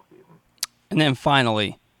moves this offseason. And then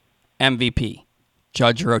finally, MVP,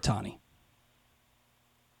 Judge or Ohtani?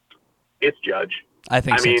 It's Judge. I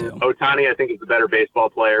think so too. Ohtani, I think, is a better baseball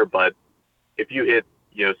player, but if you hit,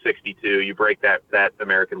 62, you break that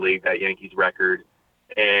American League, that Yankees record,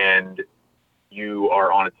 and you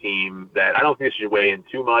are on a team that I don't think this should weigh in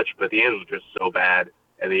too much, but the Angels are just so bad,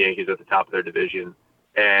 and the Yankees are at the top of their division.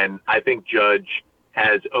 And I think Judge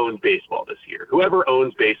has owned baseball this year. Whoever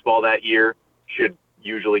owns baseball that year should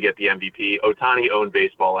usually get the MVP. Ohtani owned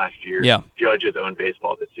baseball last year. Yeah. Judge has owned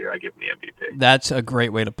baseball this year. I give him the MVP. That's a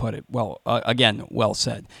great way to put it. Well, again, well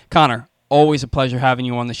said. Connor, always a pleasure having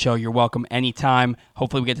you on the show. You're welcome anytime.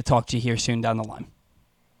 Hopefully we get to talk to you here soon down the line.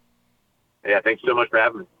 Yeah, thanks so much for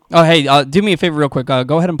having me. Oh, hey, do me a favor real quick.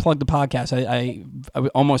 Go ahead and plug the podcast. I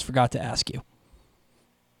almost forgot to ask you.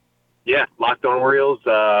 Yeah, Locked On Orioles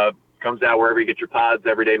comes out wherever you get your pods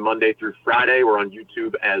every day, Monday through Friday. We're on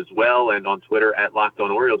YouTube as well and on Twitter at Locked On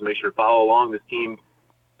Orioles. Make sure to follow along. This team,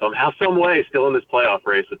 somehow, some way, is still in this playoff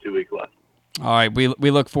race with 2 weeks left. All right, we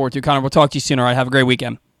look forward to it. Connor, we'll talk to you soon. All right, have a great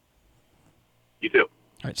weekend. You too.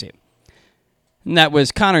 All right, see you. And that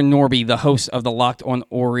was Connor Norby, the host of the Locked On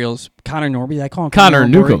Orioles. Connor Norby? Did I call him Connor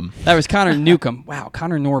Newcomb. That was Connor Newcomb. Wow,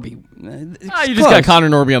 Connor Norby. You just got Connor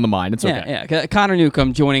Norby on the mind. It's okay. Yeah. Connor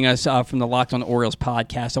Newcomb joining us from the Locked On Orioles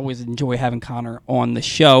podcast. Always enjoy having Connor on the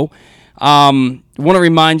show. Want to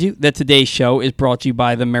remind you that today's show is brought to you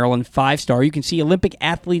by the Maryland 5-Star. You can see Olympic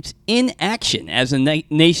athletes in action as the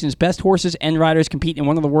nation's best horses and riders compete in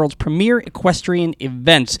one of the world's premier equestrian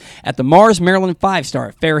events at the Mars Maryland 5-Star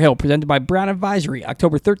at Fair Hill, presented by Brown Advisory,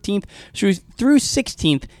 October 13th through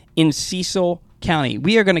 16th in Cecil County.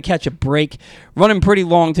 We are going to catch a break. Running pretty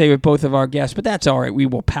long today with both of our guests, but that's all right. We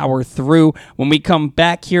will power through. When we come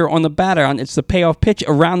back here on the Batter-On, it's the payoff pitch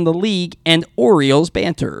around the league and Orioles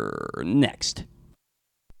banter next.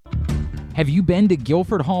 Have you been to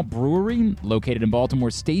Guilford Hall Brewery? Located in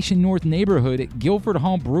Baltimore's Station North neighborhood, Guilford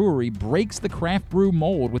Hall Brewery breaks the craft brew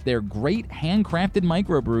mold with their great handcrafted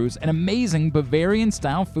microbrews and amazing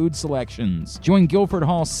Bavarian-style food selections. Join Guilford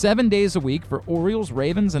Hall 7 days a week for Orioles,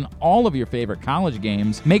 Ravens, and all of your favorite college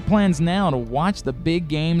games. Make plans now to watch the big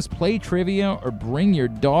games, play trivia, or bring your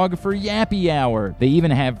dog for Yappy Hour. They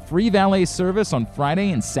even have free valet service on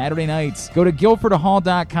Friday and Saturday nights. Go to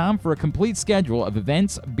guilfordhall.com for a complete schedule of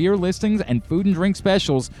events, beer listings, and food and drink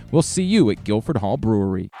specials. We'll see you at Guilford Hall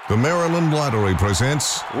Brewery. The Maryland Lottery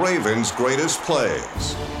presents Ravens' Greatest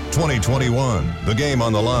Plays. 2021, the game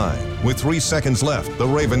on the line. With 3 seconds left, the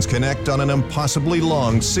Ravens connect on an impossibly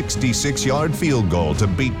long 66-yard field goal to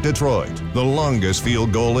beat Detroit, the longest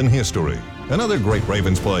field goal in history. Another great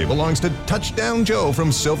Ravens play belongs to Touchdown Joe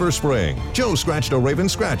from Silver Spring. Joe scratched a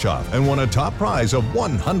Ravens scratch-off and won a top prize of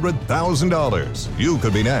 $100,000. You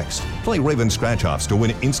could be next. Play Ravens scratch-offs to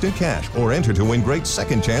win instant cash or enter to win great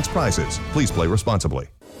second-chance prizes. Please play responsibly.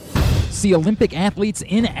 See Olympic athletes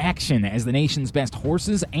in action as the nation's best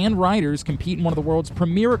horses and riders compete in one of the world's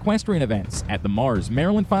premier equestrian events at the Mars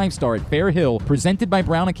Maryland 5-Star at Fair Hill, presented by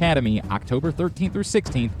Brown Academy, October 13th through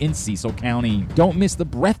 16th in Cecil County. Don't miss the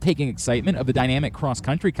breathtaking excitement of the dynamic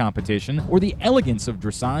cross-country competition or the elegance of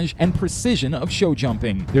dressage and precision of show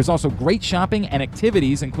jumping. There's also great shopping and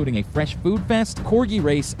activities, including a fresh food fest, corgi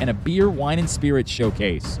race, and a beer, wine, and spirits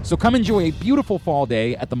showcase. So come enjoy a beautiful fall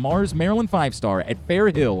day at the Mars Maryland 5-Star at Fair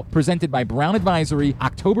Hill, presented by Brown Advisory,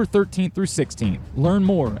 October 13th through 16th. Learn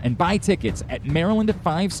more and buy tickets at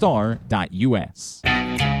maryland5star.us.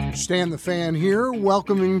 Stan the Fan here,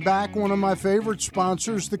 welcoming back one of my favorite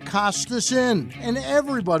sponsors, the Costas Inn. And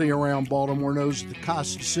everybody around Baltimore knows the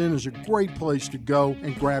Costas Inn is a great place to go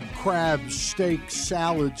and grab crabs, steaks,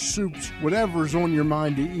 salads, soups, whatever's on your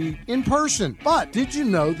mind to eat in person. But did you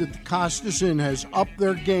know that the Costas Inn has upped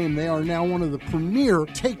their game? They are now one of the premier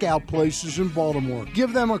takeout places in Baltimore.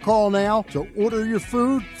 Give them a call now to order your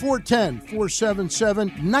food,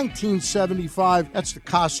 410-477-1975. That's the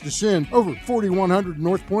Costas Inn, over 4100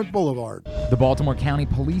 North Point Boulevard. The Baltimore County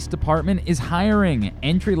Police Department is hiring.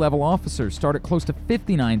 Entry-level officers start at close to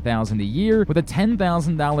 $59,000 a year with a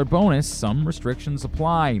 $10,000 bonus. Some restrictions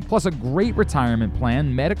apply. Plus a great retirement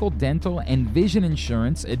plan, medical, dental, and vision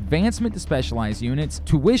insurance, advancement to specialized units,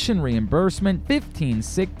 tuition reimbursement, 15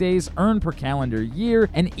 sick days earned per calendar year,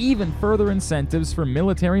 and even further incentives for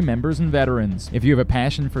military members and veterans. If you have a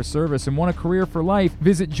passion for service and want a career for life,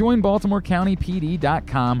 visit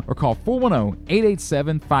joinbaltimorecountypd.com or call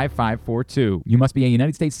 410-887-3700. 888-858-5542. You must be a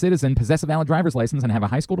United States citizen, possess a valid driver's license, and have a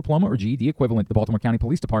high school diploma or GED equivalent. The Baltimore County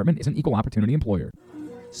Police Department is an equal opportunity employer.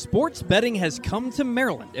 Sports betting has come to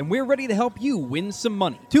Maryland, and we're ready to help you win some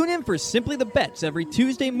money. Tune in for Simply the Bets every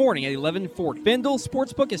Tuesday morning at 11:40. FanDuel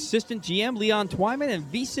Sportsbook Assistant GM Leon Twyman and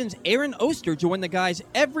VSiN's Aaron Oster join the guys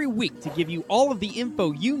every week to give you all of the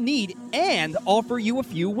info you need and offer you a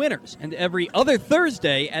few winners. And every other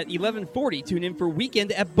Thursday at 11:40, tune in for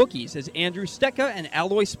Weekend at Bookies as Andrew Stecca and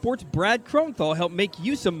Alloy Sports' Brad Kronthal help make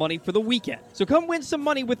you some money for the weekend. So come win some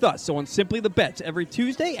money with us on Simply the Bets every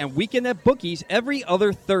Tuesday and Weekend at Bookies every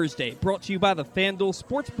other Thursday, brought to you by the FanDuel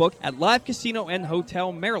Sportsbook at Live Casino and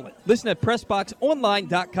Hotel Maryland. Listen at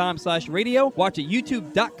PressBoxOnline.com/radio. Watch at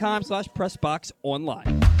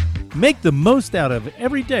YouTube.com/PressBoxOnline. Make the most out of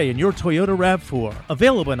every day in your Toyota RAV4.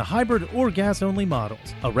 Available in hybrid or gas-only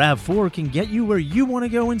models. A RAV4 can get you where you want to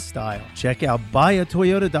go in style. Check out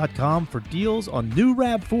buyatoyota.com for deals on new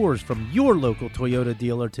RAV4s from your local Toyota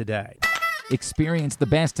dealer today. Experience the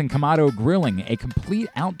best in Kamado Grilling, a complete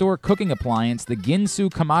outdoor cooking appliance. The Ginsu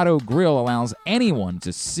Kamado Grill allows anyone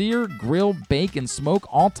to sear, grill, bake, and smoke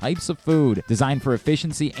all types of food. Designed for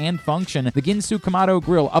efficiency and function, the Ginsu Kamado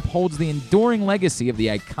Grill upholds the enduring legacy of the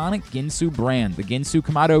iconic Ginsu brand. The Ginsu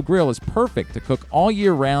Kamado Grill is perfect to cook all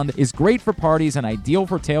year round, is great for parties, and ideal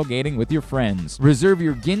for tailgating with your friends. Reserve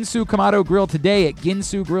your Ginsu Kamado Grill today at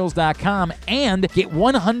ginsugrills.com and get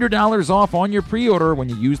 $100 off on your pre-order when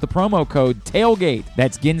you use the promo code TAILGATE.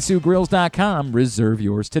 That's ginsugrills.com. Reserve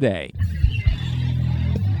yours today.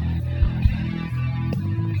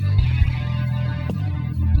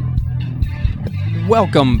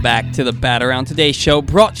 Welcome back to the Bat Around. Today's show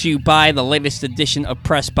brought to you by the latest edition of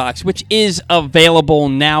PressBox, which is available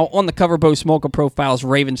now. On the cover, Bo Smolka profiles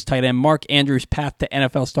Ravens tight end Mark Andrews' path to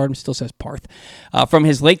NFL stardom, still says Parth. From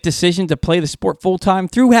his late decision to play the sport full-time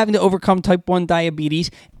through having to overcome type 1 diabetes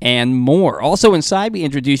and more. Also inside, we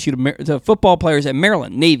introduce you to football players at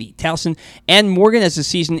Maryland, Navy, Towson, and Morgan as the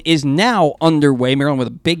season is now underway. Maryland with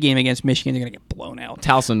a big game against Michigan. They're going to get blown out.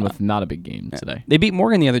 Towson with not a big game today. They beat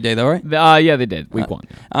Morgan the other day, though, right? Yeah, they did. Week 1.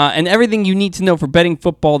 And everything you need to know for betting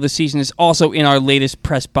football this season is also in our latest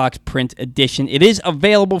PressBox print edition. It is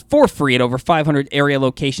available for free at over 500 area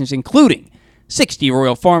locations, including 60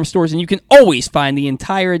 Royal Farm stores, and you can always find the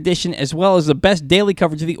entire edition as well as the best daily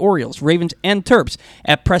coverage of the Orioles, Ravens, and Terps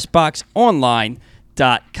at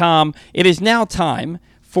PressBoxOnline.com. It is now time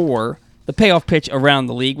for the payoff pitch around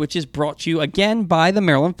the league, which is brought to you again by the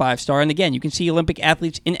Maryland 5-Star. And again, you can see Olympic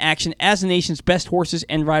athletes in action as the nation's best horses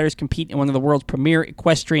and riders compete in one of the world's premier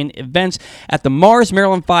equestrian events at the Mars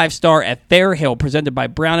Maryland 5-Star at Fair Hill, presented by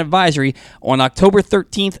Brown Advisory on October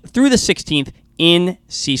 13th through the 16th in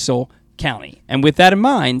Cecil County. And with that in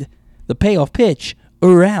mind, the payoff pitch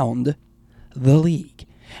around the league.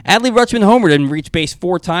 Adley Rutschman homered and reached base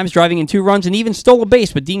 4 times, driving in 2 runs and even stole a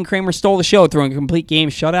base, but Dean Kramer stole the show, throwing a complete game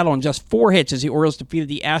shutout on just 4 hits as the Orioles defeated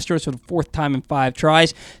the Astros for the 4th time in 5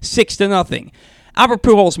 tries, 6-0. Albert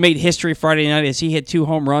Pujols made history Friday night as he hit 2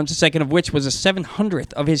 home runs, the second of which was the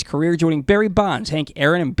 700th of his career, joining Barry Bonds, Hank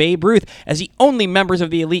Aaron, and Babe Ruth as the only members of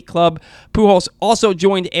the elite club. Pujols also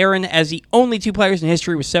joined Aaron as the only 2 players in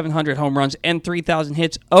history with 700 home runs and 3,000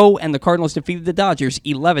 hits. And the Cardinals defeated the Dodgers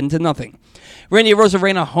 11-0. Randy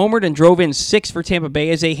Arozarena homered and drove in 6 for Tampa Bay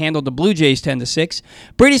as they handled the Blue Jays 10-6.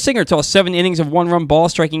 Brady Singer tossed 7 innings of 1-run ball,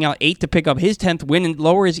 striking out 8 to pick up his 10th win and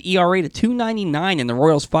lower his ERA to 2.99 in the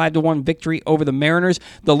Royals' 5-1 victory over the Mariners.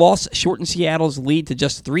 The loss shortened Seattle's lead to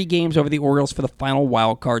just 3 games over the Orioles for the final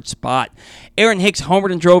wildcard spot. Aaron Hicks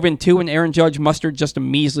homered and drove in 2, and Aaron Judge mustered just a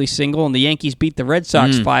measly single, and the Yankees beat the Red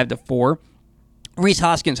Sox 5-4. Rhys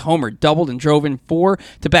Hoskins homered, doubled, and drove in 4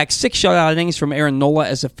 to back 6 shutout innings from Aaron Nola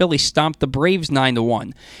as the Phillies stomped the Braves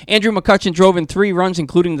 9-1. Andrew McCutchen drove in 3 runs,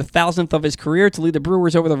 including the 1,000th of his career, to lead the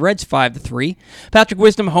Brewers over the Reds 5-3. Patrick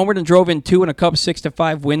Wisdom homered and drove in 2 in a Cubs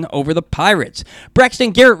 6-5 win over the Pirates.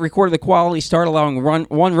 Braxton Garrett recorded the quality start, allowing 1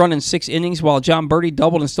 run in 6 innings, while John Birdie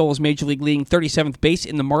doubled and stole his Major League leading 37th base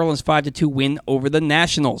in the Marlins 5-2 win over the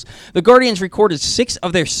Nationals. The Guardians recorded 6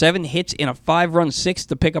 of their 7 hits in a 5-run 6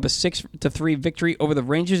 to pick up a 6-3 victory over the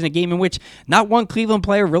Rangers in a game in which not one Cleveland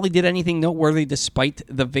player really did anything noteworthy despite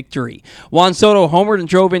the victory. Juan Soto homered and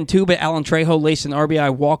drove in 2, but Alan Trejo laced an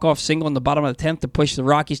RBI walk-off single in the bottom of the 10th to push the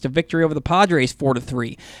Rockies to victory over the Padres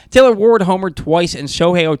 4-3. Taylor Ward homered twice, and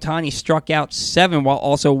Shohei Ohtani struck out 7 while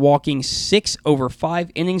also walking 6 over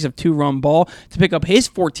 5 innings of 2-run ball to pick up his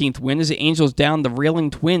 14th win as the Angels downed the Reeling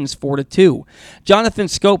Twins 4-2. Jonathan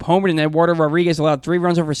Scope homered, and Eduardo Rodriguez allowed 3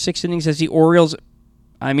 runs over 6 innings as the Orioles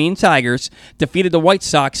Tigers, defeated the White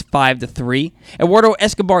Sox 5-3. Eduardo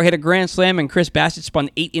Escobar hit a grand slam, and Chris Bassett spun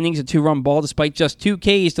 8 innings of 2-run ball despite just 2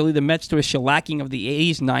 Ks to lead the Mets to a shellacking of the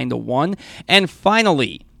A's 9-1. And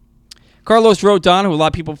finally, Carlos Rodon, who a lot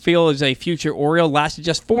of people feel is a future Oriole, lasted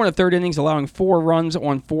just 4 1/3 innings, allowing 4 runs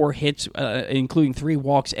on 4 hits, including 3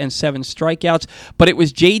 walks and 7 strikeouts. But it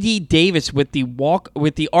was J.D. Davis with the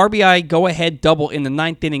RBI go-ahead double in the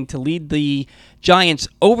 9th inning to lead the Giants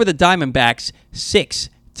over the Diamondbacks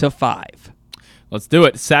 6-5. Let's do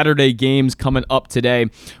it. Saturday games coming up today.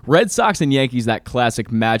 Red Sox and Yankees, that classic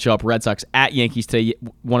matchup. Red Sox at Yankees today,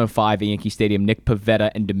 1:05 at Yankee Stadium. Nick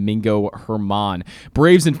Pivetta and Domingo Germán.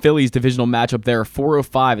 Braves and Phillies divisional matchup there,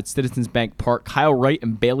 4:05 at Citizens Bank Park. Kyle Wright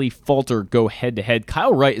and Bailey Falter go head-to-head.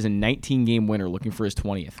 Kyle Wright is a 19-game winner looking for his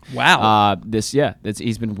 20th. Wow.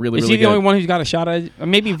 He's been really is really he the good. only one who's got a shot at it?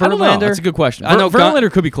 Maybe Verlander? I don't know. That's a good question. I know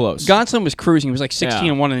Verlander could be close. Gonsolin was cruising. He was like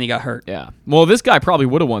 16-1 and he got hurt. Yeah. Well, this guy probably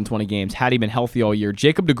would have won 20 games had he been healthy all year.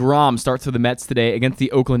 Jacob deGrom starts for the Mets today against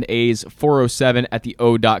the Oakland A's, 4:07 at the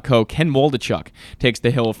O.co. Ken Waldichuk takes the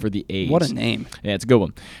hill for the A's. What a name. Yeah, it's a good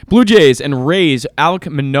one. Blue Jays and Rays,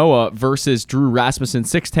 Alek Manoah versus Drew Rasmussen,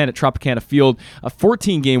 6:10 at Tropicana Field. A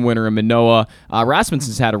 14-game winner in Manoah.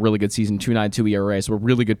 Rasmussen's had a really good season, 2.92 ERA, so a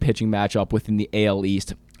really good pitching matchup within the AL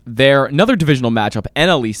East. There, another divisional matchup,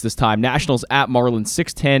 NL East this time. Nationals at Marlins,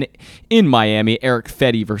 6:10 in Miami. Eric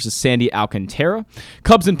Fedde versus Sandy Alcantara.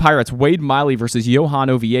 Cubs and Pirates, Wade Miley versus Johan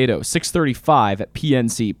Oviedo, 6:35 at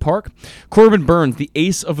PNC Park. Corbin Burns, the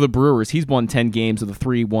ace of the Brewers. He's won 10 games with a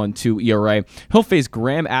 3.12 ERA. He'll face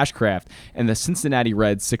Graham Ashcraft and the Cincinnati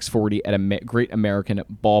Reds, 6:40 at a Great American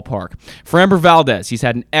Ballpark. Framber Valdez, he's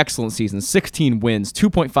had an excellent season, 16 wins,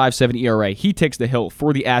 2.57 ERA. He takes the hill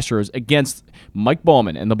for the Astros against Mike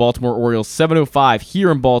Baumann and the Baltimore Orioles, 7:05 here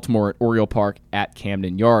in Baltimore at Oriole Park at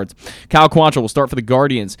Camden Yards. Cal Quantrill will start for the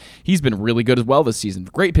Guardians. He's been really good as well this season.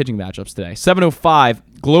 Great pitching matchups today. 7:05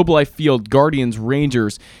 Globe Life Field, Guardians,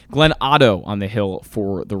 Rangers. Glenn Otto on the hill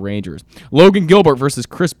for the Rangers. Logan Gilbert versus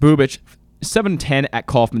Chris Bubich, 7:10 at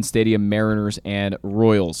Kauffman Stadium, Mariners and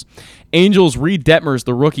Royals. Angels, Reed Detmers,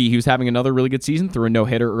 the rookie, who's having another really good season, threw a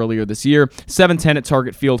no-hitter earlier this year. 7:10 at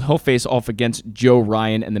Target Field. He'll face off against Joe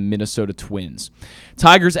Ryan and the Minnesota Twins.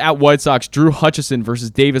 Tigers at White Sox, Drew Hutchison versus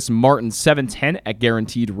Davis Martin, 7:10 at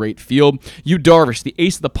Guaranteed Rate Field. Yu Darvish, the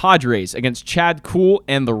ace of the Padres, against Chad Kuhl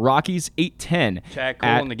and the Rockies, 8:10 Chad Kuhl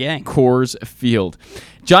at and the gang. Coors Field.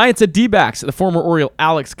 Giants at D-backs. The former Oriole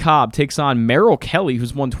Alex Cobb takes on Merrill Kelly,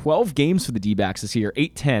 who's won 12 games for the D-backs this year,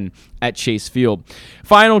 8:10 at Chase Field.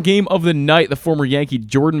 Final game of the night, the former Yankee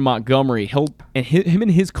Jordan Montgomery, him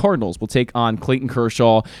and his Cardinals will take on Clayton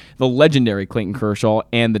Kershaw, the legendary Clayton Kershaw,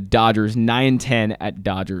 and the Dodgers, 9:10 at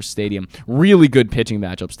Dodgers Stadium. Really good pitching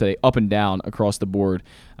matchups today, up and down across the board.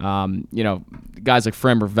 Guys like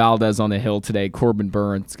Framber Valdez on the hill today, Corbin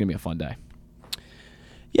Burns. It's going to be a fun day.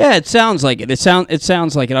 Yeah, it sounds like it. It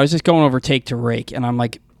sounds like it. I was just going over take to rake, and I'm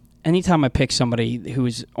like, anytime I pick somebody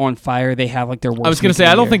who's on fire, they have like their worst. I was going to say,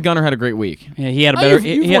 I don't think Gunnar had a great week. Yeah, he had a better.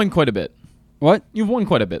 You've won quite a bit. What? You've won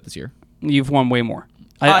quite a bit this year. You've won way more.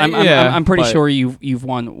 I'm pretty sure you've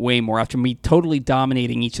won way more after me totally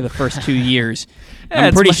dominating each of the first 2 years.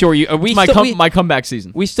 I'm pretty sure you. My comeback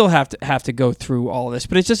season. We still have to go through all of this,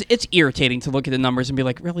 but it's irritating to look at the numbers and be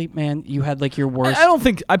like, really, man, you had like your worst. I don't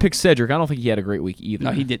think I picked Cedric. I don't think he had a great week either.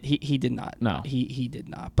 No, he did. He did not. No, he did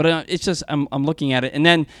not. But it's just I'm looking at it, and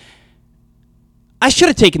then I should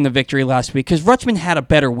have taken the victory last week because Rutschman had a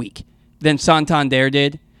better week than Santander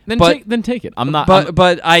did. Then take it. I'm not.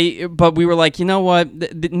 But we were like, you know what?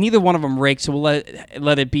 Neither one of them raked, so we'll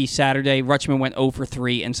let it be Saturday. Rutschman went 0 for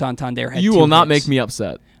 3, and Santander had. You 2 will not hits. make me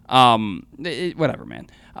upset. Whatever, man.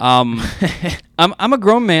 I'm a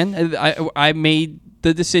grown man. I made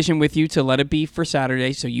the decision with you to let it be for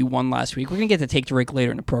Saturday, so you won last week. We're gonna get to take to rake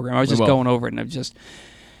later in the program. I was just going over it, and it was just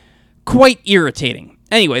quite irritating.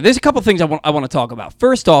 Anyway, there's a couple things I want to talk about.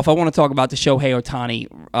 First off, I want to talk about the Shohei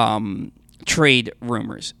Ohtani trade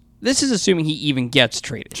rumors. This is assuming he even gets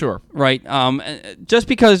traded. Sure. Right? Just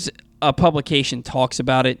because a publication talks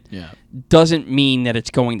about it doesn't mean that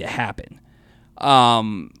it's going to happen.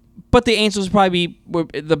 But the Angels probably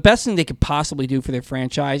the best thing they could possibly do for their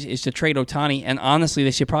franchise is to trade Ohtani, and honestly,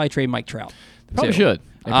 they should probably trade Mike Trout. Probably should.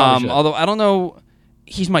 Although I don't know,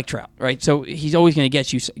 he's Mike Trout, right? So he's always going to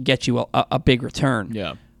get you a big return.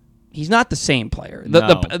 Yeah. He's not the same player.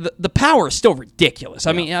 The power is still ridiculous.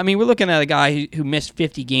 I mean, we're looking at a guy who missed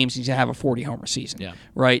 50 games. He's gonna have a 40-homer season. Yeah.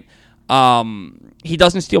 Right. He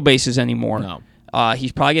doesn't steal bases anymore. No.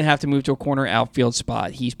 He's probably gonna have to move to a corner outfield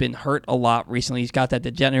spot. He's been hurt a lot recently. He's got that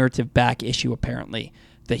degenerative back issue apparently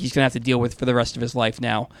that he's gonna have to deal with for the rest of his life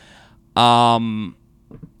now. But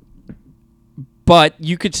but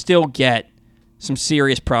you could still get some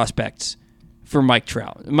serious prospects for Mike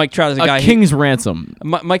Trout. Mike Trout is a guy. King's ransom.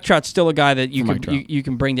 Mike Trout's still a guy that you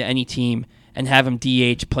can bring to any team and have him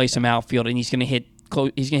DH, play some outfield, and he's going to hit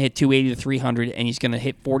 280 to 300, and he's going to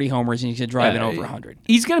hit 40 homers, and he's going to drive in over 100.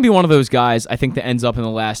 He's going to be one of those guys, I think, that ends up in the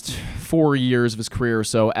last 4 years of his career or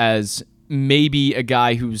so as maybe a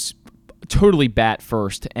guy who's totally bat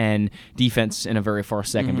first and defense in a very far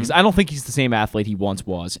second, because I don't think he's the same athlete he once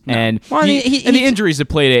was. No. And the injuries have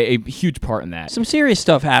played a huge part in that. Some serious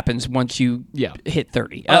stuff happens once you hit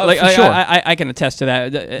 30. For sure. I can attest to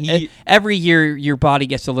that. Every year, your body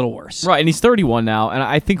gets a little worse. Right, and he's 31 now, and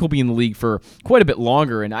I think he'll be in the league for quite a bit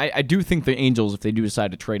longer. And I do think the Angels, if they do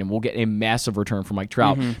decide to trade him, will get a massive return for Mike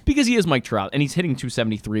Trout, because he is Mike Trout, and he's hitting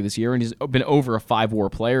 273 this year, and he's been over a 5-WAR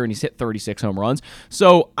player, and he's hit 36 home runs.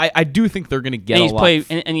 So I do think they're going to get a lot.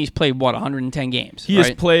 He's played, what, 110 games? He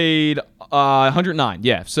has played 109,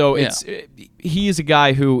 yeah. So he is a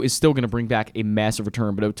guy who is still going to bring back a massive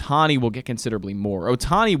return, but Ohtani will get considerably more.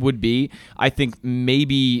 Ohtani would be, I think,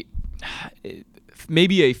 maybe a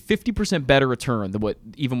 50% better return than what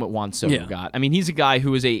Juan Soto got. I mean, he's a guy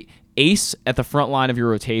who is a ace at the front line of your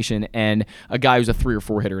rotation and a guy who's a 3 or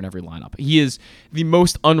 4 hitter in every lineup. He is the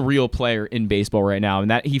most unreal player in baseball right now, and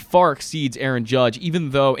that he far exceeds Aaron Judge,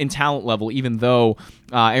 even though in talent level, even though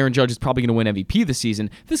Aaron Judge is probably going to win MVP this season.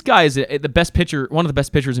 This guy is the best pitcher, one of the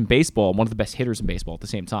best pitchers in baseball, one of the best hitters in baseball at the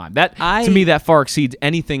same time. To me, that far exceeds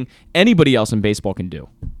anything anybody else in baseball can do.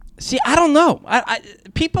 See, I don't know.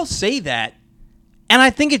 People say that, and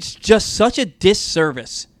I think it's just such a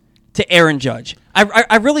disservice to Aaron Judge.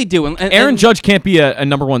 I really do. And Aaron Judge can't be a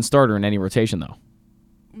number one starter in any rotation, though.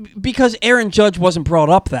 Because Aaron Judge wasn't brought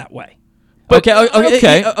up that way. But,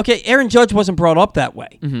 okay. Aaron Judge wasn't brought up that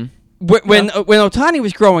way. Mm-hmm. When Ohtani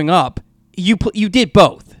was growing up, you did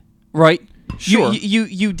both, right? Sure.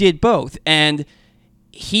 You did both, and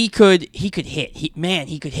he could hit. He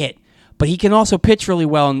could hit, but he can also pitch really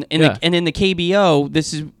well. And in the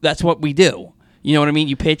KBO, that's what we do. You know what I mean?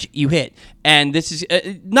 You pitch, you hit, and this is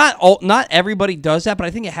not everybody does that, but I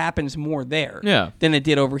think it happens more there than it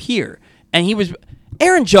did over here. And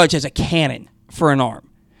Aaron Judge has a cannon for an arm.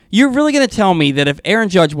 You're really going to tell me that if Aaron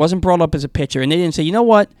Judge wasn't brought up as a pitcher and they didn't say, you know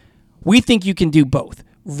what, we think you can do both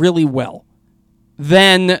really well,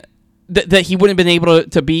 then that he wouldn't have been able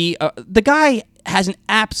to be the guy has an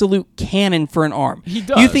absolute cannon for an arm. He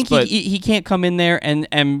does. You think he can't come in there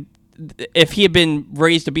and if he had been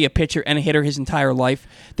raised to be a pitcher and a hitter his entire life,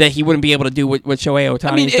 that he wouldn't be able to do what Shohei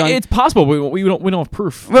Ohtani has done? It's possible. We don't have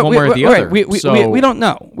proof one way or the other. We don't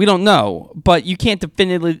know. We don't know. But you can't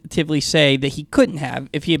definitively say that he couldn't have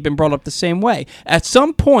if he had been brought up the same way. At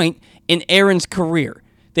some point in Aaron's career,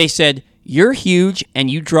 they said, "You're huge and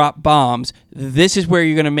you drop bombs. This is where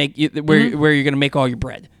you're going to make where you're going to make all your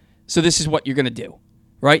bread. So this is what you're going to do."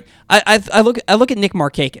 Right? I look at Nick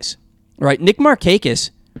Markakis. Right? Nick Markakis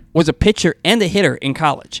was a pitcher and a hitter in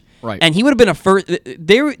college. Right. And he would have been a first.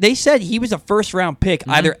 They said he was a first-round pick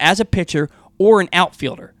either as a pitcher or an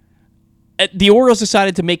outfielder. The Orioles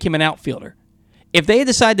decided to make him an outfielder. If they had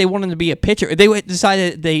decided they wanted him to be a pitcher, if they had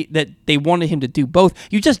decided that they wanted him to do both,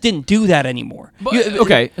 you just didn't do that anymore.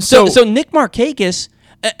 So Nick Markakis,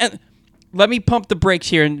 and let me pump the brakes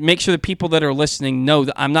here and make sure the people that are listening know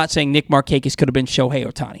that I'm not saying Nick Markakis could have been Shohei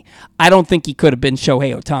Ohtani. I don't think he could have been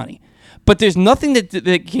Shohei Ohtani. But there's nothing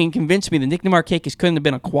that can convince me that Nick Markakis couldn't have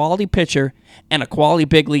been a quality pitcher and a quality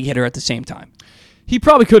big league hitter at the same time. He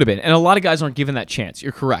probably could have been, and a lot of guys aren't given that chance.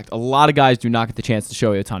 You're correct. A lot of guys do not get the chance that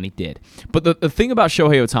Shohei Ohtani did. But the thing about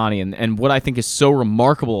Shohei Ohtani and what I think is so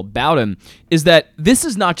remarkable about him is that this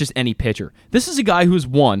is not just any pitcher. This is a guy who's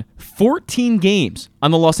won 14 games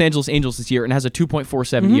on the Los Angeles Angels this year and has a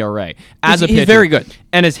 2.47 ERA as a pitcher. He's very good.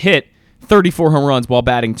 And has hit 34 home runs while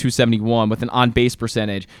batting 271 with an on-base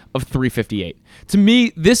percentage of 358. To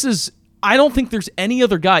me, I don't think there's any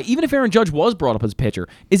other guy, even if Aaron Judge was brought up as a pitcher,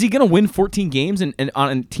 is he going to win 14 games and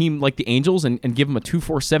on a team like the Angels and give him a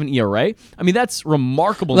 2.47 ERA? I mean, that's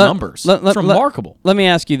remarkable numbers. It's remarkable. Let me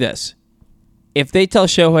ask you this. If they tell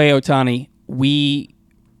Shohei Ohtani, we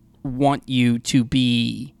want you to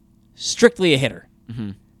be strictly a hitter,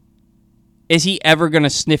 is he ever going to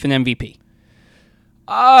sniff an MVP?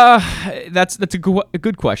 That's a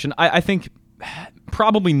good question. I think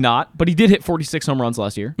probably not, but he did hit 46 home runs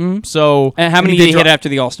last year. Mm-hmm. So, and how many did he hit after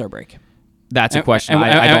the All-Star break? That's a question.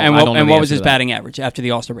 And what was his batting average after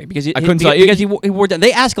the All-Star break? Because he wore down.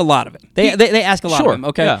 They ask a lot of him. They ask a lot of him.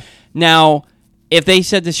 Okay. Yeah. Now, if they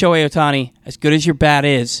said to Shohei Ohtani, as good as your bat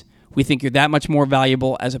is, we think you're that much more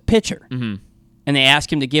valuable as a pitcher, and they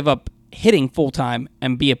ask him to give up hitting full time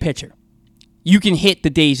and be a pitcher, you can hit the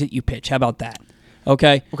days that you pitch. How about that?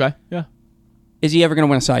 Okay. Okay. Yeah. is he ever going to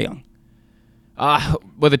win a Cy Young?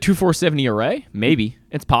 With a 2.47 ERA, maybe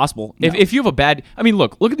it's possible. No. If you have a bad, I mean,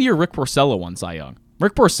 look at the year Rick Porcello won Cy Young.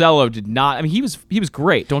 Rick Porcello did not. I mean, he was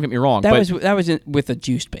great. Don't get me wrong. That was with a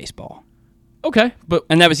juiced baseball. Okay, but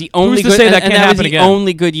and that was the only who's to say that can't happen again?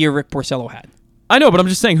 Only good year Rick Porcello had. I know, but I'm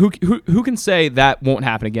just saying, who can say that won't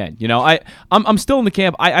happen again? You know, I'm still in the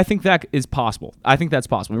camp. I think that is possible. I think that's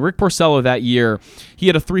possible. Rick Porcello that year, he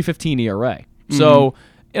had a 3.15 ERA. So.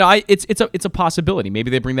 You know, it's a possibility. Maybe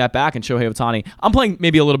they bring that back and Shohei Ohtani. I'm playing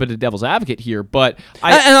maybe a little bit of devil's advocate here, but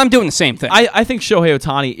I'm doing the same thing. I think Shohei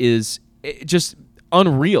Ohtani is just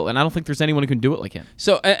unreal, and I don't think there's anyone who can do it like him.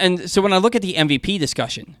 So when I look at the MVP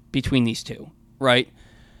discussion between these two, right?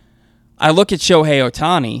 I look at Shohei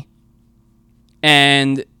Ohtani,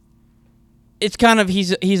 and it's kind of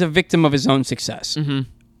he's a victim of his own success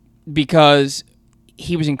because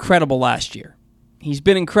he was incredible last year. He's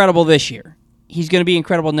been incredible this year. He's going to be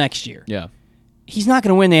incredible next year. Yeah. He's not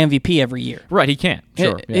going to win the MVP every year. Right, he can't.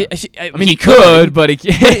 Sure. Yeah. I mean, he could, but he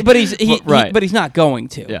can't. But he's not going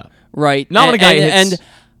to. Yeah. Right? Not when a guy hits. And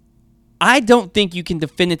I don't think you can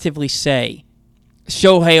definitively say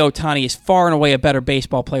Shohei Ohtani is far and away a better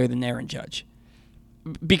baseball player than Aaron Judge.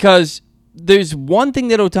 Because there's one thing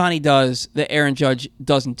that Ohtani does that Aaron Judge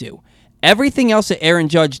doesn't do. Everything else that Aaron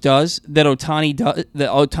Judge does that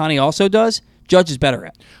Ohtani also does, Judge is better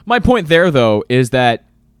at. My point there, though, is that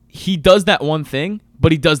he does that one thing,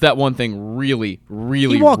 but he does that one thing really,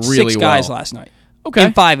 really, really well. He walked 6 guys last night. Okay.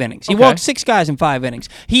 In 5 innings. He walked 6 guys in 5 innings.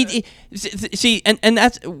 See, and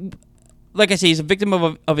that's, like I say, he's a victim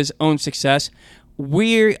of his own success.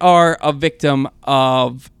 We are a victim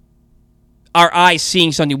of our eyes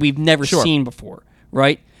seeing something we've never seen before,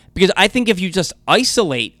 right? Because I think if you just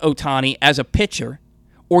isolate Ohtani as a pitcher,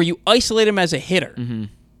 or you isolate him as a hitter,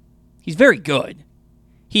 he's very good.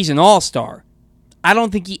 He's an all-star. I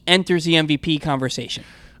don't think he enters the MVP conversation.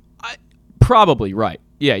 Probably right.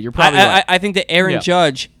 Yeah, you're probably right. I think that Aaron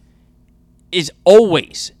Judge is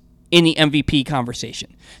always in the MVP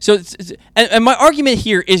conversation. So, and my argument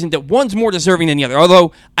here isn't that one's more deserving than the other.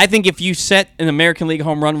 Although I think if you set an American League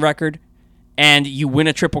home run record and you win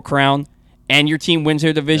a Triple Crown and your team wins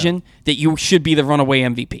their division, that you should be the runaway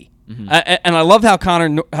MVP. And I love how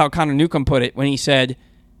Connor Newcomb put it when he said,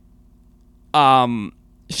 Shohei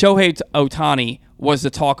Ohtani was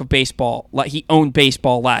the talk of baseball. Like he owned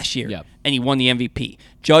baseball last year, and he won the MVP.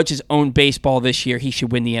 Judge has owned baseball this year. He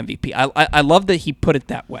should win the MVP. I love that he put it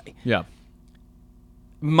that way. Yeah.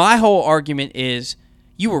 My whole argument is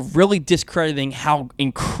you were really discrediting how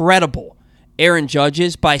incredible Aaron Judge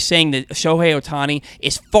is by saying that Shohei Ohtani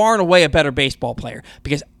is far and away a better baseball player,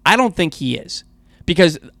 because I don't think he is.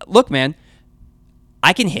 Because, look, man,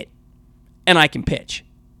 I can hit and I can pitch.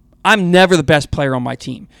 I'm never the best player on my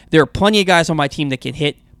team. There are plenty of guys on my team that can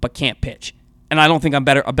hit but can't pitch. And I don't think I'm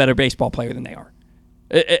a better baseball player than they are.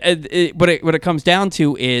 What it comes down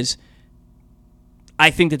to is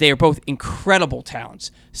I think that they are both incredible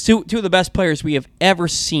talents. Two of the best players we have ever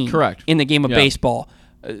seen in the game of baseball.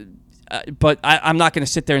 But I'm not going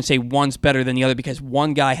to sit there and say one's better than the other because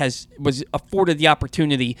one guy was afforded the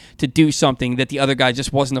opportunity to do something that the other guy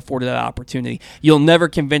just wasn't afforded that opportunity. You'll never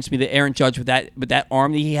convince me that Aaron Judge with that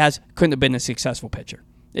arm that he has couldn't have been a successful pitcher.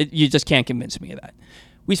 You just can't convince me of that.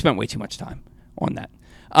 We spent way too much time on that.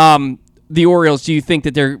 The Orioles, do you think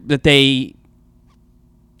that they?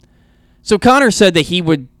 So Connor said that he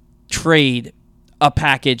would trade a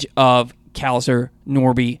package of Kalser,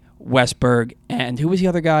 Norby, Westberg, and who was the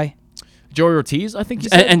other guy? Joey Ortiz, I think you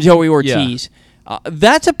said. And Joey Ortiz. Yeah.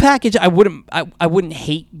 That's a package I wouldn't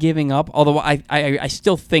hate giving up, although I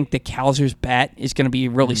still think that Kalser's bat is going to be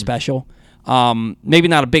really special. Maybe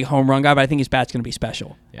not a big home run guy, but I think his bat's going to be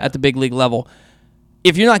special at the big league level.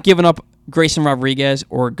 If you're not giving up Grayson Rodriguez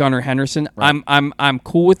or Gunnar Henderson, I'm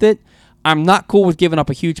cool with it. I'm not cool with giving up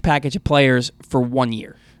a huge package of players for 1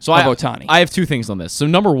 year. So of Ohtani. I have 2 things on this. So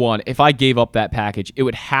number one, if I gave up that package, it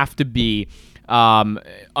would have to be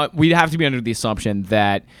we'd have to be under the assumption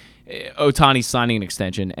that Ohtani's signing an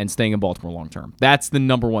extension and staying in Baltimore long term. That's the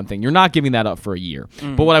number one thing. You're not giving that up for a year.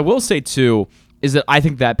 But what I will say too is that I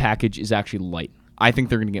think that package is actually light. I think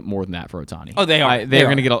they're going to get more than that for Ohtani. Oh, they are. They're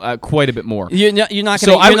going to get quite a bit more. You're not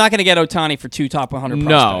going to get Ohtani for 2 top 100 prospects.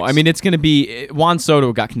 No, I mean it's going to be Juan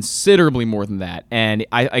Soto got considerably more than that, and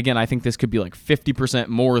I think this could be like 50%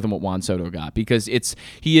 more than what Juan Soto got because he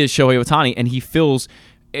is Shohei Ohtani and he fills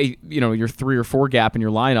your 3 or 4 gap in your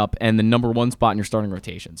lineup and the number 1 spot in your starting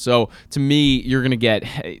rotation. So to me, you're going to get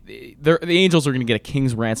the Angels are going to get a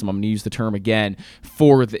king's ransom. I'm going to use the term again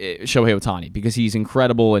for Shohei Ohtani because he's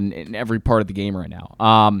incredible in every part of the game right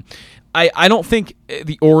now. I don't think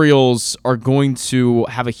the Orioles are going to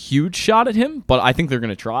have a huge shot at him, but I think they're going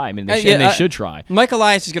to try. I mean, they should try. Mike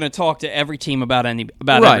Elias is going to talk to every team about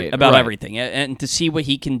everything and to see what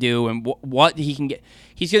he can do and what he can get.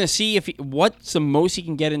 He's going to see what's the most he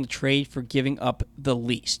can get in the trade for giving up the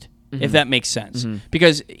least. If that makes sense.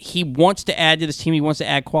 Because he wants to add to this team, he wants to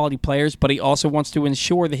add quality players, but he also wants to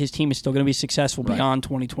ensure that his team is still going to be successful beyond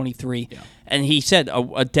 2023. Yeah. And he said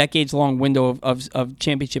a decades-long window of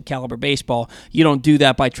championship-caliber baseball, you don't do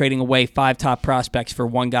that by trading away 5 top prospects for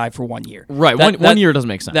one guy for 1 year. Right, one year doesn't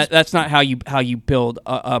make sense. That's not how you build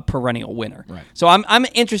a perennial winner. Right. So I'm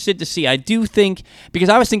interested to see. I do think, because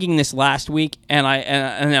I was thinking this last week, and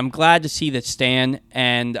I'm glad to see that Stan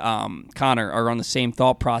and Connor are on the same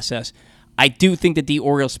thought process. I do think that the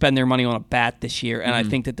Orioles spend their money on a bat this year, and I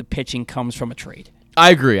think that the pitching comes from a trade.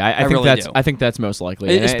 I agree. I really do. I think that's most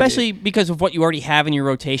likely, especially because of what you already have in your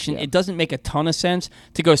rotation. Yeah. It doesn't make a ton of sense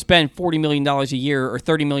to go spend $40 million a year or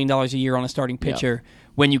 $30 million a year on a starting pitcher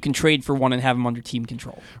when you can trade for one and have him under team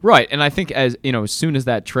control. Right, and I think as soon as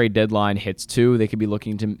that trade deadline hits too, they could be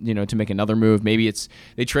looking to make another move. Maybe it's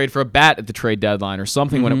they trade for a bat at the trade deadline or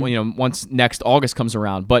something when once next August comes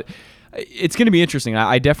around, but. It's going to be interesting.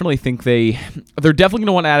 I definitely think they're definitely going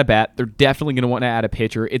to want to add a bat. They're definitely going to want to add a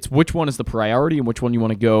pitcher. It's which one is the priority and which one you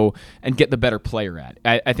want to go and get the better player at.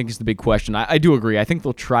 I think is the big question. I do agree. I think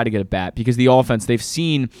they'll try to get a bat because the offense, they've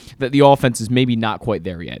seen that the offense is maybe not quite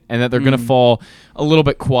there yet and that they're going to fall a little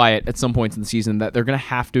bit quiet at some points in the season, that they're going to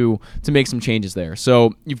have to make some changes there.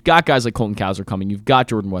 So you've got guys like Colton Cowser coming. You've got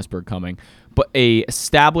Jordan Westburg coming. But a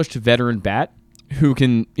established veteran bat who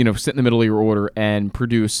can, sit in the middle of your order and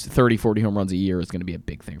produce 30, 40 home runs a year is going to be a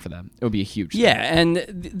big thing for them. It would be a huge thing. Yeah, and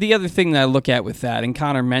the other thing that I look at with that, and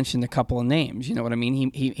Connor mentioned a couple of names, you know what I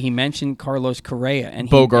mean? He mentioned Carlos Correa. And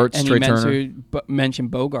Bogarts, Trey Turner.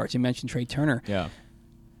 Mentioned Bogarts. He mentioned Trey Turner. Yeah.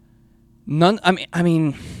 I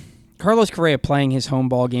mean, Carlos Correa playing his home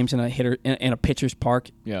ball games in a pitcher's park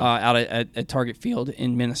out at Target Field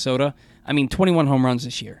in Minnesota. I mean, 21 home runs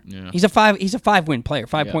this year. Yeah. He's a 5-win player,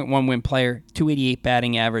 5.1 win player, 288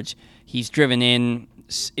 batting average. He's driven in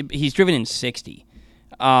 60.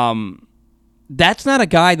 That's not a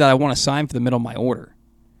guy that I want to sign for the middle of my order.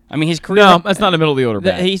 I mean, his career. No, that's not a middle of the order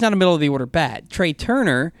bat. He's not a middle of the order bat. Trey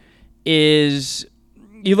Turner is.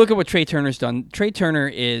 You look at what Trey Turner's done. Trey Turner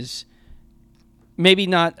is maybe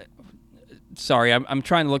not. Sorry, I'm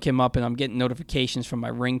trying to look him up, and I'm getting notifications from my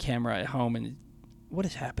Ring camera at home. And what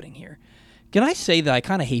is happening here? Can I say that I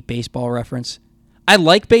kind of hate Baseball Reference? I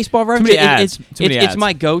like Baseball Reference. It's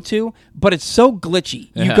my go-to, but it's so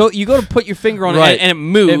glitchy. Yeah. You go to put your finger on it, and it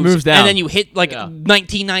moves. It moves down, and then you hit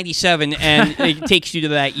 1997, and it takes you to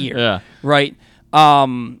that year. Yeah. Right.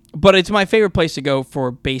 But it's my favorite place to go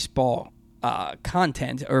for baseball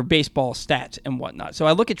content or baseball stats and whatnot. So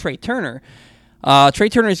I look at Trey Turner. Trey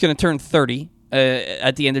Turner is going to turn 30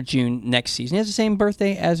 at the end of June next season. He has the same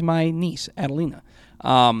birthday as my niece, Adelina.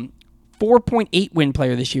 4.8 win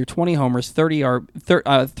player this year, 20 homers,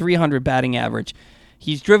 300 batting average.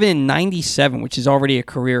 He's driven in 97, which is already a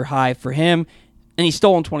career high for him, and he's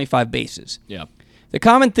stolen 25 bases. Yeah. The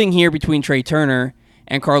common thing here between Trey Turner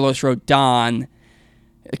and Carlos Rodon,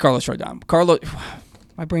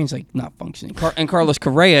 my brain's not functioning, and Carlos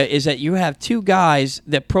Correa is that you have two guys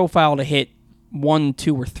that profile to hit 1,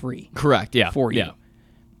 2, or 3. Correct, yeah. For you. Yeah.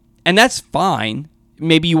 And that's fine.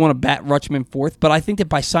 Maybe you want to bat Rutschman fourth, but I think that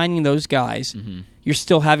by signing those guys, you're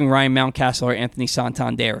still having Ryan Mountcastle or Anthony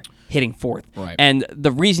Santander hitting fourth. Right. And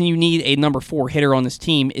the reason you need a number 4 hitter on this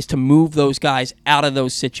team is to move those guys out of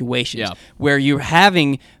those situations where you're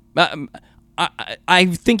having I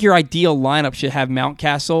think your ideal lineup should have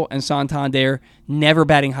Mountcastle and Santander never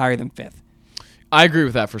batting higher than 5th. I agree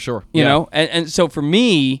with that for sure. You know? And so for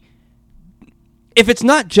me, if it's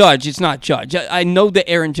not Judge, it's not Judge. I know that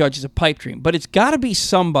Aaron Judge is a pipe dream, but it's got to be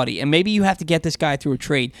somebody, and maybe you have to get this guy through a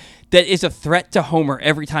trade, that is a threat to Homer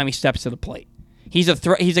every time he steps to the plate. He's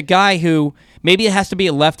a guy who, maybe it has to be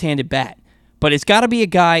a left-handed bat, but it's got to be a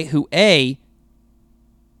guy who, A,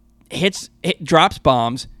 drops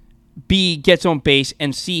bombs, B, gets on base,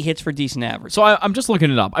 and C, hits for decent average. So I'm just looking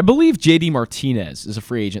it up. I believe J.D. Martinez is a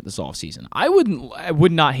free agent this offseason. I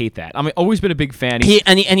would not hate that. I mean, always been a big fan. He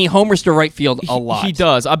homers to right field a lot. He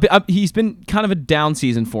does. He's been kind of a down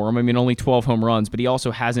season for him. I mean, only 12 home runs, but he also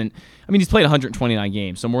hasn't. I mean, he's played 129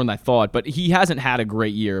 games, so more than I thought, but he hasn't had a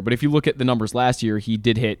great year. But if you look at the numbers last year, he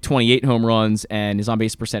did hit 28 home runs, and his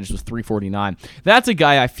on-base percentage was .349. That's a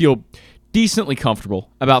guy I feel decently comfortable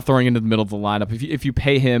about throwing into the middle of the lineup. If you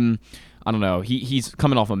pay him I don't know. He's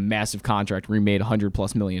coming off a massive contract where he made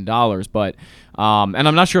 $100+ million, but and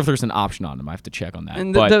I'm not sure if there's an option on him. I have to check on that.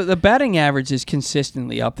 And but the batting average is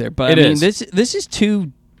consistently up there, but this is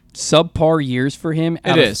 2 subpar years for him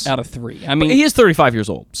out of 3. I mean, but he is 35 years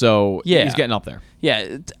old, so he's getting up there.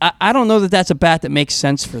 Yeah, I don't know that that's a bat that makes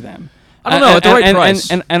sense for them. I don't know at the right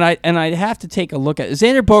price. And I'd have to take a look at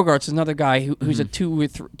Xander Bogaerts is another guy who's a 2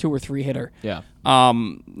 or 3 hitter. Yeah.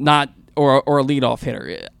 Not or a leadoff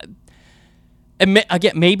hitter. And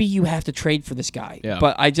again, maybe you have to trade for this guy. Yeah.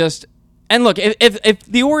 But look, if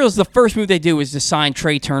the Orioles, the first move they do is to sign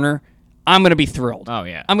Trey Turner, I'm going to be thrilled. Oh,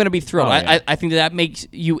 yeah. I'm going to be thrilled. Oh, yeah. I think that makes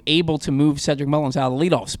you able to move Cedric Mullins out of the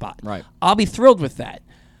leadoff spot. Right. I'll be thrilled with that.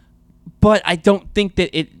 But I don't think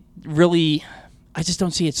that it really... I just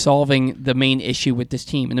don't see it solving the main issue with this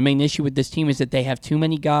team. And the main issue with this team is that they have too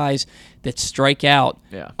many guys that strike out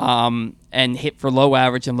and hit for low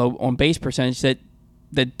average and low on-base percentage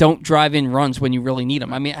that don't drive in runs when you really need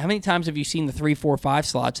them. I mean, how many times have you seen the 3, 4, 5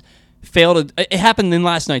 slots fail to... It happened in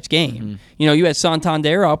last night's game. Mm-hmm. You know, you had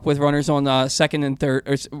Santander up with runners on second and third...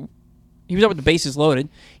 He was up with the bases loaded.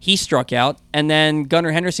 He struck out, and then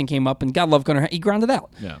Gunnar Henderson came up, and God love Gunnar. He grounded out.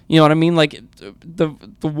 Yeah. You know what I mean? Like the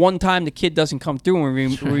one time the kid doesn't come through,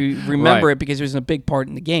 and we remember Right. it because it was a big part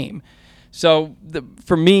in the game. So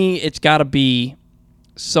for me, it's got to be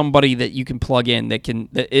somebody that you can plug in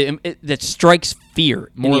that strikes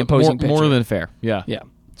fear in the opposing pitcher. More than fair. Yeah. Yeah.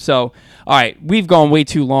 So all right, we've gone way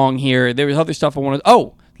too long here. There was other stuff I wanted.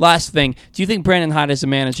 Oh. Last thing, do you think Brandon Hyde is a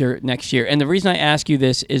manager next year? And the reason I ask you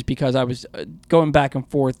this is because I was going back and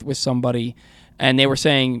forth with somebody, and they were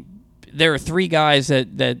saying there are 3 guys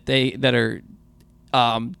that are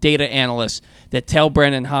data analysts that tell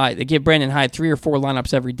Brandon Hyde, they give Brandon Hyde 3 or 4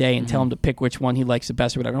 lineups every day and tell him to pick which one he likes the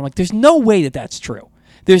best or whatever. I'm like, there's no way that that's true.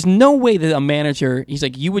 There's no way that a manager, he's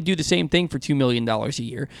like, you would do the same thing for $2 million a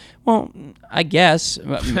year. Well, I guess,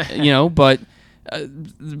 but...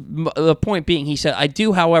 the point being, he said, I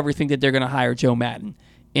do, however, think that they're going to hire Joe Maddon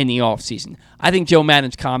in the offseason. I think Joe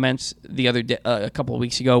Maddon's comments the other day, a couple of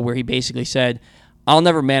weeks ago, where he basically said, I'll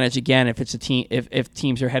never manage again if it's a team if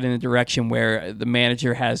teams are heading in a direction where the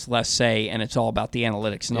manager has less say and it's all about the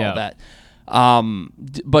analytics and all that.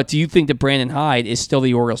 But do you think that Brandon Hyde is still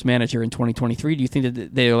the Orioles manager in 2023? Do you think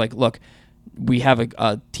that they're like, look, we have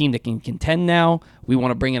a team that can contend now. We want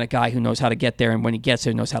to bring in a guy who knows how to get there, and when he gets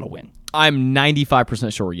there, knows how to win. I'm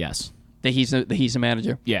 95% sure, yes. That he's a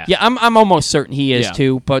manager? Yeah. Yeah, I'm almost certain he is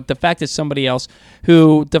too, but the fact that somebody else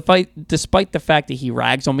who, despite the fact that he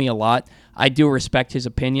rags on me a lot, I do respect his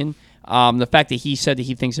opinion. The fact that he said that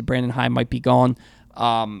he thinks that Brandon Hyde might be gone,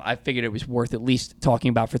 I figured it was worth at least talking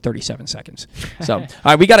about for 37 seconds. So, all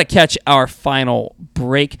right, we got to catch our final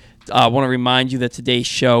break. I want to remind you that today's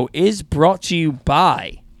show is brought to you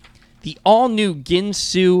by the all-new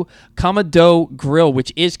Ginsu Kamado Grill,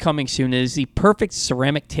 which is coming soon. It is the perfect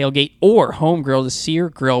ceramic tailgate or home grill to sear,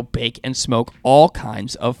 grill, bake, and smoke all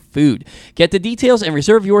kinds of food. Get the details and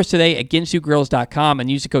reserve yours today at ginsugrills.com and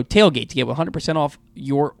use the code TAILGATE to get 100% off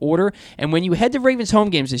your order. And when you head to Ravens home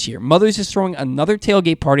games this year, Mother's is throwing another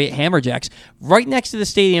tailgate party at Hammerjacks right next to the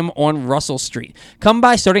stadium on Russell Street. Come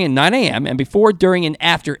by starting at 9 a.m. and before, during, and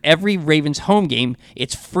after every Ravens home game.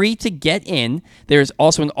 It's free to get in. There's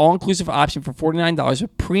also an all-inclusive option for $49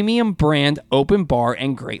 with premium brand, open bar,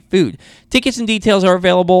 and great food. Tickets and details are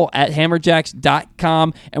available at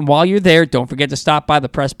hammerjacks.com. And while you're there, don't forget to stop by the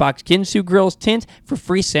Press Box Ginsu Grills Tint for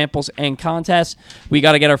free samples and contests. We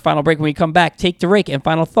got to get our final break. When we come back, take the Rake and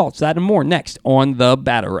Final Thoughts. That and more next on the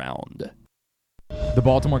Bat Around. The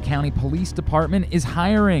Baltimore County Police Department is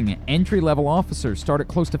hiring. Entry-level officers start at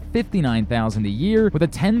close to $59,000 a year with a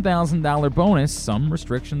 $10,000 bonus. Some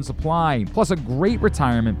restrictions apply. Plus a great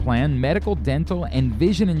retirement plan, medical, dental, and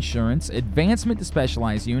vision insurance, advancement to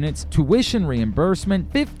specialized units, tuition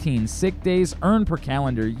reimbursement, 15 sick days earned per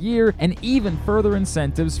calendar year, and even further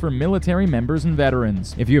incentives for military members and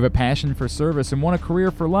veterans. If you have a passion for service and want a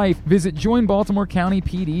career for life, visit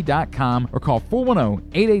joinbaltimorecountypd.com or call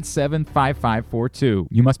 410-887-5542.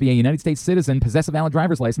 You must be a United States citizen, possess a valid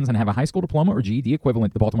driver's license, and have a high school diploma or GED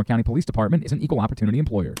equivalent. The Baltimore County Police Department is an equal opportunity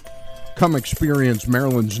employer. Come experience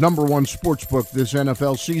Maryland's #1 sportsbook this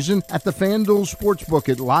NFL season at the FanDuel Sportsbook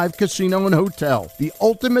at Live Casino and Hotel, the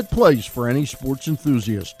ultimate place for any sports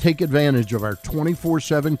enthusiast. Take advantage of our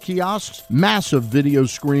 24/7 kiosks, massive video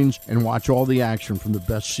screens, and watch all the action from the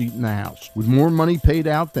best seat in the house. With more money paid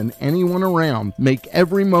out than anyone around, make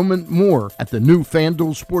every moment more at the new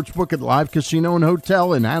FanDuel Sportsbook at Live Casino and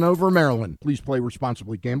Hotel in Hanover, Maryland. Please play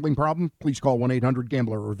responsibly. Gambling problem? Please call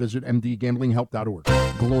 1-800-GAMBLER or visit mdgamblinghelp.org.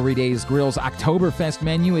 Glory Days Grill's Oktoberfest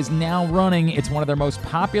menu is now running. It's one of their most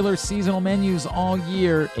popular seasonal menus all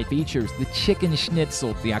year. It features the chicken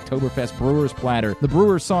schnitzel, the Oktoberfest brewer's platter, the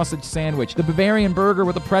brewer's sausage sandwich, the Bavarian burger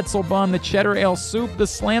with a pretzel bun, the cheddar ale soup, the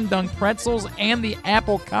slam dunk pretzels, and the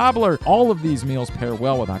apple cobbler. All of these meals pair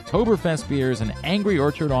well with Oktoberfest beers and Angry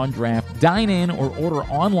Orchard on draft. Dine in or order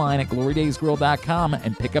online at glorydaysgrill.com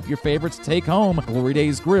and pick up your favorites to take home. Glory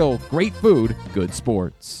Days Grill, great food, good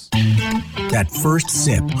sports. That first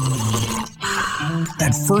sip.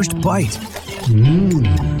 That first bite.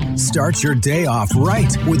 Start your day off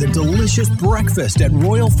right with a delicious breakfast at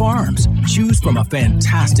Royal Farms. Choose from a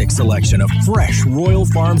fantastic selection of fresh Royal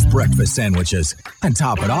Farms breakfast sandwiches and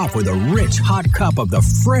top it off with a rich hot cup of the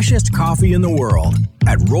freshest coffee in the world.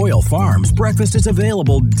 At Royal Farms, breakfast is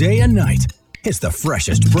available day and night. It's the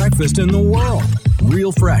freshest breakfast in the world.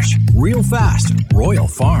 Real fresh, real fast. Royal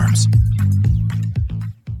Farms.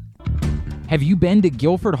 Have you been to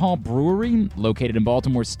Guilford Hall Brewery? Located in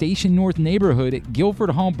Baltimore's Station North neighborhood, Guilford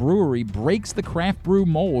Hall Brewery breaks the craft brew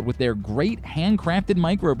mold with their great handcrafted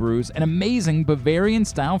microbrews and amazing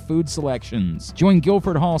Bavarian-style food selections. Join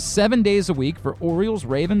Guilford Hall 7 days a week for Orioles,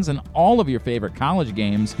 Ravens, and all of your favorite college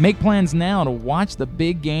games. Make plans now to watch the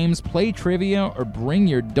big games, play trivia, or bring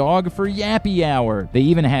your dog for Yappy Hour. They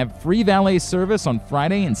even have free valet service on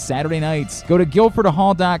Friday and Saturday nights. Go to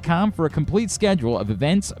guilfordhall.com for a complete schedule of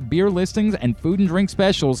events, beer listings, and food and drink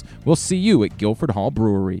specials. We'll see you at Guilford Hall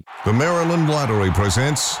Brewery. The Maryland Lottery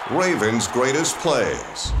presents Ravens' Greatest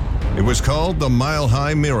Plays. It was called the Mile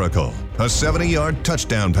High Miracle, a 70-yard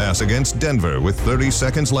touchdown pass against Denver with 30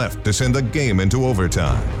 seconds left to send the game into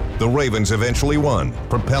overtime. The Ravens eventually won,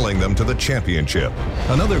 propelling them to the championship.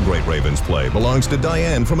 Another great Ravens play belongs to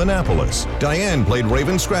Diane from Annapolis. Diane played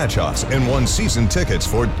Ravens Scratch-Offs and won season tickets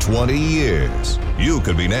for 20 years. You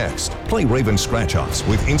could be next. Play Ravens Scratch-Offs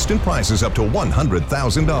with instant prizes up to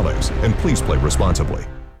 $100,000. And please play responsibly.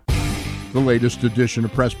 The latest edition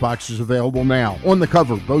of Press Box is available now. On the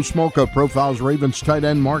cover, Bo Smolka profiles Ravens tight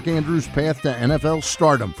end Mark Andrews' path to NFL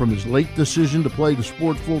stardom, from his late decision to play the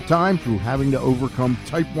sport full-time through having to overcome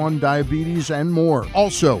type 1 diabetes and more.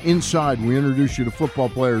 Also, inside, we introduce you to football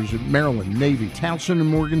players at Maryland, Navy, Towson, and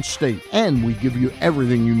Morgan State. And we give you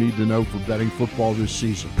everything you need to know for betting football this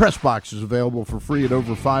season. Press Box is available for free at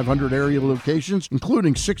over 500 area locations,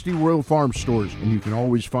 including 60 Royal Farm stores. And you can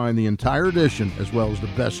always find the entire edition, as well as the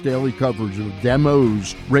best daily coverage of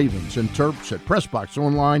demos, Ravens, and Terps at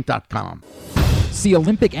PressBoxOnline.com. See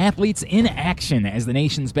Olympic athletes in action as the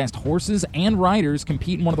nation's best horses and riders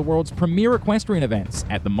compete in one of the world's premier equestrian events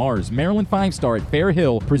at the Mars Maryland 5-Star at Fair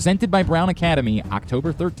Hill, presented by Brown Academy,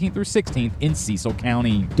 October 13th through 16th in Cecil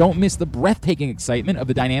County. Don't miss the breathtaking excitement of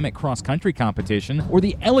the dynamic cross-country competition or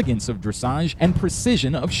the elegance of dressage and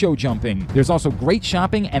precision of show jumping. There's also great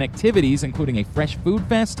shopping and activities, including a fresh food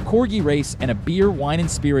fest, corgi race, and a beer, wine,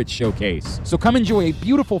 and spirits showcase. So come enjoy a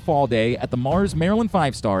beautiful fall day at the Mars Maryland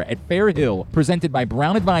 5-Star at Fair Hill, presented by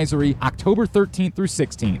Brown Advisory, October 13th through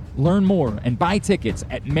 16th. Learn more and buy tickets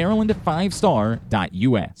at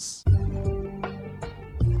maryland5star.us.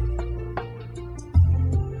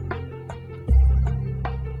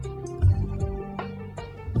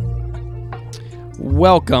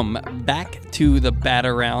 Welcome back to the Bat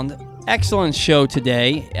Around. Excellent show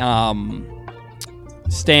today.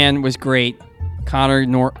 Stan was great. I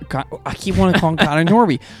keep wanting to call him Connor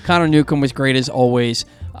Norby. Connor Newcomb was great as always.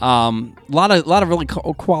 Lot of really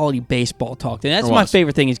quality baseball talk. And that's my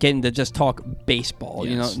favorite thing, is getting to just talk baseball.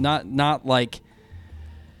 Yes. You know, not like,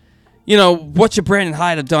 you know, what should Brandon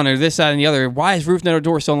Hyde have done, or this, that, and the other. Why is Ruth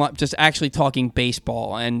Odor so long? Just actually talking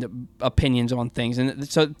baseball and opinions on things. And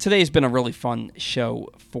so today's been a really fun show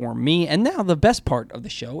for me. And now the best part of the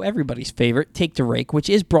show, everybody's favorite, Take to Rake, which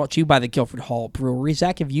is brought to you by the Guilford Hall Brewery.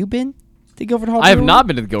 Zach, have you been to Guilford Hall Brewery? I have not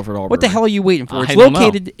been to the Guilford Hall Brewery. What the hell are you waiting for? It's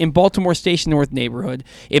located in Baltimore Station North neighborhood.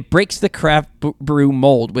 It breaks the craft brew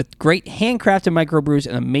mold with great handcrafted microbrews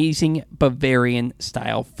and amazing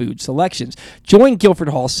Bavarian-style food selections. Join Guilford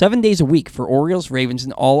Hall 7 days a week for Orioles, Ravens,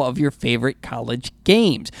 and all of your favorite college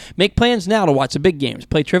games. Make plans now to watch the big games,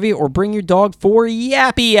 play trivia, or bring your dog for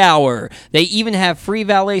Yappy Hour. They even have free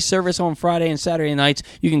valet service on Friday and Saturday nights.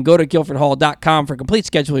 You can go to guilfordhall.com for a complete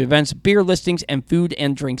schedule of events, beer listings, and food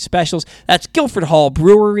and drink specials. That's Guilford Hall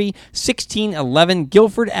Brewery, 1611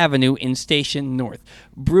 Guilford Avenue in Station North.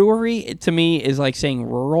 Brewery, to me, is like saying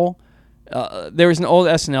rural. There was an old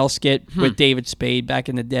SNL skit with David Spade back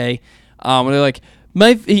in the day where they're like,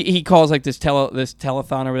 he calls like this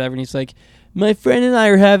telethon or whatever, and he's like, My friend and I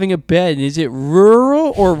are having a bet. Is it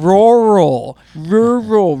rural or rural?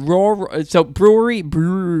 Rural. So brewery.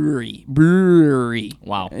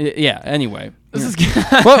 Wow. Yeah. Anyway, This is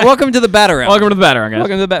welcome to the batter round. Welcome to the batter round, guys.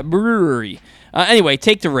 Welcome to the brewery. Anyway,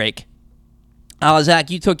 take the rake. Zach,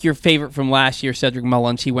 you took your favorite from last year, Cedric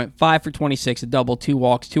Mullins. He went 5 for 26, a double, 2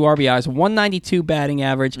 walks, 2 RBIs, 192 batting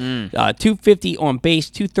average, 250 on base,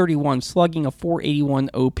 231 slugging, a 481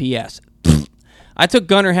 OPS. I took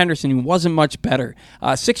Gunnar Henderson, who wasn't much better.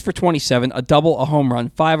 6 for 27, a double, a home run,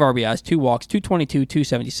 5 RBIs, 2 walks, 222,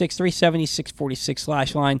 276, 370, 646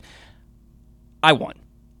 slash line. I won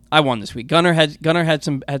this week. Gunnar had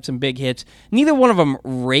some big hits. Neither one of them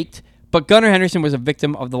raked, but Gunnar Henderson was a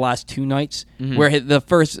victim of the last 2 nights, where the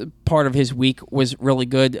first part of his week was really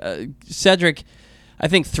good. Cedric, I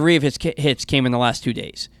think 3 of his hits came in the last 2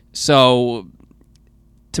 days. So,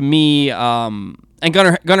 to me, and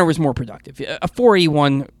Gunnar was more productive. A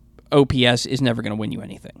 481 OPS is never going to win you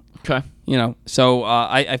anything. Okay. So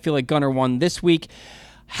I feel like Gunnar won this week.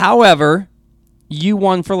 However, you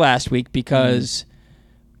won for last week because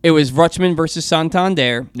it was Rutschman versus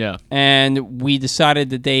Santander. Yeah. And we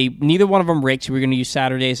decided that neither one of them raked, so we were going to use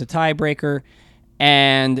Saturday as a tiebreaker.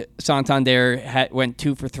 And Santander went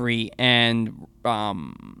 2 for 3, and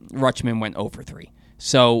Rutschman went 0 for 3.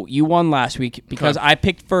 So you won last week because I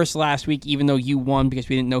picked first last week, even though you won because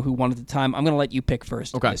we didn't know who won at the time. I'm going to let you pick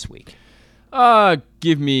first this week.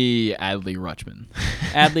 Give me Adley Rutschman.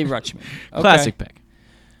 Adley Rutschman. Okay. Classic pick.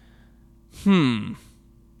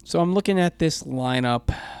 So I'm looking at this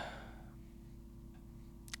lineup.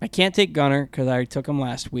 I can't take Gunnar because I took him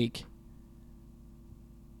last week.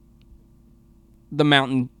 The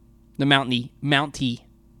Mountie.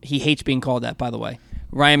 He hates being called that, by the way.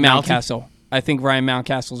 Ryan Mountcastle. I think Ryan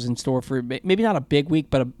Mountcastle's in store for maybe not a big week,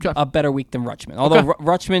 but a better week than Rutschman. Although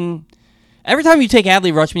Rutschman, every time you take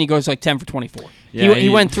Adley Rutschman, he goes like 10 for 24. Yeah, he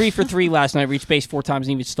went 3 for 3 last night, reached base 4 times,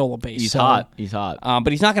 and even stole a base. He's hot. He's hot.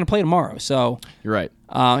 But he's not going to play tomorrow, so you're right.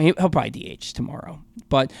 He'll probably DH tomorrow.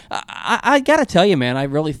 But I got to tell you, man, I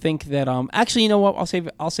really think that actually, you know what?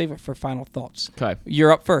 I'll save it for final thoughts. Okay.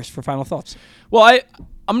 You're up first for final thoughts. Well,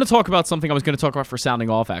 I'm going to talk about something I was going to talk about for sounding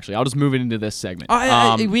off, actually. I'll just move it into this segment.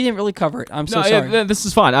 We didn't really cover it. I'm so sorry. Yeah, this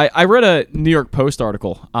is fine. I read a New York Post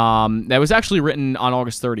article that was actually written on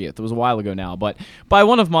August 30th. It was a while ago now, but by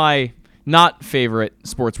one of my not favorite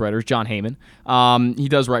sports writers, John Heyman. He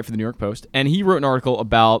does write for the New York Post, and he wrote an article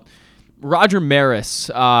about Roger Maris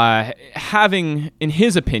having, in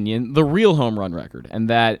his opinion, the real home run record, and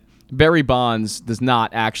that Barry Bonds does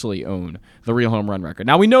not actually own the real home run record.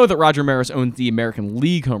 Now, we know that Roger Maris owns the American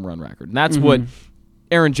League home run record, and that's what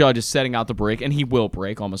Aaron Judge is setting out to break, and he will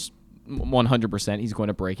break almost 100%. He's going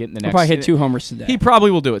to break it in the next. He'll probably hit 2 homers today. He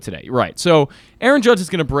probably will do it today, right? So Aaron Judge is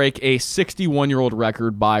going to break a 61-year-old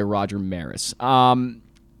record by Roger Maris. I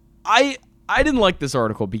didn't like this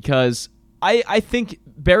article because I think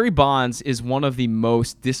Barry Bonds is one of the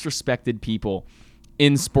most disrespected people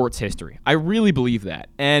in sports history. I really believe that.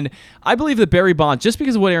 And I believe that Barry Bonds, just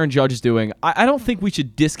because of what Aaron Judge is doing, I don't think we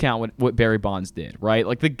should discount what Barry Bonds did, right?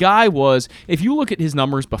 Like, the guy was, if you look at his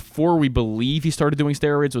numbers before we believe he started doing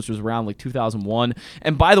steroids, which was around like 2001,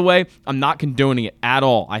 and by the way, I'm not condoning it at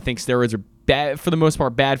all. I think steroids are bad, for the most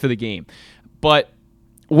part, bad for the game. But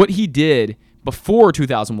what he did before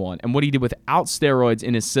 2001 and what he did without steroids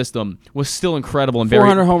in his system was still incredible. And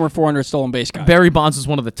 400 homer, 400 stolen base guy. Barry Bonds was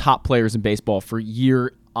one of the top players in baseball for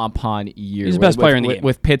year upon year. He's the best player in the game.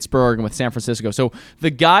 With Pittsburgh and with San Francisco. So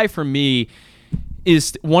the guy, for me,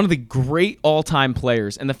 is one of the great all-time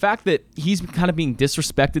players. And the fact that he's kind of being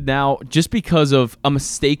disrespected now just because of a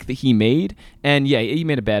mistake that he made, and yeah, he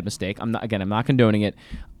made a bad mistake. I'm not condoning it.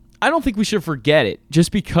 I don't think we should forget it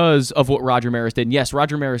just because of what Roger Maris did. And yes,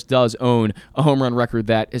 Roger Maris does own a home run record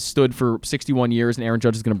that has stood for 61 years, and Aaron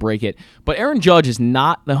Judge is going to break it. But Aaron Judge is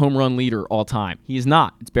not the home run leader all time. He is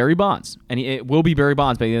not. It's Barry Bonds, and it will be Barry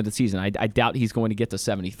Bonds by the end of the season. I doubt he's going to get to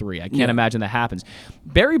 73. I can't imagine that happens.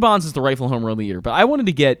 Barry Bonds is the rightful home run leader, but I wanted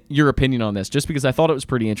to get your opinion on this just because I thought it was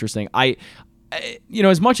pretty interesting.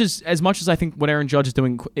 As much as I think what Aaron Judge is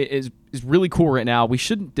doing is really cool right now, we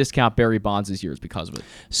shouldn't discount Barry Bonds' years because of it.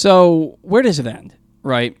 So where does it end,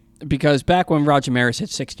 right? Because back when Roger Maris hit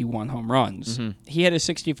 61 home runs, he had his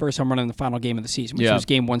 61st home run in the final game of the season, which was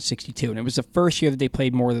game 162, and it was the first year that they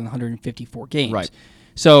played more than 154 games. Right.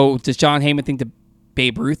 So does John Heyman think that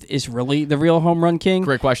Babe Ruth is really the real home run king?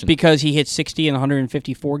 Great question. Because he hit 60 in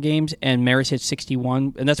 154 games, and Maris hit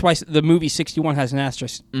 61. And that's why the movie 61 has an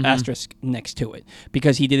asterisk next to it,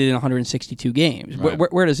 because he did it in 162 games. Right.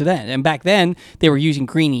 Where does it end? And back then, they were using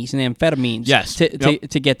greenies and amphetamines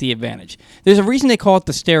to get the advantage. There's a reason they call it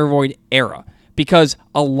the steroid era, because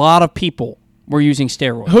a lot of people were using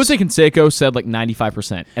steroids. Jose Canseco said like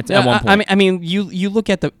 95% at one point. I mean, you look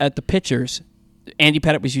at the pitchers. Andy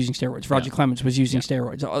Pettitte was using steroids. Roger Clemens was using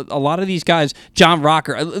steroids. A lot of these guys, John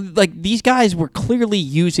Rocker, like these guys were clearly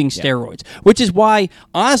using steroids, which is why,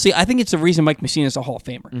 honestly, I think it's the reason Mike Mussina is a Hall of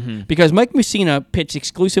Famer. Because Mike Mussina pitched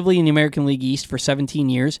exclusively in the American League East for 17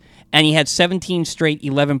 years, and he had 17 straight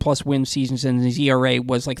 11-plus win seasons, and his ERA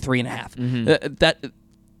was like 3.5.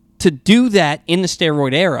 To do that in the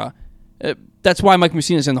steroid era, that's why Mike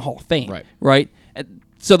Mussina is in the Hall of Fame. Right?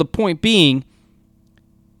 So the point being,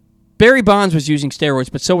 Barry Bonds was using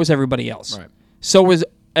steroids, but so was everybody else. Right. So was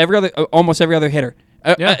almost every other hitter.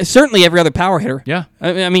 Certainly every other power hitter. Yeah.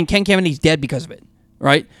 I mean, Ken Kemeny's dead because of it,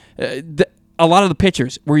 right? A lot of the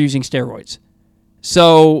pitchers were using steroids.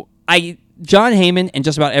 So John Heyman and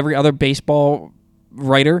just about every other baseball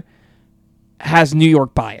writer has New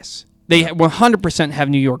York bias. They 100% have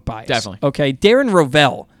New York bias. Definitely. Okay. Darren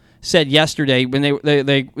Rovell said yesterday when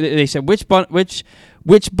they said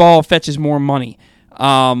which ball fetches more money.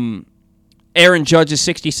 Aaron Judge's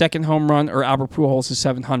 62nd home run or Albert Pujols'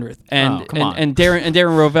 700th. And Darren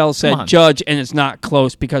Rovell said Judge, and it's not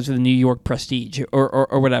close because of the New York prestige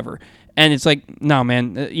or whatever. And it's like, no,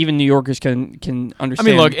 man, even New Yorkers can understand. I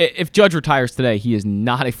mean, look, if Judge retires today, he is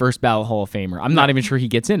not a first ballot Hall of Famer. I'm not even sure he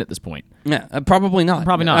gets in at this point. Yeah, probably not.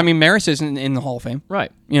 Probably not. I mean, Maris isn't in the Hall of Fame.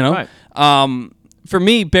 Right. You know? Right. For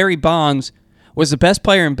me, Barry Bonds was the best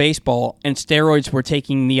player in baseball, and steroids were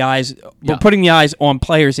putting the eyes on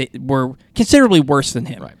players that were considerably worse than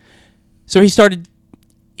him. Right. So he started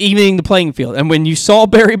evening the playing field. And when you saw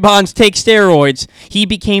Barry Bonds take steroids, he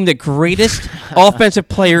became the greatest offensive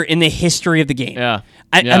player in the history of the game. Yeah.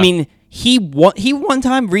 I mean, he one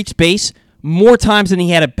time reached base more times than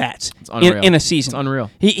he had at bats in a season. It's unreal.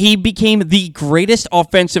 He became the greatest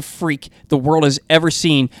offensive freak the world has ever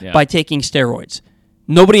seen by taking steroids.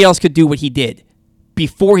 Nobody else could do what he did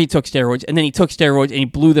before he took steroids, and then he took steroids and he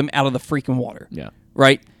blew them out of the freaking water. Yeah.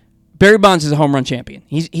 Right? Barry Bonds is a home run champion.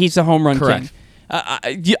 He's the home run king.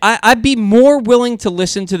 I'd be more willing to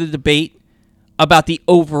listen to the debate about the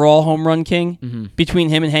overall home run king between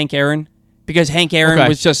him and Hank Aaron, because Hank Aaron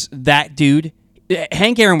was just that dude.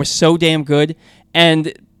 Hank Aaron was so damn good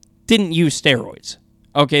and didn't use steroids.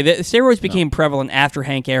 Okay, the steroids became prevalent after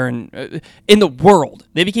Hank Aaron in the world.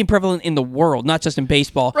 They became prevalent in the world, not just in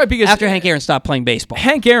baseball. Right, because after Hank Aaron stopped playing baseball.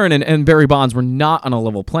 Hank Aaron and Barry Bonds were not on a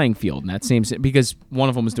level playing field in that same because one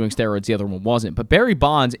of them was doing steroids, the other one wasn't. But Barry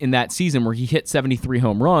Bonds in that season where he hit 73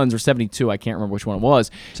 home runs or 72, I can't remember which one it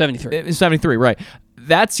was. 73. 73, right.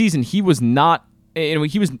 That season he was not.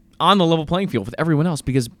 He was on the level playing field with everyone else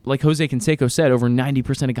because, like Jose Canseco said, over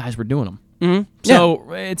 90% of guys were doing them. Mm-hmm.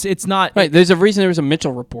 So it's not right. There's a reason there was a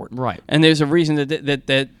Mitchell report, right? And there's a reason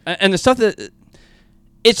that and the stuff that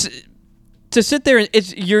it's to sit there and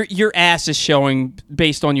it's your ass is showing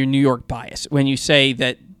based on your New York bias when you say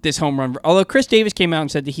that this home run. Although Chris Davis came out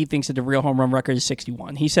and said that he thinks that the real home run record is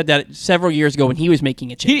 61. He said that several years ago when he was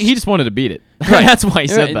making a change. He just wanted to beat it. Right. That's why he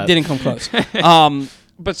said that. It didn't come close.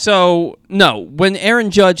 But so, no, when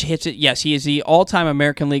Aaron Judge hits it, yes, he is the all-time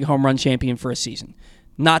American League home run champion for a season.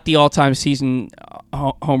 Not the all-time season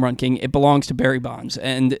home run king. It belongs to Barry Bonds.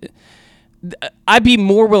 And I'd be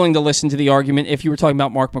more willing to listen to the argument if you were talking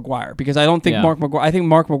about Mark McGwire, because I don't think Mark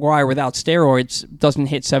McGwire without steroids doesn't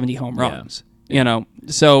hit 70 home runs. You know,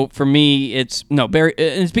 so for me, it's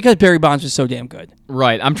because Barry Bonds was so damn good.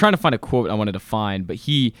 Right. I'm trying to find a quote I wanted to find, but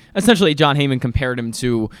essentially John Heyman compared him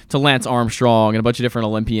to Lance Armstrong and a bunch of different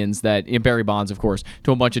Olympians Barry Bonds, of course,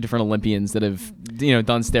 to a bunch of different Olympians that have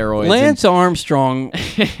done steroids. Lance Armstrong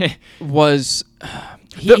was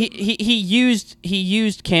he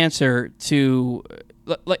used cancer to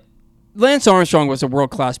Lance Armstrong was a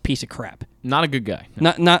world-class piece of crap. Not a good guy.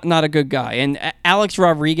 Not a good guy. And Alex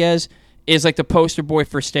Rodriguez is like the poster boy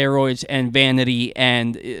for steroids and vanity.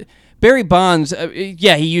 And Barry Bonds,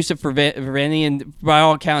 he used it for vanity. And by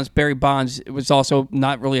all accounts, Barry Bonds was also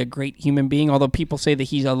not really a great human being. Although people say that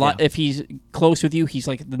he's if he's close with you, he's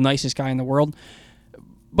like the nicest guy in the world.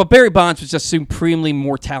 But Barry Bonds was just supremely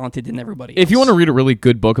more talented than everybody else. If you want to read a really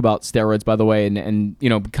good book about steroids, by the way, and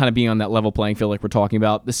kind of being on that level playing field like we're talking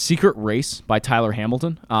about, The Secret Race by Tyler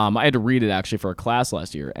Hamilton. I had to read it actually for a class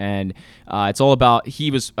last year, and it's all about, he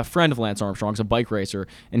was a friend of Lance Armstrong's, a bike racer,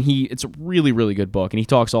 and it's a really, really good book, and he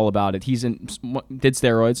talks all about it. Did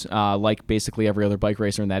steroids, like basically every other bike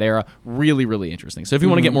racer in that era. Really, really interesting. So if you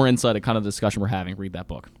want to get more insight at kind of the discussion we're having, read that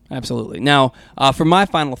book. Absolutely. Now, for my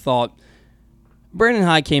final thought, Brandon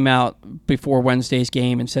Hyde came out before Wednesday's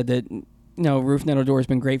game and said that, Ruth Nettledor has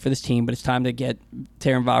been great for this team, but it's time to get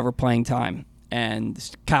Taron Vavra playing time and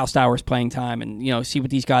Kyle Stowers playing time and, see what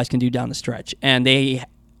these guys can do down the stretch. And they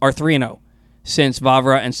are 3-0. since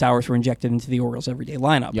Vavra and Stowers were injected into the Orioles' everyday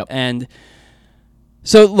lineup. Yep. And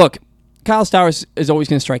so, look, Kyle Stowers is always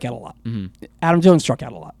going to strike out a lot. Mm-hmm. Adam Jones struck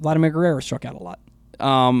out a lot. Vladimir Guerrero struck out a lot.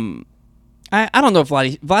 I don't know if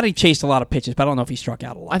Vladdy chased a lot of pitches, but I don't know if he struck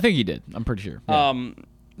out a lot. I think he did. I'm pretty sure. Yeah.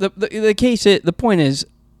 The point is,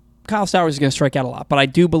 Kyle Stowers is going to strike out a lot, but I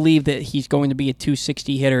do believe that he's going to be a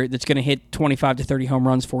 260 hitter that's going to hit 25 to 30 home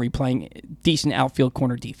runs for you playing decent outfield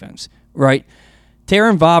corner defense, right?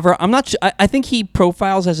 Taron Vavra, I'm not. I think he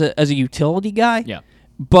profiles as a utility guy. Yeah.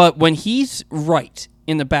 But when he's right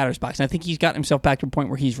in the batter's box, and I think he's gotten himself back to a point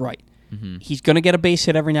where he's right. Mm-hmm. He's going to get a base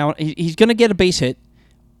hit every now and then. He's going to get a base hit,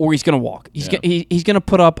 or he's going to walk. He's going to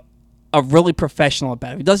put up a really professional at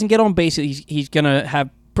bat. If he doesn't get on base, he's going to have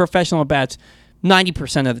professional at bats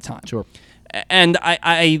 90% of the time. Sure. And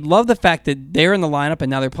I love the fact that they're in the lineup and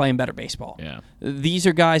now they're playing better baseball. Yeah. These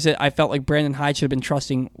are guys that I felt like Brandon Hyde should have been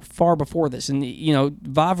trusting far before this. And,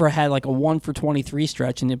 Vavra had like a 1-for-23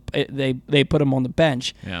 stretch, and they put him on the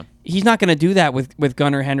bench. Yeah. He's not going to do that with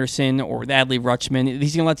Gunnar Henderson or Adley Rutschman.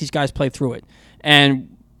 He's going to let these guys play through it.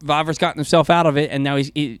 And Vavra's gotten himself out of it, and now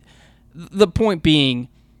the point being,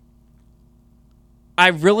 I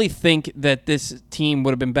really think that this team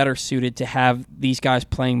would have been better suited to have these guys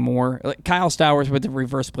playing more. Like Kyle Stowers with the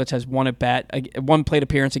reverse splits has one plate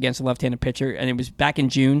appearance against a left-handed pitcher, and it was back in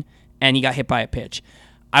June, and he got hit by a pitch.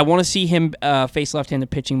 I want to see him face left-handed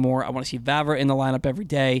pitching more. I want to see Vavra in the lineup every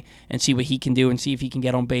day and see what he can do and see if he can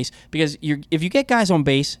get on base. Because if you get guys on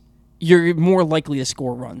base, you're more likely to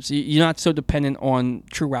score runs. You're not so dependent on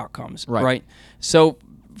true outcomes, right? So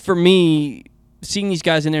for me, seeing these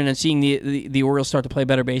guys in there and then seeing the Orioles start to play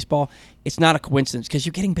better baseball, it's not a coincidence because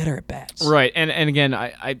you're getting better at bats. Right, and again,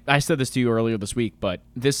 I said this to you earlier this week, but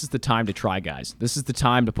this is the time to try guys. This is the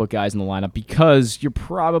time to put guys in the lineup because you're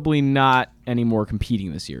probably not anymore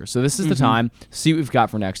competing this year. So this is the time. See what we've got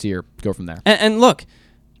for next year. Go from there. And look,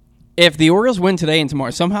 if the Orioles win today and tomorrow,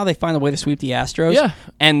 somehow they find a way to sweep the Astros,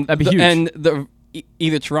 and that'd be huge. And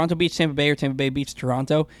either Toronto beats Tampa Bay or Tampa Bay beats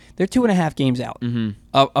Toronto, they're 2.5 games out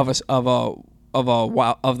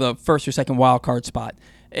of the first or second wild card spot.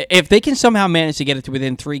 If they can somehow manage to get it to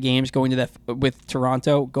within 3 games going to that with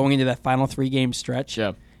Toronto going into that final 3-game stretch,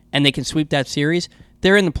 and they can sweep that series,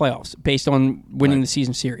 they're in the playoffs based on winning the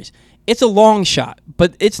season series. It's a long shot,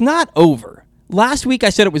 but it's not over. Last week I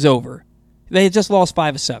said it was over. They had just lost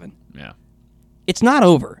 5 of 7. Yeah, it's not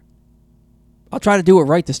over. I'll try to do it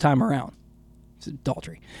right this time around. It's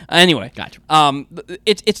adultery. Anyway, gotcha.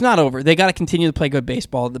 It's not over. They got to continue to play good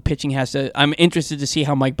baseball. The pitching has to. I'm interested to see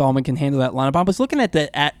how Mike Baumann can handle that lineup. I was looking at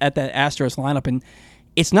that Astros lineup, and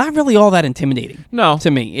it's not really all that intimidating. No, to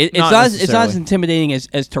me, it's not as intimidating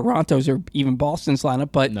as Toronto's or even Boston's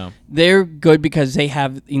lineup. But they're good because they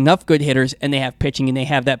have enough good hitters and they have pitching and they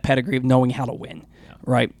have that pedigree of knowing how to win. Yeah.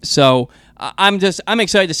 Right. So I'm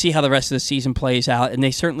excited to see how the rest of the season plays out, and they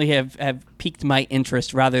certainly have piqued my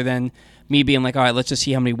interest rather than me being like, all right, let's just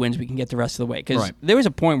see how many wins we can get the rest of the way. Because there was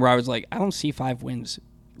a point where I was like, I don't see 5 wins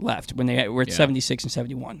left when they were at 76 and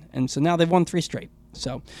 71. And so now they've won 3 straight.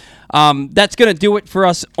 So that's going to do it for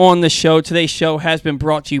us on the show. Today's show has been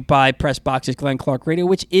brought to you by Press Box's Glenn Clark Radio,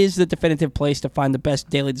 which is the definitive place to find the best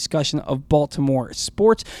daily discussion of Baltimore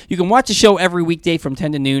sports. You can watch the show every weekday from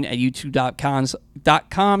 10 to noon at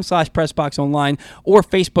youtube.com/PressBoxOnline or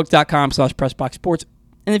Facebook.com/PressBoxSports.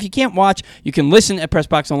 And if you can't watch, you can listen at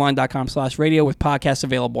PressBoxOnline.com/radio with podcasts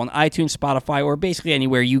available on iTunes, Spotify, or basically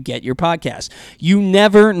anywhere you get your podcasts. You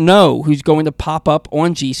never know who's going to pop up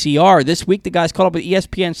on GCR. This week, the guys caught up with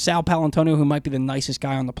ESPN's Sal Palantonio, who might be the nicest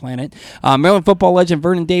guy on the planet, Maryland football legend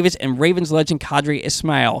Vernon Davis, and Ravens legend Kadri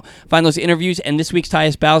Ismail. Find those interviews and this week's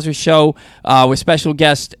Tyus Bowser show with special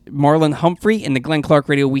guest Marlon Humphrey in the Glenn Clark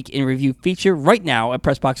Radio Week in Review feature right now at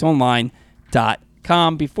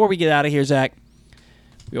PressBoxOnline.com. Before we get out of here, Zach,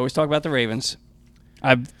 we always talk about the Ravens.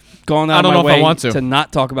 I've gone out of my way to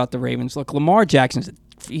not talk about the Ravens. Look, Lamar Jackson's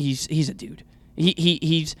he's a dude.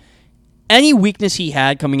 He's any weakness he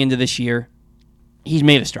had coming into this year, he's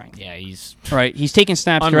made a strength. Yeah, he's right. He's taking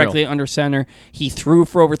snaps directly under center. He threw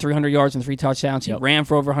for over 300 yards and 3 touchdowns. He ran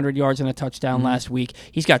for over 100 yards and a touchdown last week.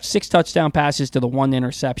 He's got 6 touchdown passes to the 1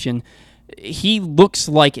 interception. He looks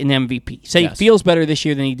like an MVP. He feels better this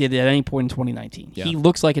year than he did at any point in 2019. Yeah. He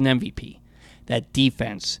looks like an MVP. That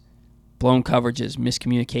defense, blown coverages,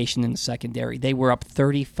 miscommunication in the secondary. They were up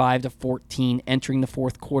 35-14 entering the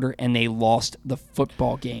fourth quarter, and they lost the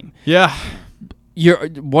football game. Yeah.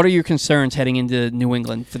 What are your concerns heading into New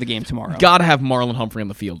England for the game tomorrow? Got to have Marlon Humphrey on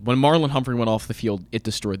the field. When Marlon Humphrey went off the field, it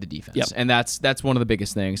destroyed the defense. Yep. And that's one of the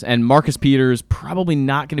biggest things. And Marcus Peters probably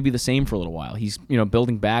not going to be the same for a little while. He's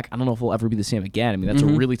building back. I don't know if he'll ever be the same again. I mean, that's a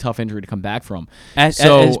really tough injury to come back from.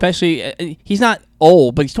 Especially, he's not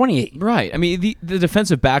old, but he's 28. Right. I mean, the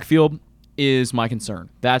defensive backfield is my concern.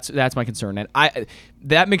 That's my concern. And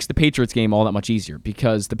that makes the Patriots game all that much easier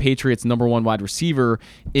because the Patriots' number one wide receiver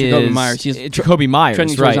is Jacoby Myers.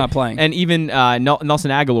 Trending right? Not playing, and even Nelson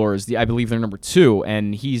Aguilar is I believe they're number 2,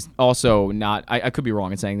 and he's also not. I could be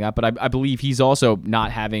wrong in saying that, but I believe he's also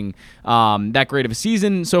not having that great of a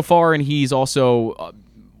season so far, and he's also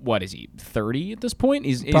what is he 30 at this point?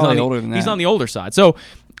 He's probably older than that. He's on the older side, so.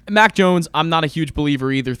 Mac Jones, I'm not a huge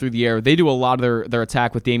believer either through the air. They do a lot of their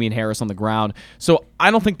attack with Damian Harris on the ground. So I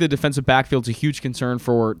don't think the defensive backfield's a huge concern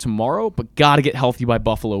for tomorrow, but got to get healthy by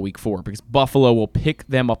Buffalo week 4 because Buffalo will pick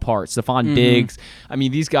them apart. Stephon Diggs, I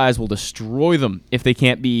mean, these guys will destroy them if they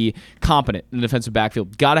can't be competent in the defensive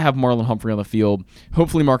backfield. Got to have Marlon Humphrey on the field.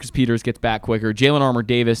 Hopefully Marcus Peters gets back quicker. Jalen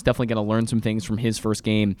Armour-Davis, definitely going to learn some things from his first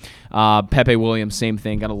game. Pepe Williams, same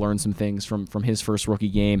thing. Got to learn some things from his first rookie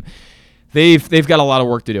game. They've got a lot of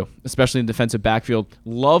work to do, especially in the defensive backfield.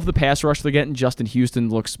 Love the pass rush they're getting. Justin Houston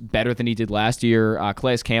looks better than he did last year.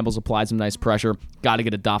 Calais Campbell's applied some nice pressure. Got to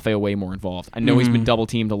get Adafe way more involved. I know he's been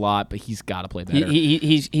double-teamed a lot, but he's got to play better.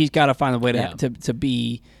 He's got to find a way to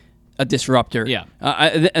be a disruptor. Yeah.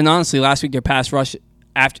 And honestly, last week their pass rush,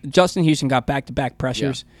 after Justin Houston got back-to-back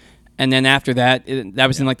pressures. Yeah. And then after that, that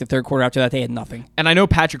was in like the third quarter. After that, they had nothing. And I know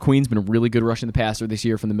Patrick Queen's been really good rushing the passer this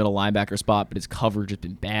year from the middle linebacker spot, but his coverage has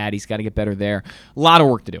been bad. He's got to get better there. A lot of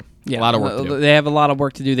work to do. Yeah, a lot of work to do. They have a lot of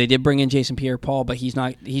work to do. They did bring in Jason Pierre-Paul, but he's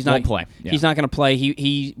not play. Yeah. He's not going to play.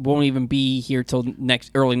 He won't even be here till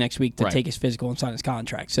early next week to take his physical and sign his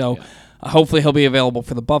contract. So hopefully he'll be available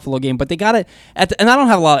for the Buffalo game. But they got it and I don't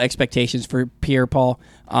have a lot of expectations for Pierre-Paul.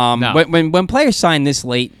 No. When players sign this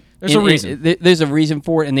late. There's a reason. There's a reason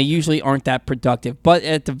for it, and they usually aren't that productive. But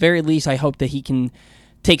at the very least, I hope that he can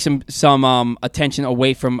take some attention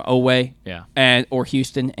away from Owe or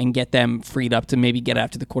Houston and get them freed up to maybe get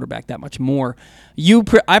after the quarterback that much more.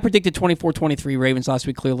 I predicted 24-23 Ravens last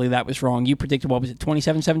week. Clearly, that was wrong. You predicted, what was it,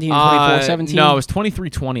 27-17 and 24-17? No, it was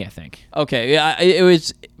 23-20, I think. Okay, it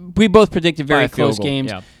was. We both predicted very close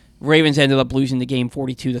games. Yeah. Ravens ended up losing the game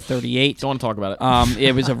 42-38. Don't want to talk about it.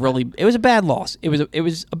 It was a bad loss. It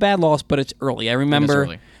was a bad loss, but it's early. I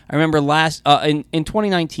remember last in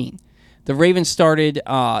 2019, the Ravens started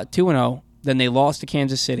 2-0, then they lost to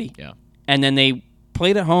Kansas City. Yeah. And then they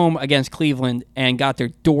played at home against Cleveland and got their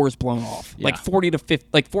doors blown off. Yeah. Like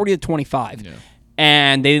 40-25. Yeah.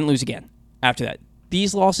 And they didn't lose again after that.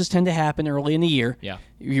 These losses tend to happen early in the year. Yeah.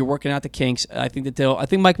 You're working out the kinks. I think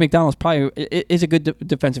Mike McDonald's probably is a good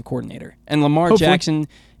defensive coordinator. And Lamar Jackson,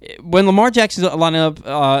 when Lamar Jackson's lining up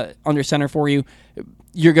under center for you,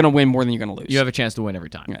 you're going to win more than you're going to lose. You have a chance to win every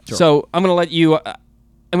time. Yeah. Sure. So I'm going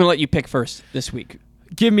to let you pick first this week.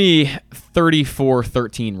 Give me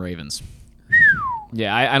 34-13 Ravens.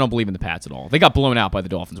 Yeah, I don't believe in the Pats at all. They got blown out by the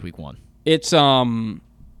Dolphins week 1. It's I'm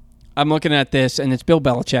looking at this, and it's Bill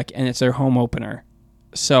Belichick, and it's their home opener.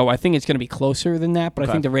 So I think it's going to be closer than that, but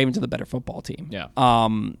I think the Ravens are the better football team. Yeah.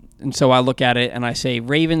 And so I look at it and I say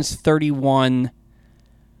Ravens 31,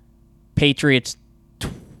 Patriots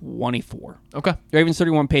 24. Okay. Ravens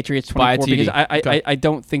 31, Patriots 24 because Okay. I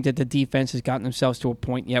don't think that the defense has gotten themselves to a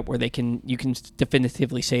point yet where you can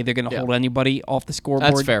definitively say they're going to hold anybody off the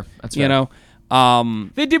scoreboard. That's fair. You know.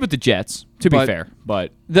 They did with the Jets, to be fair,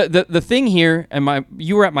 but the thing here, and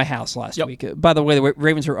you were at my house last week. By the way, the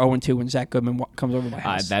Ravens are 0-2 when Zach Goodman comes over to my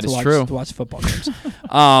house. That is true. To watch football games.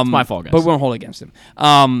 It's my fault, guys. But we won't hold it against him.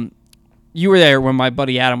 You were there when my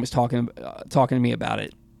buddy Adam was talking to me about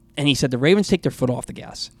it, and he said the Ravens take their foot off the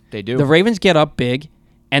gas. They do. The Ravens get up big,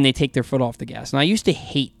 and they take their foot off the gas. And I used to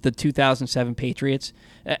hate the 2007 Patriots,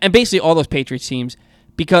 and basically all those Patriots teams.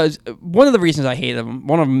 Because one of the reasons I hated them,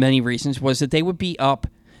 one of many reasons, was that they would be up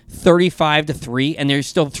 35-3, and they're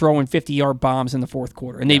still throwing 50-yard bombs in the fourth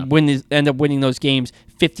quarter, and they end up winning those games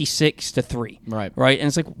 56-3. Right, and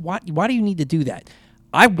it's like, why do you need to do that?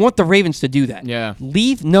 I want the Ravens to do that. Yeah,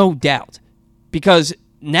 leave no doubt, because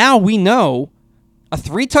now we know a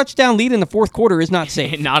 3-touchdown lead in the fourth quarter is not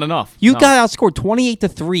safe. Not enough. You got outscored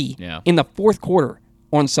 28-3 in the fourth quarter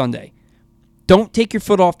on Sunday. Don't take your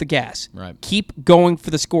foot off the gas. Right. Keep going for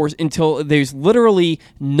the scores until there's literally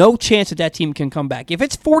no chance that team can come back. If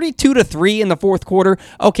it's 42-3 in the fourth quarter,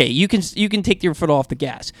 okay, you can take your foot off the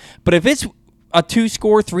gas. But if it's a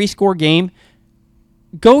 2-score, 3-score game,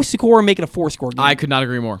 go score and make it a 4-score game. I could not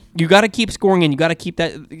agree more. You got to keep scoring, and you got to keep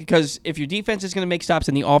that, because if your defense is going to make stops,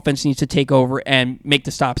 then the offense needs to take over and make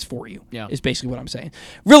the stops for you. Yeah. Is basically what I'm saying.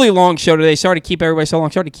 Really long show today. Sorry to keep everybody so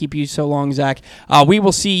long. Sorry to keep you so long, Zach. We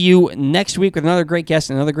will see you next week with another great guest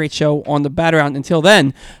and another great show on the Bat Around. Until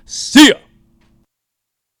then, see ya.